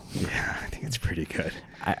roll. Yeah, I think it's pretty good.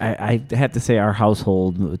 I have to say our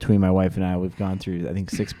household, between my wife and I, we've gone through, I think,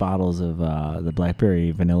 6 bottles of the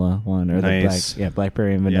blackberry vanilla one. Or Nice. the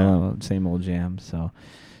blackberry and vanilla, same old jam. So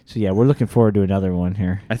yeah, we're looking forward to another one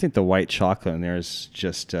here. I think the white chocolate in there is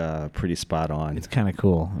just pretty spot on. It's kind of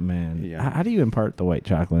cool, man. Yeah. How do you impart the white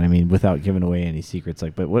chocolate? I mean, without giving away any secrets,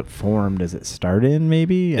 but what form does it start in?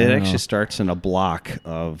 Maybe It actually starts in a block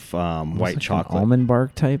of white like chocolate. an almond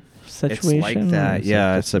bark type situation. It's like that.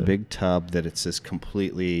 Yeah, it's just a big tub that it's just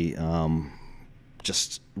completely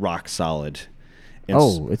just rock solid.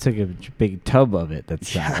 It's like a big tub of it.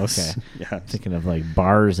 That's Yes. okay. Yeah. Thinking of like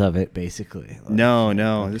bars of it, basically. No.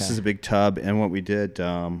 Okay. This is a big tub, and what we did,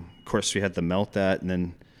 of course, we had to melt that,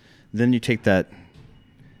 and then you take that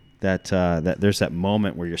there's that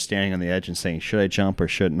moment where you're standing on the edge and saying, should I jump or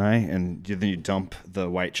shouldn't I? And then you dump the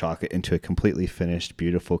white chocolate into a completely finished,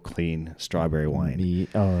 beautiful, clean strawberry wine.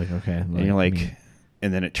 Okay. And you're like,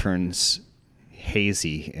 and then it turns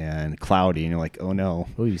hazy and cloudy, and you're like, oh no.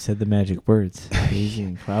 Oh, you said the magic words. Hazy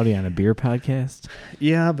and cloudy on a beer podcast.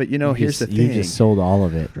 Yeah, but here's the thing. You just sold all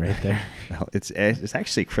of it right there. Well, it's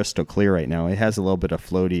actually crystal clear right now. It has a little bit of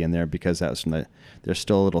floaty in there because that was there's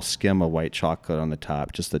still a little skim of white chocolate on the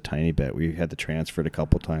top, just a tiny bit. We had to transfer it a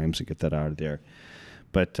couple times to get that out of there.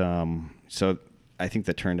 But so I think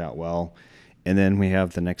that turned out well. And then we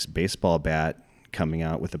have the next baseball bat coming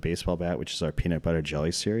out with a baseball bat, which is our peanut butter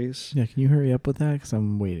jelly series. Yeah, can you hurry up with that? Because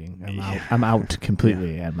I'm waiting. I'm out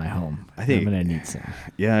completely at my home. I think I'm going to need some.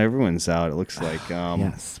 Yeah, everyone's out. It looks like.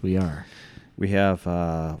 Yes, we are. We have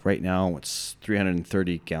right now it's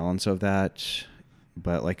 330 gallons of that,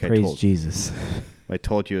 but like Praise Jesus. I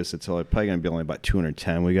told you it's probably going to be only about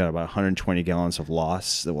 210. We got about 120 gallons of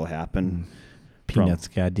loss that will happen. Peanuts,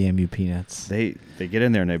 goddamn you peanuts. They get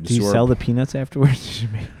in there and they absorb. Do you sell the peanuts afterwards?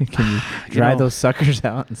 Can you dry those suckers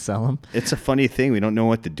out and sell them? It's a funny thing. We don't know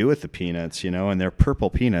what to do with the peanuts, and they're purple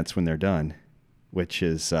peanuts when they're done, which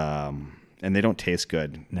is and they don't taste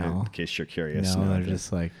good. No. In case you're curious. No, they're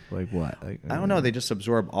just like what? Like I don't know. They just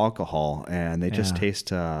absorb alcohol and they just taste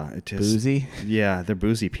boozy. Yeah, they're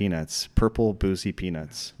boozy peanuts. Purple boozy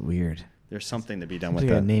peanuts. Weird. There's something to be done with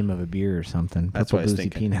like that. a name of a beer or something. That's Purple what I was Boozy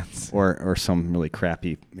thinking. Peanuts. Or some really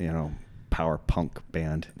crappy, power punk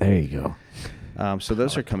band. There you go. So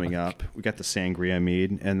those are coming up. We got the Sangria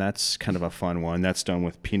mead, and that's kind of a fun one. That's done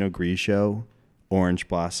with Pinot Grigio, orange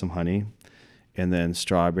blossom honey, and then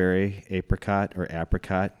strawberry, apricot,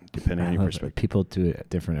 depending on your perspective. People do it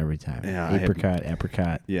different every time. Yeah,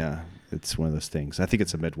 apricot. Yeah, it's one of those things. I think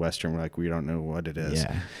it's a Midwestern. We're like, we don't know what it is.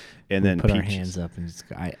 Yeah. And then put our peaches. hands up and just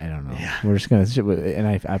I don't know. Yeah. We're just gonna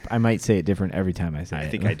and I might say it different every time I say it. I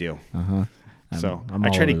think I do. Uh-huh. So I'm I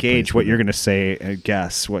all try to over the gauge place what with you're it. going to say and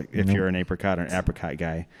guess what if Nope. you're an apricot or an apricot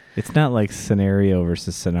guy. It's not like scenario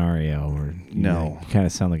versus scenario, or No. you kind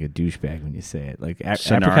of sound like a douchebag when you say it. Like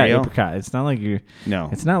Scenario? apricot. It's not like you're. No.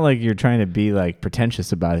 It's not like you're trying to be like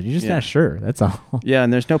pretentious about it. You're just Yeah. not sure. That's all. Yeah,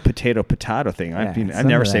 and there's no potato thing. Yeah, it's I never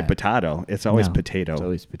none of say that. potato. It's always No, potato. It's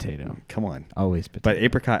always potato. Come on. Always potato. But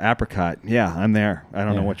apricot, yeah, I'm there. I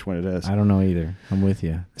don't know Yeah. which one it is. I don't know either. I'm with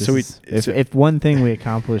you. So If one thing we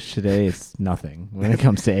accomplished today, it's nothing when it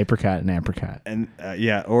comes to apricot and apricot. And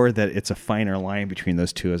or that it's a finer line between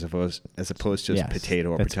those two as opposed to just Yes, potato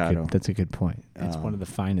or that's potato. That's a good point. It's one of the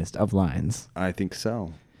finest of lines, I think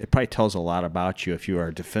so. It probably tells a lot about you if you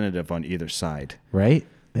are definitive on either side. right?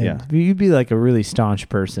 Yeah. You'd be like a really staunch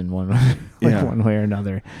person one Yeah. one way or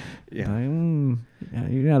another. Yeah.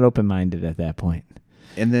 You're not open minded at that point.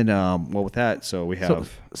 And then, with that, so we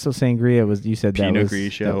have. So sangria was, you said that Pinot was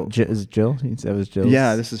Grigio. Is it Jill? That was Jill's.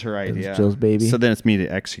 Yeah, this is her that was idea. Jill's baby. So then it's me to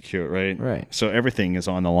execute, right? Right. So everything is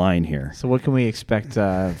on the line here. So what can we expect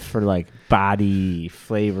for like body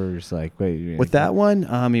flavors? Like With that one,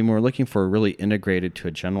 we're looking for really integrated to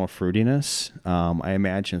a general fruitiness. I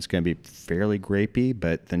imagine it's going to be fairly grapey,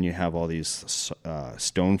 but then you have all these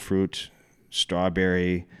stone fruit,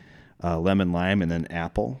 strawberry, lemon, lime, and then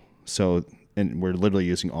apple. So, and we're literally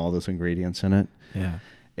using all those ingredients in it. Yeah.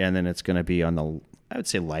 And then it's going to be on the, I would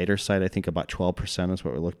say, lighter side. I think about 12% is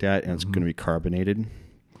what we looked at, and it's going to be carbonated.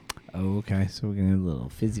 Oh, okay. So we're gonna add a little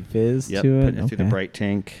fizzy fizz Yep, to it. putting it through the bright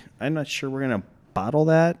tank. I'm not sure we're going to bottle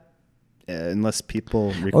that unless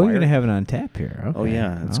people require. Oh, you're gonna have it on tap here. Okay. Oh,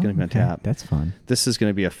 yeah, it's gonna be on tap. That's fun. This is going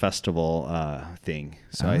to be a festival thing,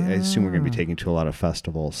 so I assume we're going to be taking to a lot of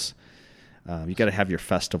festivals. You got to have your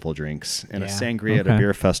festival drinks, and a Yeah, sangria at a okay.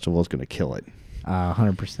 beer festival is going to kill it.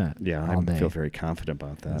 100%. Yeah, all I day. feel very confident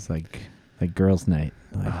about that. It's like girls' night.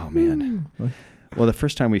 Like, Oh man, Well, the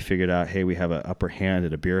first time we figured out, hey, we have an upper hand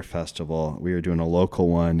at a beer festival, we were doing a local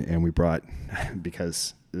one, and we brought,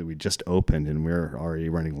 because we just opened and we were already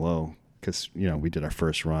running low, because, we did our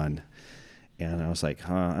first run. And I was like,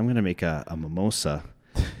 I'm going to make a mimosa.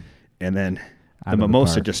 And then the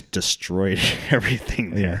mimosa just destroyed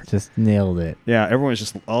everything there. Yeah, just nailed it. Yeah, everyone was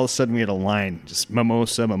just, all of a sudden we had a line, just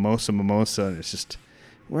mimosa, mimosa, mimosa. And it's just,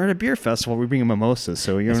 we're at a beer festival, we're bringing mimosas.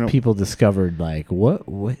 So, people discovered, like, what,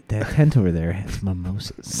 that tent over there has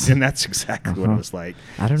mimosas. And that's exactly what it was like.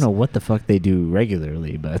 I don't know what the fuck they do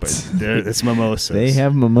regularly, but it's mimosas. They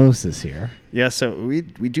have mimosas here. Yeah, so we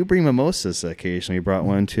do bring mimosas occasionally. We brought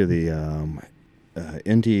one to the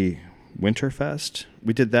Indie Winterfest.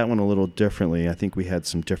 We did that one a little differently. I think we had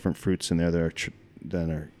some different fruits in there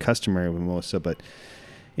than our customary mimosa, but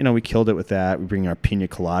we killed it with that. We bring our pina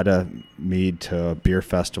colada mead to beer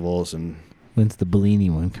festivals. And when's the Bellini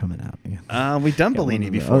one coming out? We've done Bellini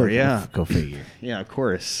before. Yeah, go figure. Yeah, of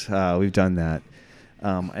course, we've done that.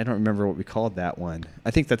 I don't remember what we called that one. I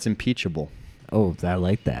think that's impeachable. Oh, I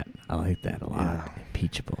like that. I like that a lot. Yeah.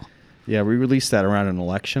 Impeachable. Yeah, we released that around an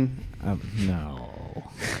election. No.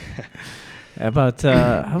 How about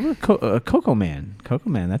Cocoa Man? Cocoa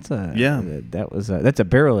Man, that's a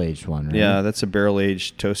barrel aged one, right? Yeah, that's a barrel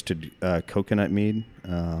aged toasted coconut mead,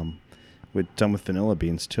 done with vanilla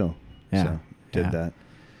beans too. Yeah, so did that.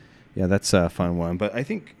 Yeah, that's a fun one. But I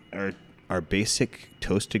think our basic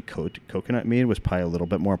toasted coconut mead was probably a little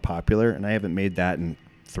bit more popular, and I haven't made that in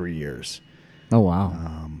 3 years. Oh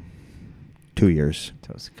wow, 2 years.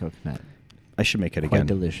 Toasted coconut. I should make it Quite again.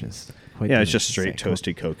 Delicious. It's just straight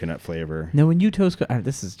toasted coconut flavor. No, when you toast,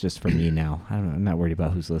 this is just for me now. I'm not worried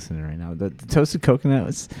about who's listening right now. The toasted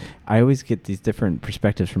coconut, I always get these different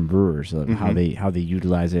perspectives from brewers of how they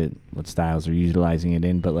utilize it, what styles are utilizing it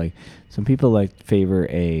in. But like some people favor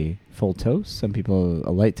a full toast, some people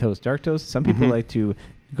a light toast, dark toast. Some people like to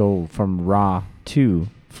go from raw to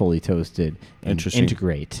fully toasted and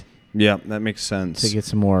integrate. Yeah, that makes sense. To get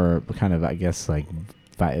some more kind of, I guess,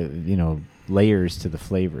 layers to the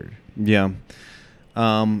flavor. Yeah.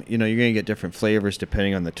 You're going to get different flavors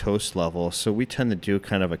depending on the toast level. So we tend to do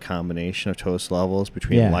kind of a combination of toast levels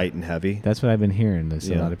between light and heavy. That's what I've been hearing.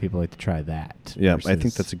 A lot of people like to try that. Yeah, I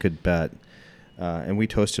think that's a good bet. And we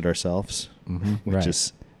toasted ourselves,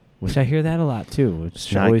 which I hear that a lot too,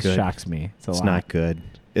 which always shocks me. It's a lot. Not good.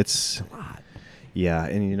 It's a lot. Yeah,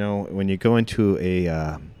 and when you go into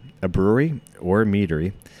a brewery or a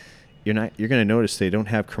meadery, you're going to notice they don't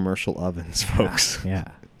have commercial ovens, folks. Yeah.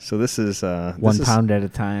 So this is 1 pound at a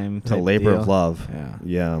time. It's a labor of love.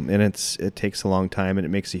 Yeah. And it takes a long time and it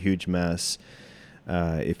makes a huge mess.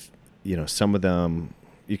 If some of them,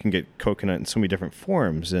 you can get coconut in so many different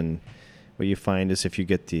forms, and what you find is if you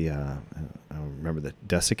get the I don't remember the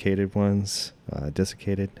desiccated ones,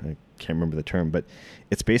 desiccated. I can't remember the term, but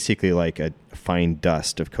it's basically like a fine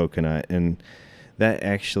dust of coconut, and that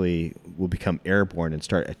actually will become airborne and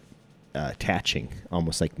start attaching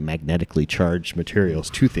almost like magnetically charged materials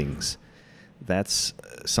to things. That's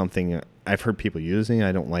something I've heard people using.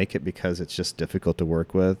 I don't like it because it's just difficult to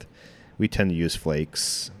work with. We tend to use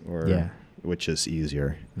flakes, which is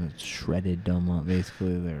easier. Shredded donut,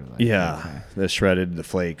 basically. They're like the shredded, the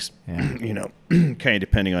flakes. Yeah. Kind of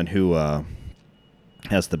depending on who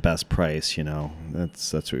has the best price.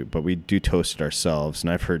 That's what but we do toast it ourselves,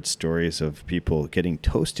 and I've heard stories of people getting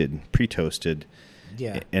pre-toasted.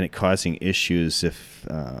 Yeah. And it causing issues if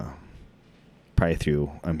probably through,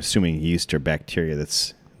 I'm assuming, yeast or bacteria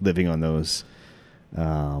that's living on those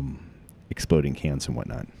exploding cans and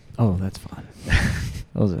whatnot. Oh, that's fun.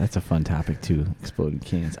 That's a fun topic too, exploding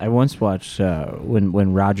cans. I once watched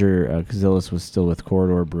when Roger Kazillis was still with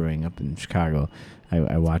Corridor Brewing up in Chicago.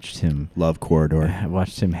 I watched him. Love Corridor. I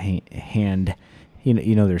watched him hand.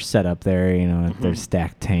 They're set up there. They're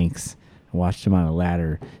stacked tanks. I watched him on a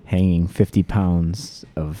ladder hanging 50 pounds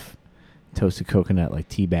of toasted coconut like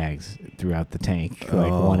tea bags throughout the tank,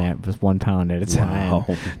 just 1 pound at a time.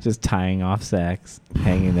 Wow. Just tying off sacks,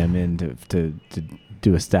 hanging them in to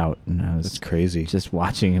do a stout. And I was That's crazy. Just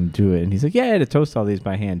watching him do it, and he's like, "Yeah, I had to toast all these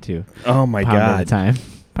by hand too." Oh my pound God! At a time.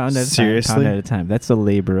 Pound at a Seriously? time. Pound at a time. That's a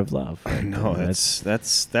labor of love. Right? No,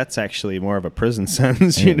 that's actually more of a prison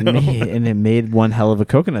sentence, and it made one hell of a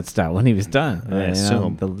coconut stout when he was done. I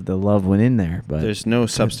assume the love went in there, but there's no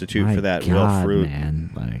substitute for that real fruit,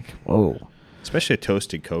 man. Like, whoa. Especially a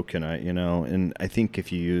toasted coconut, and I think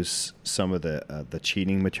if you use some of the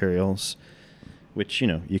cheating materials, which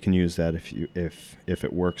you can use that if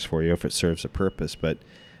it works for you, if it serves a purpose, but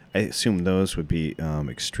I assume those would be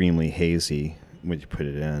extremely hazy when you put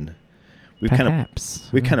it in. we kind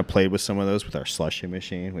Perhaps. of played with some of those with our slushy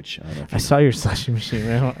machine, which I don't know if I saw your slushy machine,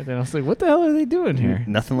 and I was like, "What the hell are they doing here?"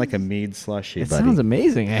 nothing like a mead slushy. It buddy. sounds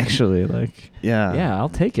amazing, actually. Like, Yeah. yeah, I'll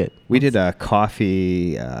take it. We did a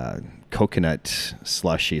coffee coconut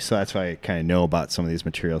slushy, so that's why I kind of know about some of these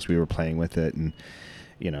materials. We were playing with it, and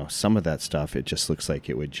some of that stuff, it just looks like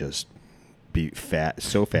it would just be fat,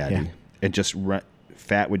 so fatty, Yeah. and just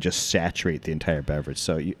fat would just saturate the entire beverage.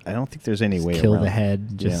 So I don't think there's any way kill around the it.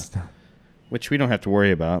 head. Just Which we don't have to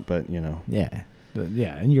worry about, but yeah,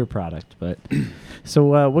 and your product. But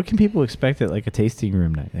so, what can people expect at like a tasting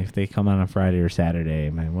room night if they come on a Friday or Saturday?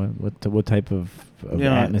 Man, what type of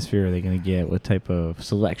atmosphere are they going to get? What type of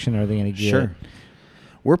selection are they going to get? Sure.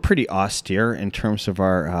 We're pretty austere in terms of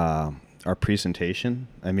our presentation.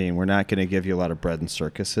 I mean, we're not going to give you a lot of bread and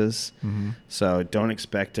circuses. Mm-hmm. So don't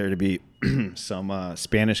expect there to be some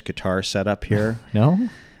Spanish guitar set up here. No.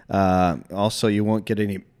 Also, you won't get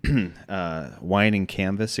any wine and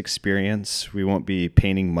canvas experience. We won't be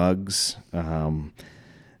painting mugs.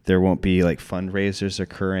 There won't be like fundraisers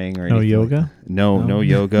occurring or No anything. yoga? No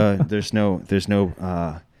yoga. There's no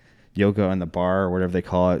yoga on the bar or whatever they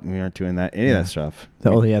call it. We aren't doing that. Any of that stuff.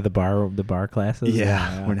 Oh yeah, the bar classes.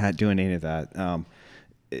 Yeah, we're not doing any of that.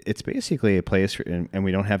 It's basically a place, and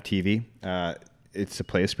we don't have TV. It's a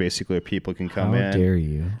place basically where people can come in. How dare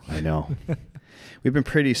you? I know. We've been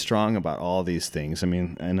pretty strong about all these things. I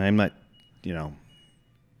mean, and I'm not,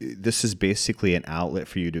 this is basically an outlet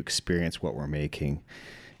for you to experience what we're making.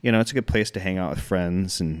 It's a good place to hang out with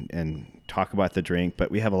friends and talk about the drink,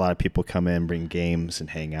 but we have a lot of people come in, bring games and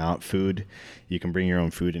hang out. Food, you can bring your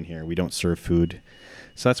own food in here. We don't serve food.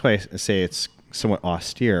 So that's why I say it's somewhat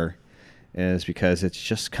austere, is because it's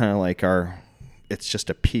just kind of like it's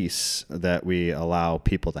just a piece that we allow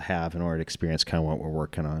people to have in order to experience kind of what we're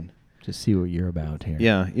working on. Just see what you're about here.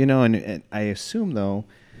 Yeah, and I assume, though,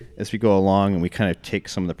 as we go along and we kind of take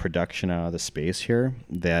some of the production out of the space here,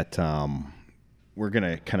 that we're going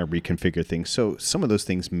to kind of reconfigure things. So some of those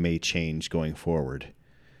things may change going forward.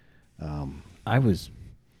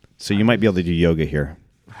 So you might be able to do yoga here.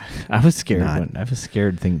 I was scared. Not. I was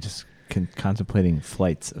scared just contemplating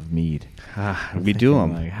flights of mead. We do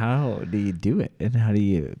them. Like, how do you do it? And how do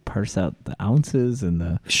you parse out the ounces and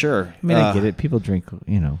the... Sure. I mean, I get it. People drink,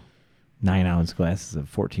 9-ounce glasses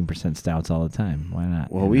of 14% stouts all the time. Why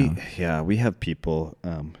not? Well, we have people,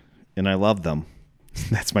 and I love them.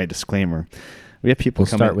 That's my disclaimer. We have people We'll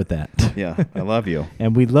come start in. with that. Yeah, I love you.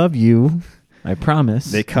 And we love you. I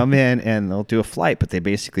promise. They come in and they'll do a flight, but they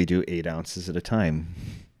basically do 8 ounces at a time.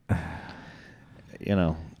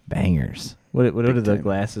 Bangers. What are the time.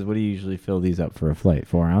 glasses? What do you usually fill these up for a flight?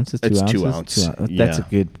 4 ounces? 2 It's ounces? 2 ounce. That's a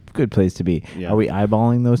Yeah. good place to be. Yeah. Are we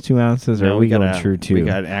eyeballing those 2 ounces, or No, are we going got true 2? We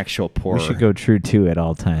got an actual pour. We should go true 2 at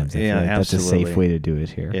all times. I Yeah, feel like that's a absolutely. safe way to do it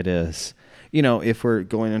here. It is. If we're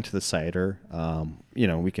going into the cider,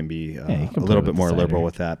 we can be you a can play little with bit the more cider. liberal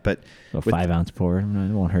with that. But A with- 5-ounce pour. It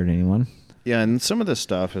won't hurt anyone. yeah, and some of this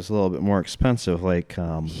stuff is a little bit more expensive, like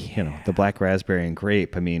the black raspberry and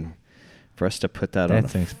grape. I mean, for us to put that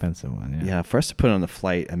That's on an expensive one. yeah, for us to put it on the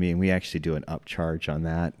flight, I mean, we actually do an upcharge on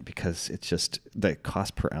that because it's just the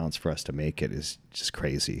cost per ounce for us to make it is just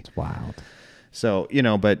crazy. It's wild. So,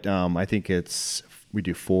 but I think we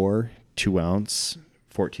do 4 2-ounce,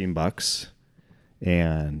 $14,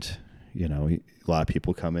 and a lot of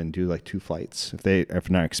people come in and do like 2 flights if they're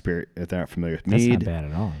not familiar with That's mead, not bad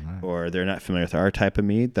at all. No. or they're not familiar with our type of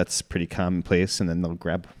mead. That's pretty commonplace, and then they'll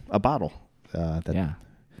grab a bottle.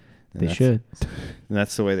 They should. And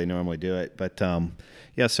that's the way they normally do it. But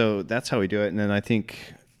so that's how we do it. And then I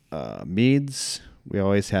think meads, we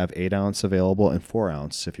always have 8 ounce available and 4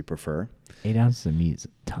 ounce if you prefer. 8 ounces of mead is a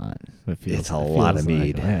ton. It's a lot of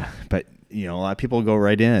mead. Yeah. But a lot of people go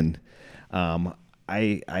right in.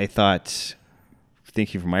 I thought,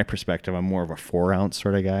 thinking from my perspective, I'm more of a 4 ounce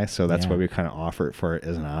sort of guy, so that's why we kind of offer it for it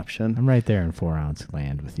as an option. I'm right there in 4 ounce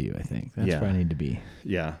land with you. I think that's Yeah. where I need to be.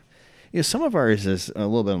 Yeah. Some of ours is a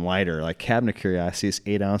little bit lighter, like Cabinet Curiosities,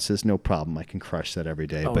 8 ounces, no problem. I can crush that every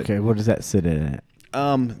day. Okay, what does that sit in at?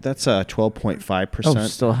 That's 12.5%. Oh,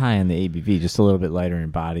 still high in the ABV, just a little bit lighter in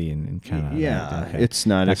body and kind of. Yeah, okay. it's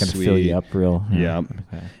not not as going to sweet. fill you up real. Yeah.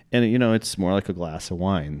 Okay. And it's more like a glass of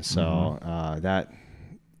wine. So that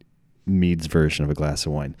Mead's version of a glass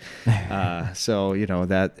of wine. So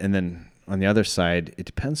that, and then on the other side, it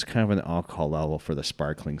depends kind of on the alcohol level for the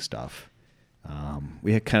sparkling stuff.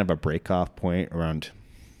 We had kind of a break-off point around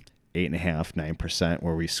 8.5%, 9%,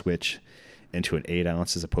 where we switch into an 8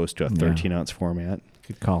 ounce as opposed to a 13 ounce format.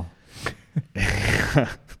 Good call.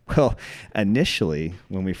 Well, initially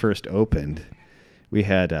when we first opened, we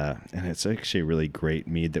had, and it's actually a really great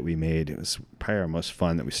mead that we made. It was probably our most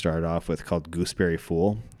fun that we started off with, called Gooseberry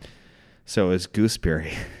Fool. So it's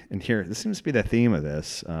gooseberry, and here, this seems to be the theme of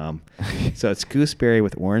this. So it's gooseberry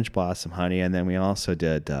with orange blossom honey, and then we also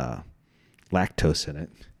did lactose in it.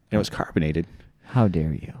 And it was carbonated. How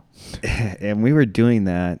dare you? And we were doing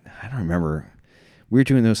that, I don't remember, we were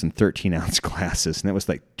doing those in 13-ounce glasses, and that was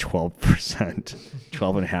like 12%,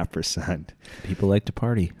 12.5%. People like to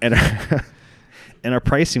party. And our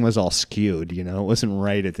pricing was all skewed, you know, it wasn't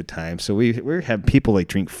right at the time. So we had people like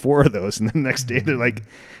drink 4 of those, and the next day they're like,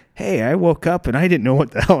 hey, I woke up and I didn't know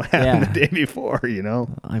what the hell happened the day before, you know.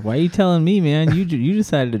 Like, why are you telling me, man? You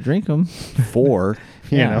decided to drink them. 4,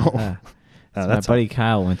 you know. So my buddy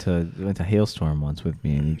Kyle went to Hailstorm once with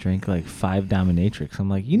me, and he drank like 5 Dominatrix. I'm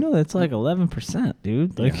like, that's like 11%,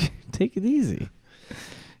 dude. Like, take it easy.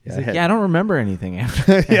 He's like, I don't remember anything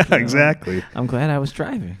after that. Yeah, exactly. I'm glad I was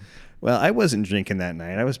driving. Well, I wasn't drinking that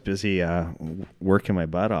night. I was busy working my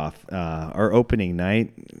butt off. Our opening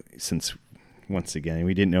night, since once again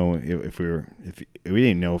we didn't know if we were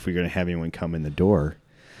going to have anyone come in the door,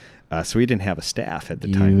 so we didn't have a staff at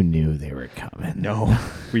the time. You knew they were coming. No,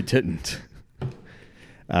 we didn't.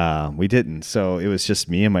 We didn't. So it was just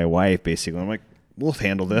me and my wife, basically. I'm like, we'll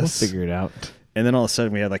handle this. We'll figure it out. And then all of a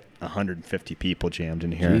sudden we had like 150 people jammed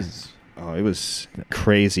in here. Jesus. Oh, it was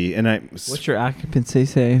crazy. And what's your occupancy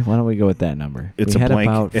say? Why don't we go with that number? It's we a had blank.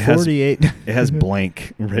 About it 48. It has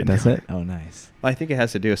blank written. Does it? Oh, nice. Well, I think it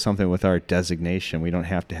has to do with something with our designation. We don't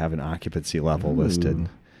have to have an occupancy level listed.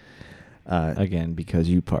 Again, because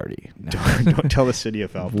you party. No. Don't tell the city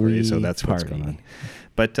of Valparaiso that's what's party. going on.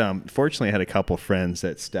 But fortunately, I had a couple friends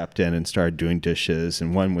that stepped in and started doing dishes,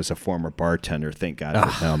 and one was a former bartender. Thank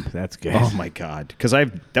God for them. That's good. Oh my God, because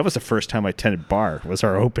that was the first time I attended bar. Was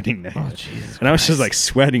our opening night. Oh Jesus! And I was just like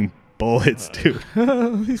sweating bullets, dude.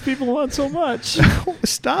 These people want so much.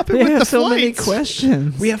 Stop it They with have the so many flights.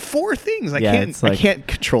 questions. We have 4 things. I it's like, can't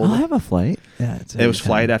control I'll them. have a flight. Yeah, It was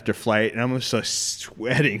flight after flight, and I'm just like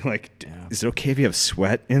sweating. Like, is it okay if you have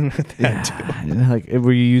sweat in with that too? Like,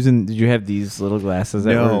 were you using? Did you have these little glasses?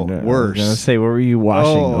 That No, were, worse. I was gonna say, what were you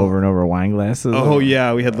washing over and over? Wine glasses? Oh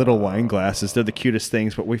yeah, we had little wine glasses. They're the cutest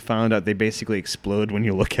things, but we found out they basically explode when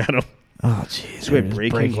you look at them. Oh jeez, So we had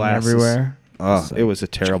breaking glasses everywhere. Oh, it was a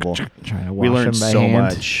terrible. Trying to wash We learned them by so hand.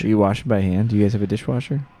 much. You wash them by hand. Do you guys have a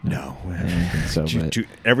dishwasher? No, I don't think so. But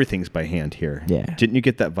everything's by hand here. Yeah. Didn't you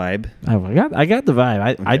get that vibe? I got the vibe.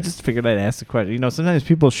 I Okay. just figured I'd ask the question. Sometimes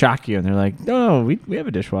people shock you and they're like, "No, we have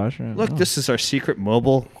a dishwasher." Look, Oh. this is our secret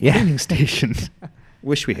mobile Yeah. cleaning station.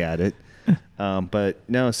 Wish we had it, but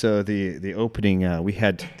no. So the opening, we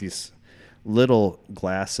had these little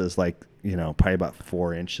glasses, like probably about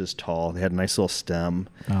 4 inches tall. They had a nice little stem.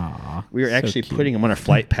 Aw, We were so actually cute. putting them on our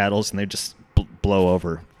flight paddles, and they just blow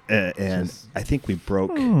over. And I think we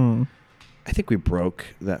broke. I think we broke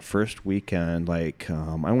that first weekend. Like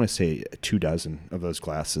I want to say 24 of those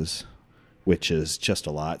glasses, which is just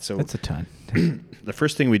a lot. So That's a ton. the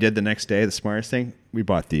first thing we did the next day, the smartest thing, we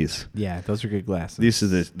bought these. Yeah, those are good glasses. These are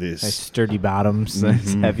these. Nice sturdy bottoms.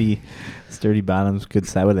 Nice heavy, sturdy bottoms. Good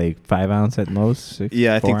size. What are they? 5 ounce at most? 6,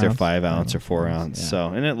 Yeah, I think 4 they're ounce? 5 ounce or 4 ounce. Yeah. So,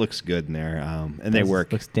 and it looks good in there. And they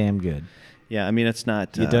work. Looks damn good. Yeah, I mean, it's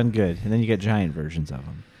not. You done good. And then you got giant versions of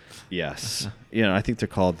them. Yes. I think they're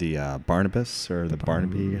called the Barnabas or the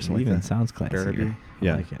Barnaby or something Even like that. sounds classy. Barnaby. I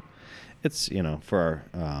Yeah. like it. It's, for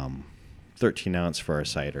our 13 ounce for our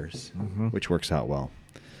ciders, which works out well.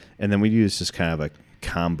 And then we use just kind of a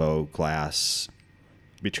combo glass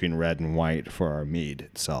between red and white for our mead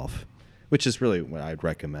itself, which is really what I'd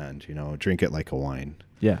recommend. Drink it like a wine.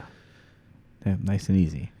 Yeah. Yeah, nice and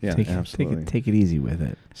easy. Yeah, absolutely. Take it easy with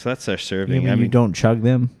it. So that's our serving. You don't chug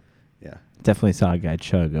them. Yeah. Definitely saw a guy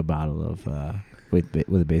chug a bottle of with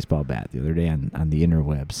a baseball bat the other day on the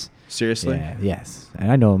interwebs. Seriously? Yeah, yes.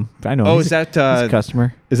 And I know him. Oh, He's is that he's a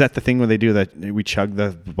customer? Is that the thing where they do that? We chug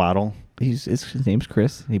the bottle. His name's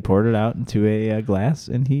Chris. He poured it out into a glass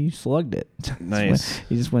and he slugged it. Nice.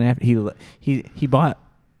 He just went after he bought,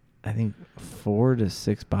 I think, 4 to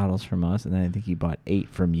 6 bottles from us, and then I think he bought 8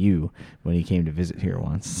 from you when he came to visit here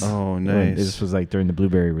once. Oh, nice. This was like during the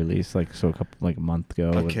Blueberry release, a month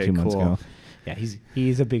ago, Okay, 2 months cool. ago. Yeah,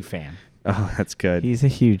 he's a big fan. Oh, that's good. He's a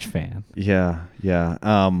huge fan. Yeah.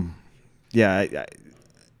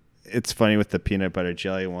 It's funny with the peanut butter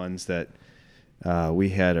jelly ones that we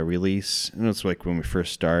had a release. And it was like when we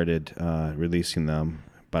first started releasing them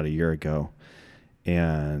about a year ago.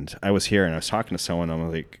 And I was here and I was talking to someone.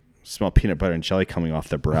 I'm like, smell peanut butter and jelly coming off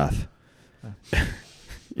their breath.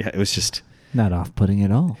 Yeah, it was just Not off-putting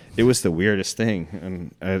at all. It was the weirdest thing,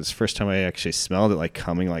 and it's the first time I actually smelled it, like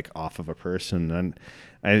coming like off of a person. And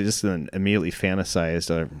I just then immediately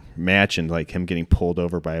fantasized or imagined like him getting pulled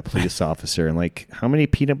over by a police officer and like, how many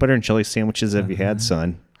peanut butter and jelly sandwiches have you had,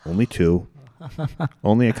 son? Only 2.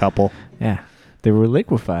 Only a couple. Yeah. They were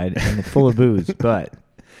liquefied and full of booze, but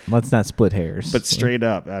let's not split hairs. But straight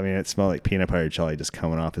up, I mean, it smelled like peanut butter jelly just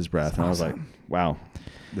coming off his breath. And I was like, wow,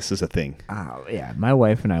 this is a thing. Yeah. My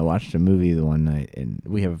wife and I watched a movie the one night, and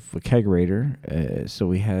we have a kegerator.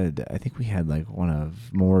 So I think we had like one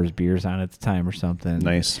of Moore's beers on at the time or something.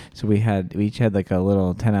 Nice. So we each had like a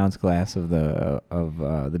little 10-ounce glass of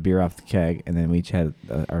the beer off the keg, and then we each had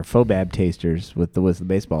our Fobab tasters with the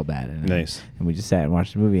baseball bat in it. Nice. And we just sat and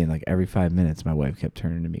watched the movie, and like every 5 minutes, my wife kept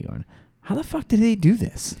turning to me going, how the fuck did they do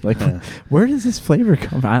this? Like, where does this flavor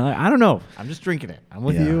come from? I don't know. I'm just drinking it. I'm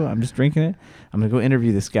with you. I'm just drinking it. I'm going to go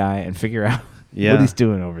interview this guy and figure out what he's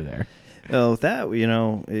doing over there. Well,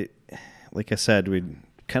 like I said, we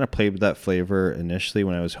kind of played with that flavor initially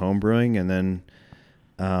when I was homebrewing, and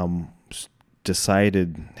then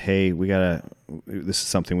decided, hey, this is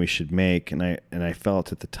something we should make. And I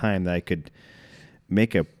felt at the time that I could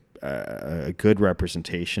make a good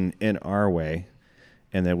representation in our way,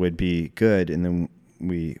 and that would be good. And then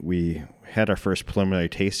we had our first preliminary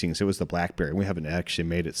tastings. It was the blackberry. We haven't actually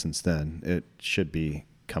made it since then. It should be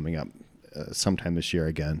coming up sometime this year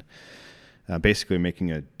again. Basically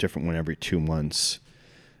making a different one every 2 months.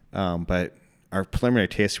 But our preliminary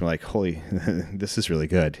tasting, we're like, holy, this is really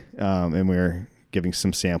good. And we were giving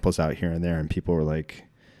some samples out here and there, and people were like,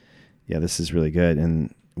 yeah, this is really good.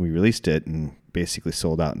 And we released it and basically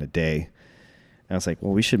sold out in a day. I was like,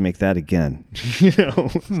 well, we should make that again.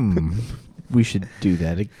 We should do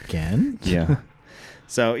that again. Yeah.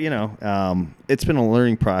 So, it's been a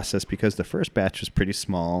learning process because the first batch was pretty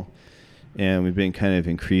small, and we've been kind of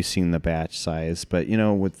increasing the batch size. But,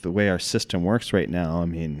 with the way our system works right now, I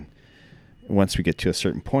mean, once we get to a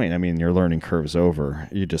certain point, I mean, your learning curve's over.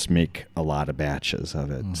 You just make a lot of batches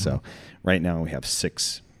of it. Mm-hmm. So right now we have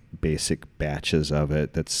 6 basic batches of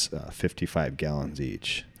it. That's 55 gallons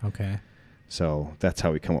each. Okay. So that's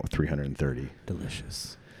how we come up with 330.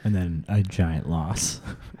 Delicious. And then a giant loss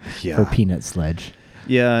Yeah. for Peanut Sledge.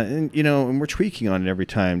 Yeah, and and we're tweaking on it every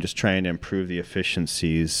time, just trying to improve the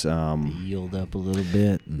efficiencies. Yield up a little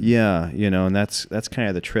bit. Yeah, and that's kind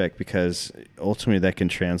of the trick, because ultimately that can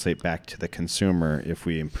translate back to the consumer if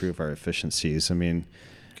we improve our efficiencies. I mean,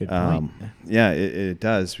 good point. Yeah, it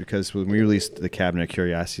does, because when we released the Cabinet of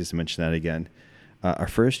Curiosities, to mention that again, our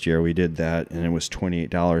first year we did that, and it was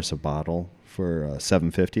 $28 a bottle for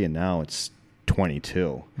 $7.50, and now it's $22.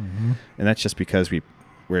 Mm-hmm. And that's just because we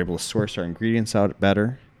were able to source our ingredients out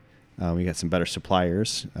better. We got some better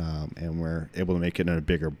suppliers, and we're able to make it in a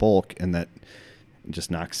bigger bulk, and that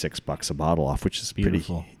just knocks $6 a bottle off, which is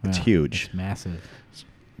beautiful. It's huge. It's massive.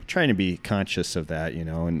 We're trying to be conscious of that,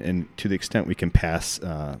 and to the extent we can pass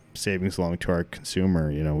savings along to our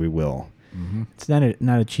consumer, we will. Mm-hmm. It's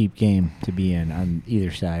not a cheap game to be in on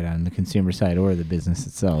either side, on the consumer side or the business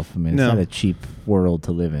itself. I mean, it's not a cheap world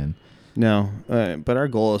to live in. No, but our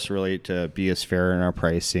goal is really to be as fair in our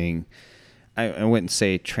pricing. I wouldn't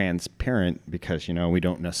say transparent, because we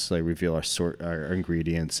don't necessarily reveal our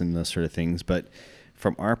ingredients and those sort of things. But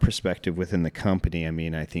from our perspective within the company, I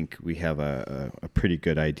mean, I think we have a pretty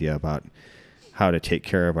good idea about how to take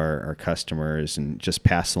care of our customers and just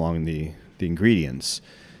pass along the ingredients.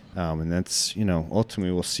 And that's,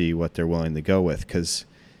 ultimately we'll see what they're willing to go with, because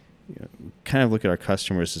kind of look at our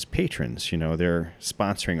customers as patrons. They're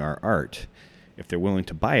sponsoring our art. If they're willing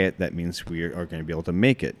to buy it, that means we are going to be able to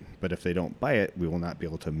make it. But if they don't buy it, we will not be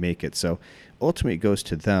able to make it. So ultimately it goes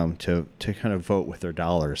to them to kind of vote with their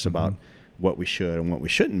dollars about what we should and what we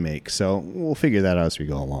shouldn't make. So we'll figure that out as we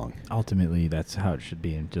go along. Ultimately, that's how it should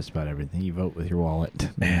be in just about everything. You vote with your wallet.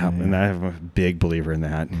 Yeah, and I'm a big believer in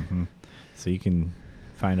that. Mm-hmm. So you can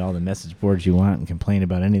find all the message boards you want and complain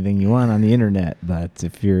about anything you want on the internet, but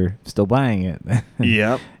if you're still buying it,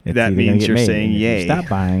 yep, that means you're saying yay. If you stop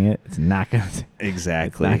buying it, it's not going to.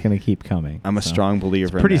 Exactly. It's not going to keep coming. I'm a strong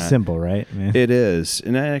believer. It's pretty in that. simple, right? Man? It is,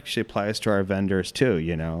 and that actually applies to our vendors too.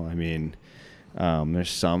 I mean,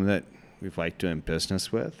 there's some that we've liked doing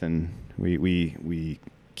business with, and we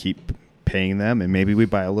keep paying them, and maybe we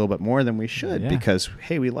buy a little bit more than we should because,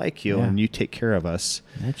 hey, we like you and you take care of us.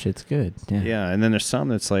 That shit's good. Yeah, and then there's some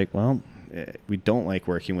that's like, well, we don't like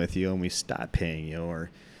working with you, and we stop paying you,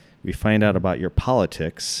 or we find out about your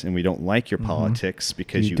politics, and we don't like your politics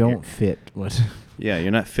because you don't fit what. Yeah,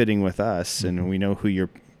 you're not fitting with us, and we know who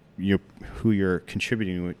you're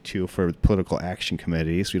contributing to for political action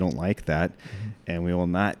committees. We don't like that, and we will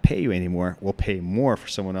not pay you anymore. We'll pay more for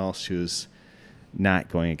someone else who's not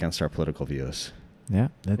going against our political views. Yeah.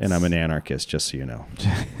 And I'm an anarchist, just so you know.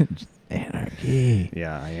 Anarchy.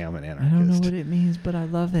 Yeah, I am an I anarchist. don't know what it means, but I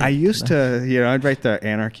love it. I used to, I'd write the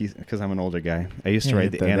anarchy because I'm an older guy. I used to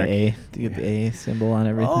write the anarchy. You get the A symbol on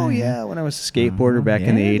everything. Oh yeah, when I was a skateboarder back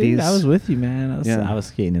in the Yeah, 80s. dude, I was with you, man. Yeah. I was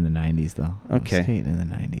skating in the 90s though. I was Okay. skating in the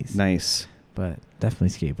 90s. Nice. But definitely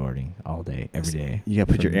skateboarding all day, every day. You got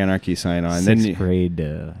to put your From anarchy sign on. Sixth Then grade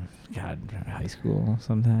to high school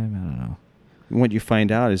sometime. I don't know. what you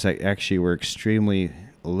find out is that actually we're extremely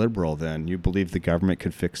liberal. Then you believe the government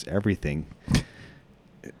could fix everything.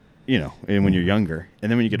 And when you're younger, and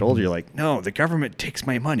then when you get older, you're like, no, the government takes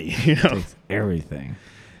my money. Takes everything.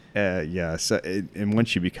 Yeah. So, and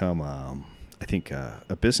once you become, I think,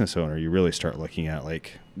 a business owner, you really start looking at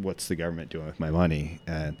like, what's the government doing with my money,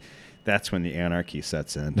 and that's when the anarchy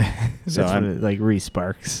sets in. So That's when it like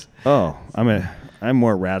re-sparks. I'm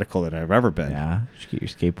more radical than I've ever been. Yeah. Did you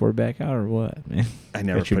get your skateboard back out or what, man? I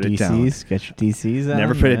never Got your put it DCs? down. Got your DCs out?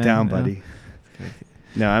 Never put it man? down, No? buddy.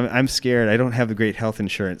 No, I'm scared. I don't have the great health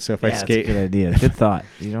insurance, so if I Yeah, skate, that's a good idea. Good thought.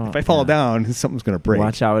 You don't. if I fall down, something's gonna break.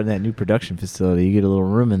 Watch out in that new production facility. You get a little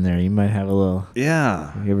room in there. You might have a little.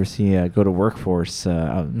 Yeah. You ever see go to Workforce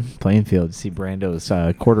out in Plainfield? See Brando's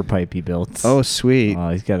quarter pipe he built. Oh, sweet.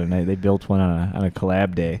 He's got a nice. They built one on a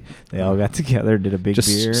collab day. They all got together, did a big Just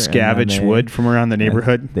beer, and scavenge then wood from around the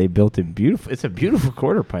neighborhood. They built it beautiful. It's a beautiful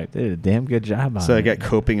quarter pipe. They did a damn good job on it. So I got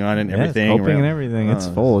coping on it and Yeah, it's everything. coping and around- everything. It's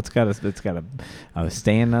Oh. full. It's got a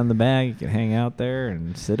stand on the back. You can hang out there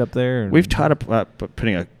and sit up there. And We've taught about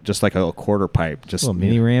putting just like a little quarter pipe, just a little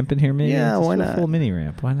mini ramp in here, maybe. Yeah, Just why do a not? full mini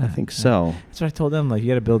ramp. Why not? I think so. That's what I told them. Like, you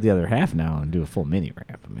got to build the other half now and do a full mini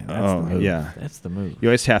ramp. I mean, that's the move. Yeah. That's the move. You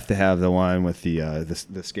always have to have the one with the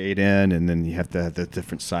skate in, and then you have to have the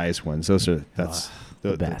different size ones. That's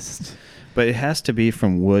the best. But it has to be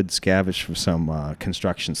from wood scavenged from some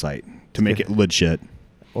construction site to make it legit.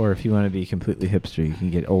 Or if you want to be completely hipster, you can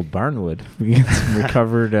get old barnwood. We get some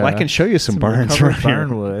recovered. Well, I can show you some barns recovered right here.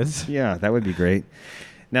 barnwoods. Yeah, that would be great.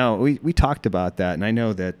 Now we talked about that, and I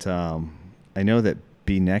know that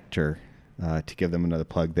B Nectar, to give them another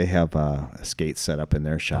plug, they have a skate set up in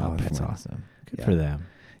their shop. Oh, that's awesome. Good Yeah. for them.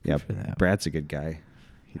 Good Yeah, for them. Brad's a good guy.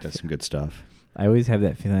 He does some good stuff. I always have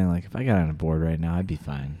that feeling like if I got on a board right now, I'd be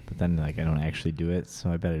fine. But then like I don't actually do it, so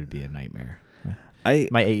I bet it'd be a nightmare. My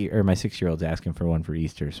 6-year-old's asking for one for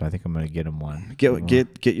Easter, so I think I'm gonna get him one. Get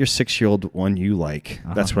your 6-year-old one you like.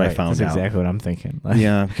 That's what I found That's out. exactly what I'm thinking.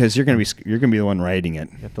 Yeah, because you're gonna be the one riding it.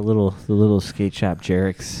 Got the little skate shop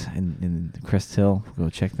Jerrick's in Crest Hill. Go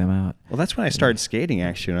check them out. Well, that's when I started skating.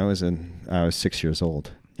 Actually, when I was 6 years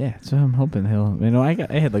old. Yeah, so I'm hoping he'll.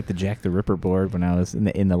 I had like the Jack the Ripper board when I was in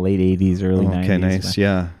the late '80s, early '90s. Okay, nice.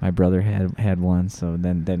 Yeah. My brother had one, so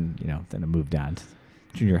then I moved on to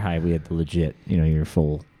junior high. We had the legit, your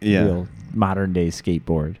full, real modern day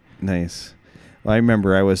skateboard. Nice. Well, I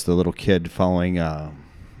remember I was the little kid following.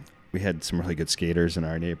 We had some really good skaters in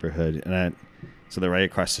our neighborhood, and so they're right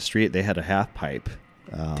across the street. They had a half pipe.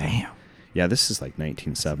 Damn. Yeah, this is like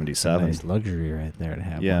 1977. Nice luxury right there to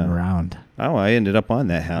have Yeah. one around. Oh, I ended up on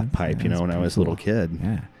that half That's- pipe, that's when I pretty was a little cool. kid.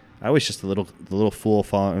 Yeah. I was just the little fool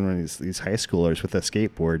following one of these high schoolers with a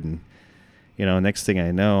skateboard, and next thing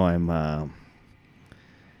I know, I'm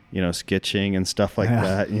sketching and stuff like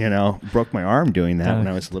Yeah. that. Broke my arm doing that when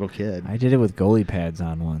I was a little kid. I did it with goalie pads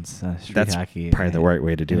on once. Street That's hockey. probably the right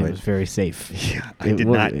way to do and it. It was very safe. Yeah, I did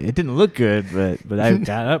not. It didn't look good, but I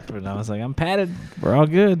got up and I was like, I'm padded. We're all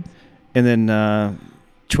good. And then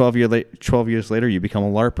 12 years later, you become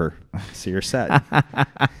a LARPer, so you're set.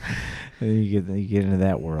 You get into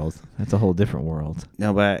that world. That's a whole different world.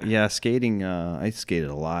 No, but yeah, skating. I skated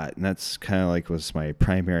a lot, and that's kind of like was my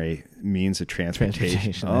primary means of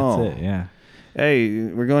transportation. That's it. Yeah. Hey,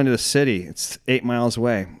 we're going to the city. It's 8 miles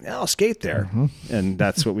away. Yeah, I'll skate there, Mhm. and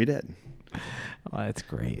that's what we did. Oh, that's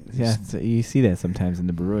great. Yeah, you see that sometimes in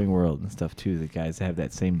the brewing world and stuff too. The guys have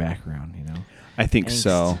that same background, I think Angst.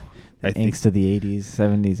 so. I think. Angst of the 80s,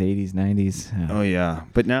 70s, 80s, 90s. Oh yeah,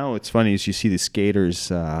 but now it's funny is you see the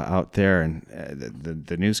skaters out there and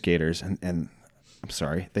the new skaters, and I'm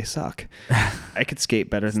sorry, they suck. I could skate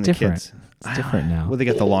better than different. the kids. It's different now. Well, they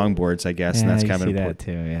got the longboards, I guess, Yeah, and that's you kind of see that important.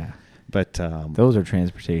 too. Yeah. But Those are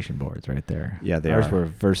transportation boards right there. Yeah, they Ours are. were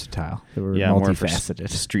versatile. They were more for multifaceted.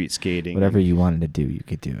 street skating. Whatever you wanted to do, you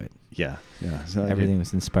could do it. Yeah. So Everything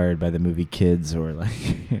was inspired by the movie Kids, or like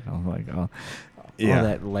all Yeah.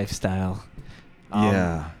 that lifestyle.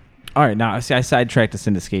 Yeah. All right, now see, I sidetracked us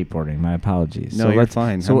into skateboarding. My apologies. No, you're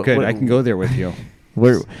fine. I'm good. I can go there with you.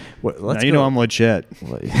 Let's now you know I'm legit.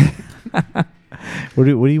 What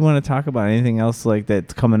do you want to talk about? Anything else like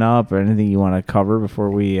that's coming up, or anything you want to cover before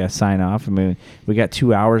we sign off? I mean, we got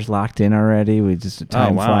 2 hours locked in already. We just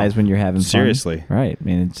time wow. flies when you're having Seriously. fun. Right? I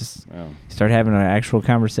mean, it's just Wow. start having an actual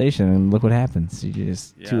conversation, and look what happens. You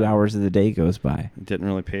just 2 hours of the day goes by. Didn't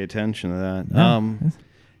really pay attention to that. No.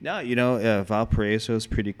 No, Valparaiso is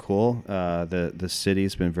pretty cool. The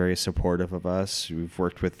city's been very supportive of us. We've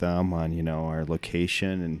worked with them on, our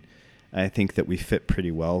location, and I think that we fit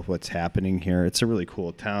pretty well with what's happening here. It's a really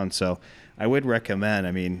cool town, so I would recommend.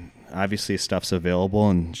 I mean, obviously stuff's available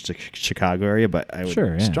in Chicago area, but I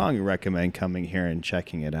would strongly recommend coming here and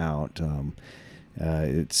checking it out.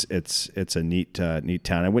 It's a neat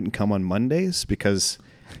town. I wouldn't come on Mondays because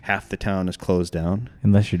half the town is closed down.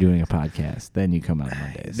 Unless you're doing a podcast, then you come out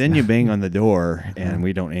Mondays. Then you bang on the door and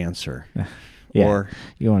we don't answer. Yeah, or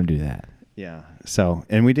you want to do that. Yeah. So,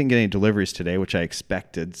 and we didn't get any deliveries today, which I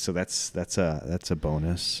expected. So that's a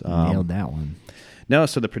bonus. Nailed that one. No,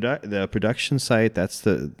 so the production site, that's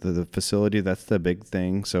the facility, that's the big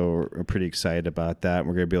thing. So we're pretty excited about that.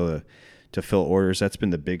 We're going to be able to fill orders. That's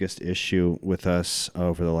been the biggest issue with us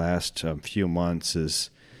over the last few months is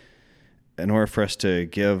in order for us to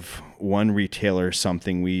give one retailer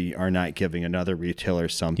something, we are not giving another retailer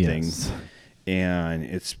something. Yes.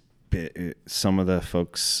 And some of the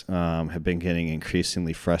folks have been getting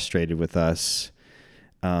increasingly frustrated with us.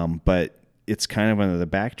 But it's kind of under the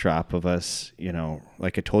backdrop of us,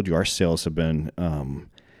 like I told you, our sales have been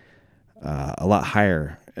a lot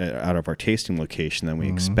higher out of our tasting location than we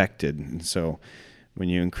expected. And so when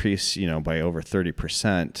you increase, by over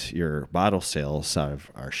 30% your bottle sales out of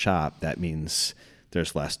our shop, that means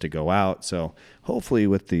there's less to go out. So hopefully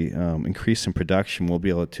with the increase in production, we'll be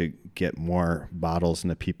able to get more bottles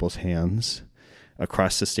into people's hands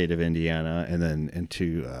across the state of Indiana and then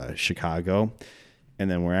into Chicago. And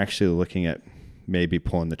then we're actually looking at maybe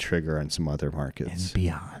pulling the trigger on some other markets. And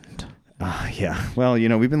beyond. Yeah. Well,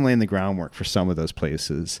 we've been laying the groundwork for some of those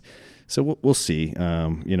places. So we'll see.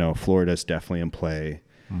 Florida's definitely in play.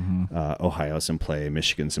 Mm-hmm. Ohio's in play.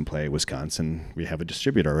 Michigan's in play. Wisconsin, we have a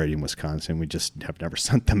distributor already in Wisconsin. We just have never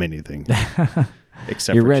sent them anything.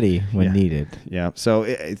 Except you're ready when needed. Yeah. So,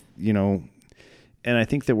 and I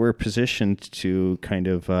think that we're positioned to kind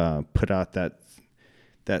of put out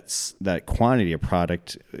that quantity of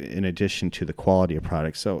product in addition to the quality of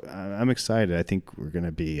product. So I'm excited. I think we're going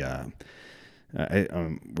to be,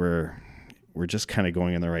 we're just kind of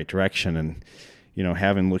going in the right direction. And,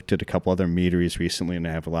 having looked at a couple other meaderies recently, and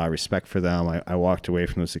I have a lot of respect for them, I walked away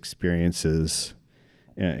from those experiences,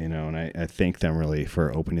 and I thank them really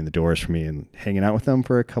for opening the doors for me and hanging out with them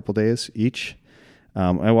for a couple days each.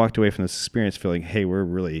 I walked away from this experience feeling, hey, we're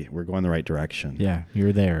going the right direction. Yeah,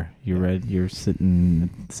 you're there. You're ready. You're sitting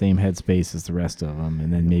in the same headspace as the rest of them,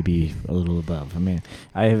 and then maybe a little above. I mean,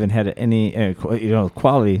 I haven't had any,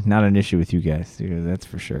 quality, not an issue with you guys. That's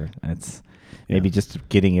for sure. That's maybe just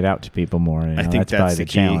getting it out to people more. I think that's probably the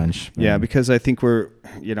key. Challenge. Yeah, because I think we're,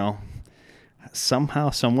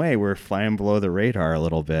 somehow, some way, we're flying below the radar a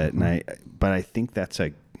little bit, but I think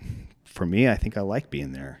for me, I think I like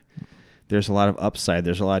being there. There's a lot of upside.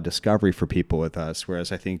 There's a lot of discovery for people with us.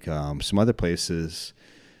 Whereas I think some other places,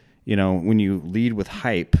 when you lead with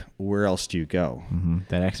hype, where else do you go? Mm-hmm.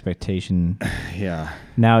 That expectation. Yeah.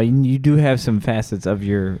 Now you do have some facets of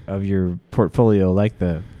your portfolio, like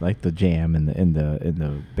the jam in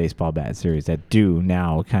the baseball bat series that do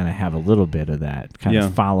now kind of have a little bit of that kind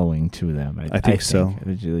of following to them. I think so, at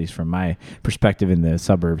least from my perspective in the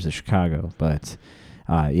suburbs of Chicago, but.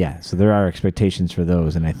 So there are expectations for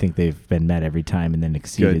those, and I think they've been met every time and then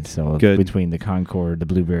exceeded. Good. Between the Concord, the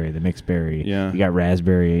blueberry, the mixed berry, you got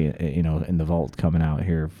raspberry, in the vault coming out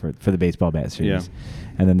here for the baseball bat series,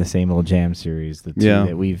 and then the same old jam series. The two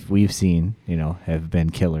that we've seen, have been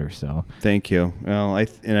killer. So thank you. Well, I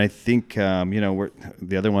think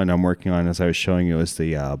the other one I'm working on, as I was showing you, is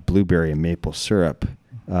the blueberry and maple syrup,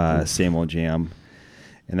 same old jam.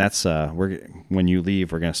 And that's when you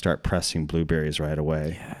leave, we're going to start pressing blueberries right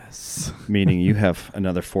away. Yes. Meaning you have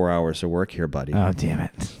another 4 hours of work here, buddy. Oh, damn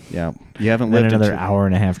it. Yeah. You haven't lived another hour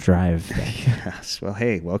and a half drive. Yes. Well,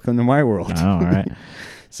 hey, welcome to my world. Oh, all right.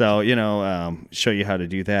 So, show you how to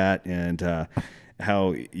do that and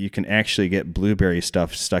how you can actually get blueberry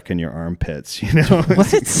stuff stuck in your armpits.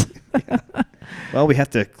 What? Yeah. Well, we have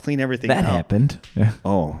to clean everything out. That happened. Yeah.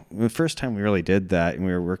 Oh, the first time we really did that, and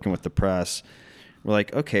we were working with the press, we're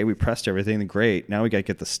like, okay, we pressed everything, great. Now we got to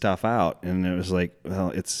get the stuff out. And it was like,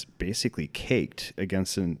 well, it's basically caked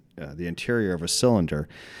against the interior of a cylinder.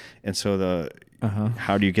 And so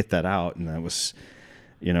how do you get that out? And that was,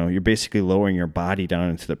 you're basically lowering your body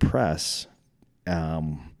down into the press.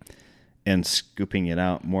 and scooping it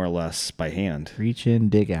out more or less by hand. Reach in,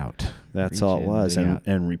 dig out. That's Reach all it in, was, dig out.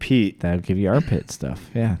 and repeat. That'll give you armpit stuff.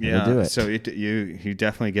 Yeah, that'll do it. So you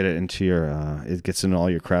definitely get it into your it gets into all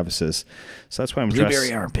your crevices. So that's why I'm Blueberry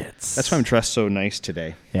dressed. armpits. That's why I'm dressed so nice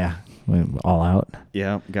today. Yeah, went all out.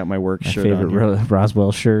 Yeah, got my work My shirt on. favorite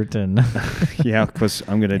Roswell shirt and Yeah, because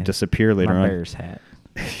I'm gonna disappear later my on. Bears hat.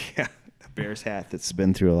 Yeah, a Bears hat that's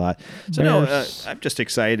been through a lot. So Bears. I'm just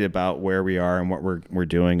excited about where we are and what we're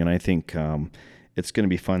doing, and I think it's going to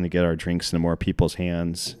be fun to get our drinks into more people's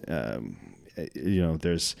hands. And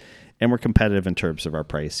we're competitive in terms of our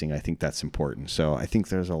pricing. I think that's important. So I think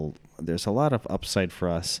there's a lot of upside for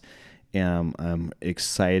us, and I'm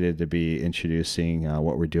excited to be introducing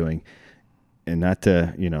what we're doing, and not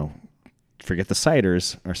to forget the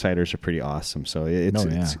ciders. Our ciders are pretty awesome. So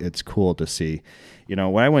it's cool to see.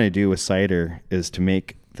 What I want to do with cider is to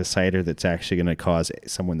make the cider that's actually going to cause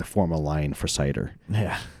someone to form a line for cider.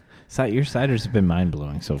 Yeah. So your ciders have been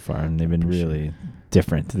mind-blowing so far, and they've been really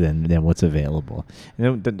different than what's available.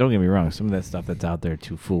 And don't get me wrong, some of that stuff that's out there,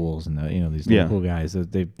 Two Fools and these local guys,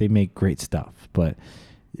 they make great stuff, but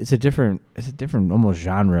it's a different almost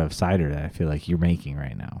genre of cider that I feel like you're making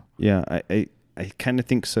right now. Yeah, I kind of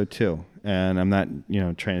think so too. And I'm not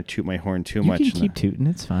trying to toot my horn too much. You can keep tooting,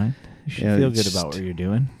 it's fine. You should feel good about what you're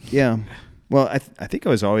doing. Yeah. Well, I think I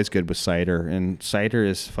was always good with cider, and cider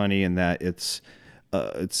is funny in that it's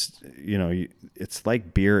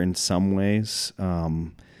like beer in some ways,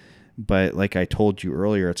 but like I told you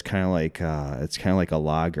earlier, it's kind of like a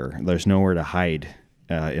lager. There's nowhere to hide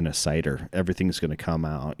in a cider. Everything's going to come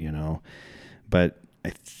out, But I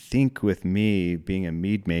think with me being a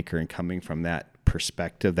mead maker and coming from that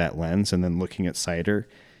perspective, that lens, and then looking at cider,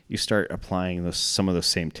 you start applying some of those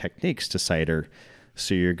same techniques to cider.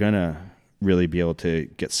 So you're gonna really be able to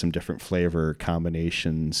get some different flavor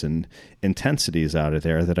combinations and intensities out of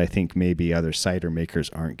there that I think maybe other cider makers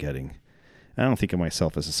aren't getting. I don't think of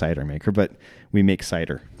myself as a cider maker, but we make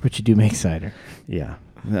cider. But you do make cider. Yeah.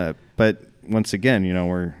 But once again,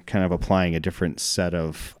 we're kind of applying a different set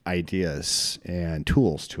of ideas and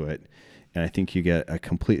tools to it. And I think you get a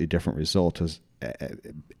completely different result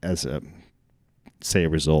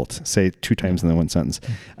say two times in the one sentence,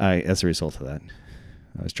 as a result of that.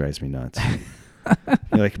 That drives me nuts.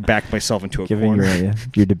 Back myself into a corner.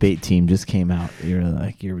 Your debate team just came out. You're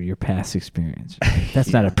like your past experience.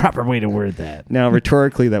 That's not a proper way to word that. Now,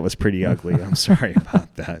 rhetorically, that was pretty ugly. I'm sorry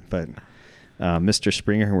about that. But Mr.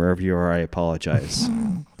 Springer, wherever you are, I apologize.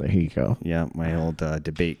 There you go. Yeah, my old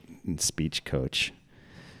debate and speech coach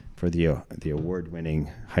for the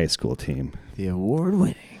award-winning high school team. The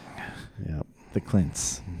award-winning. Yeah. The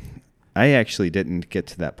Clints. I actually didn't get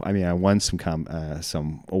to that. I mean, I won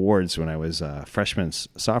some awards when I was a freshman,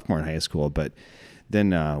 sophomore in high school, but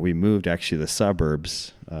then we moved actually to the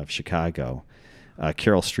suburbs of Chicago,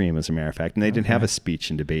 Carroll Stream, as a matter of fact, and they didn't have a speech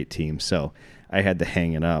and debate team, so I had to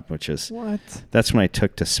hang it up, which is that's when I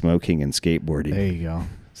took to smoking and skateboarding. There you go.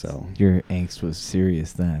 So your angst was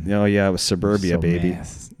serious then. Oh yeah, it was suburbia, baby.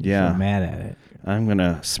 You're so mad at it. I'm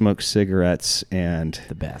gonna smoke cigarettes and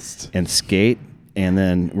the best and skate. And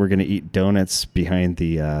then we're going to eat donuts behind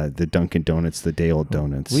the Dunkin' Donuts, the day-old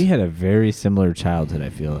donuts. We had a very similar childhood, I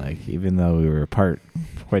feel like, even though we were apart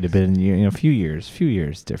quite a bit in a few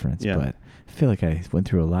years difference. Yeah. But I feel like I went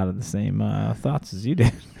through a lot of the same thoughts as you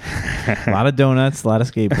did. A lot of donuts, a lot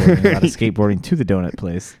of skateboarding, a lot of skateboarding to the donut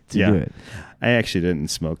place to do it. I actually didn't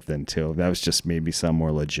smoke then, too. That was just maybe some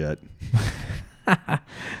more legit.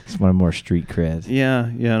 It's one more street cred.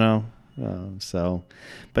 Yeah,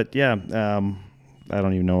 but yeah, I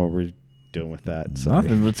don't even know what we're doing with that. So.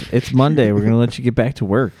 Nothing. It's Monday. We're gonna let you get back to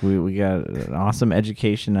work. We got an awesome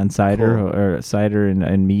education on cider or cider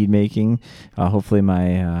and mead making. Hopefully,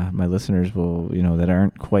 my listeners will that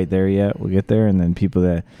aren't quite there yet will get there, and then people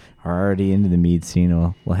that are already into the mead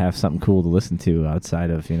scene will have something cool to listen to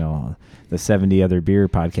outside of the 70 other beer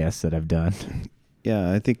podcasts that I've done.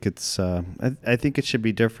 Yeah, I think it's. I think it should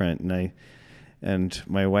be different, and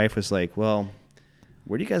my wife was like, well.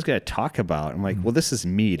 What are you guys going to talk about? I'm like, well, this is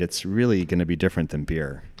mead. It's really going to be different than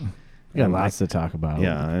beer. We got lots to talk about.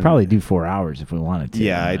 Yeah, we'd probably do 4 hours if we wanted to.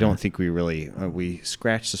 Yeah, I don't think we really we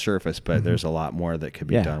scratched the surface, but there's a lot more that could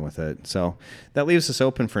be done with it. So that leaves us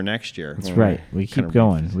open for next year. That's right. We keep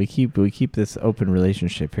going. We keep this open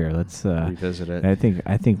relationship here. Let's revisit it.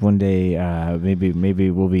 I think one day maybe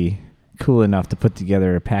we'll be cool enough to put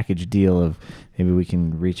together a package deal of maybe we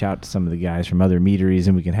can reach out to some of the guys from other meaderies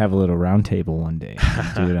and we can have a little round table one day.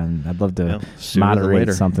 Do it I'd love to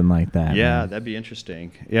moderate something like that. Yeah, that'd be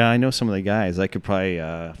interesting. Yeah, I know some of the guys. I could probably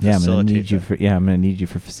facilitate. I'm gonna need you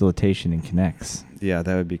for facilitation and connects. Yeah,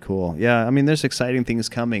 that would be cool. Yeah, I mean, there's exciting things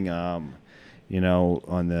coming, on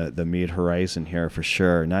the mead horizon here for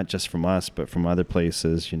sure. Not just from us, but from other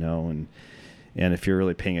places, and if you're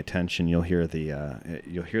really paying attention, you'll hear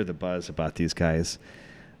the buzz about these guys.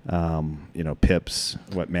 Pips,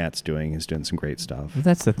 what Matt's doing, is doing some great stuff. But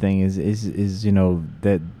that's the thing is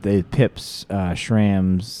that the Pips,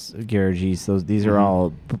 Schramm's, Garagees, these are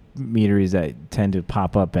all meaderies that tend to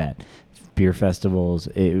pop up at beer festivals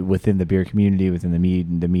within the beer community, within the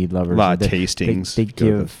mead lovers. A lot of tastings.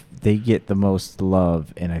 They get the most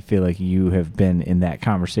love, and I feel like you have been in that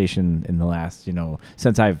conversation in the last,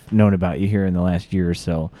 since I've known about you here in the last year or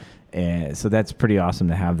so. And so that's pretty awesome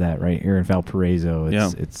to have that right here in Valparaiso.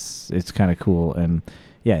 It's kind of cool. And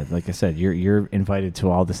yeah, like I said, you're invited to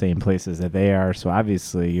all the same places that they are. So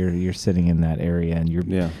obviously you're sitting in that area, and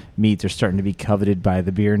your meats are starting to be coveted by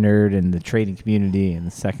the beer nerd and the trading community and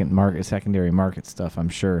the secondary market stuff, I'm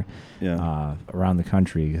sure, around the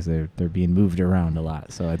country, because they're being moved around a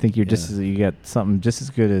lot. So I think you got something just as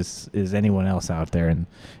good as anyone else out there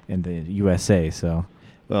in the USA. So.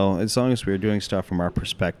 Well, as long as we're doing stuff from our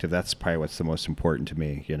perspective, that's probably what's the most important to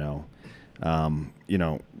me,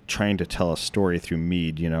 trying to tell a story through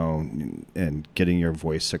mead, and getting your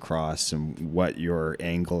voice across and what your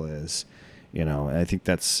angle is, I think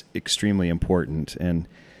that's extremely important. And,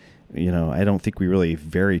 I don't think we really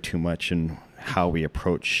vary too much in how we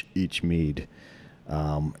approach each mead,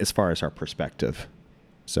 as far as our perspective.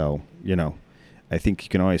 So, I think you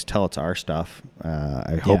can always tell it's our stuff.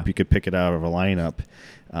 I hope you could pick it out of a lineup.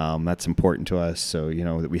 That's important to us. So,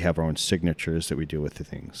 that we have our own signatures that we do with the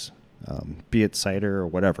things, be it cider or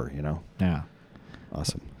whatever, Yeah.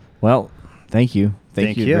 Awesome. Well, thank you.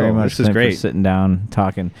 Thank you very much. This is great. For sitting down,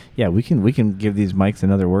 talking. Yeah, we can give these mics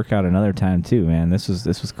another workout another time too, man. This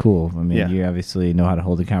was cool. I mean, you obviously know how to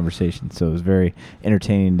hold a conversation, so it was very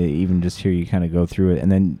entertaining to even just hear you kind of go through it. And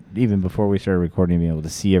then even before we started recording, being able to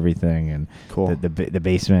see everything and cool. the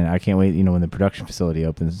basement. I can't wait. When the production facility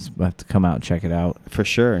opens, we'll have to come out and check it out. For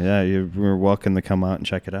sure. Yeah, you're welcome to come out and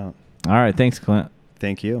check it out. All right. Thanks, Clint.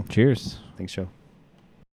 Thank you. Cheers. Thanks, Joe.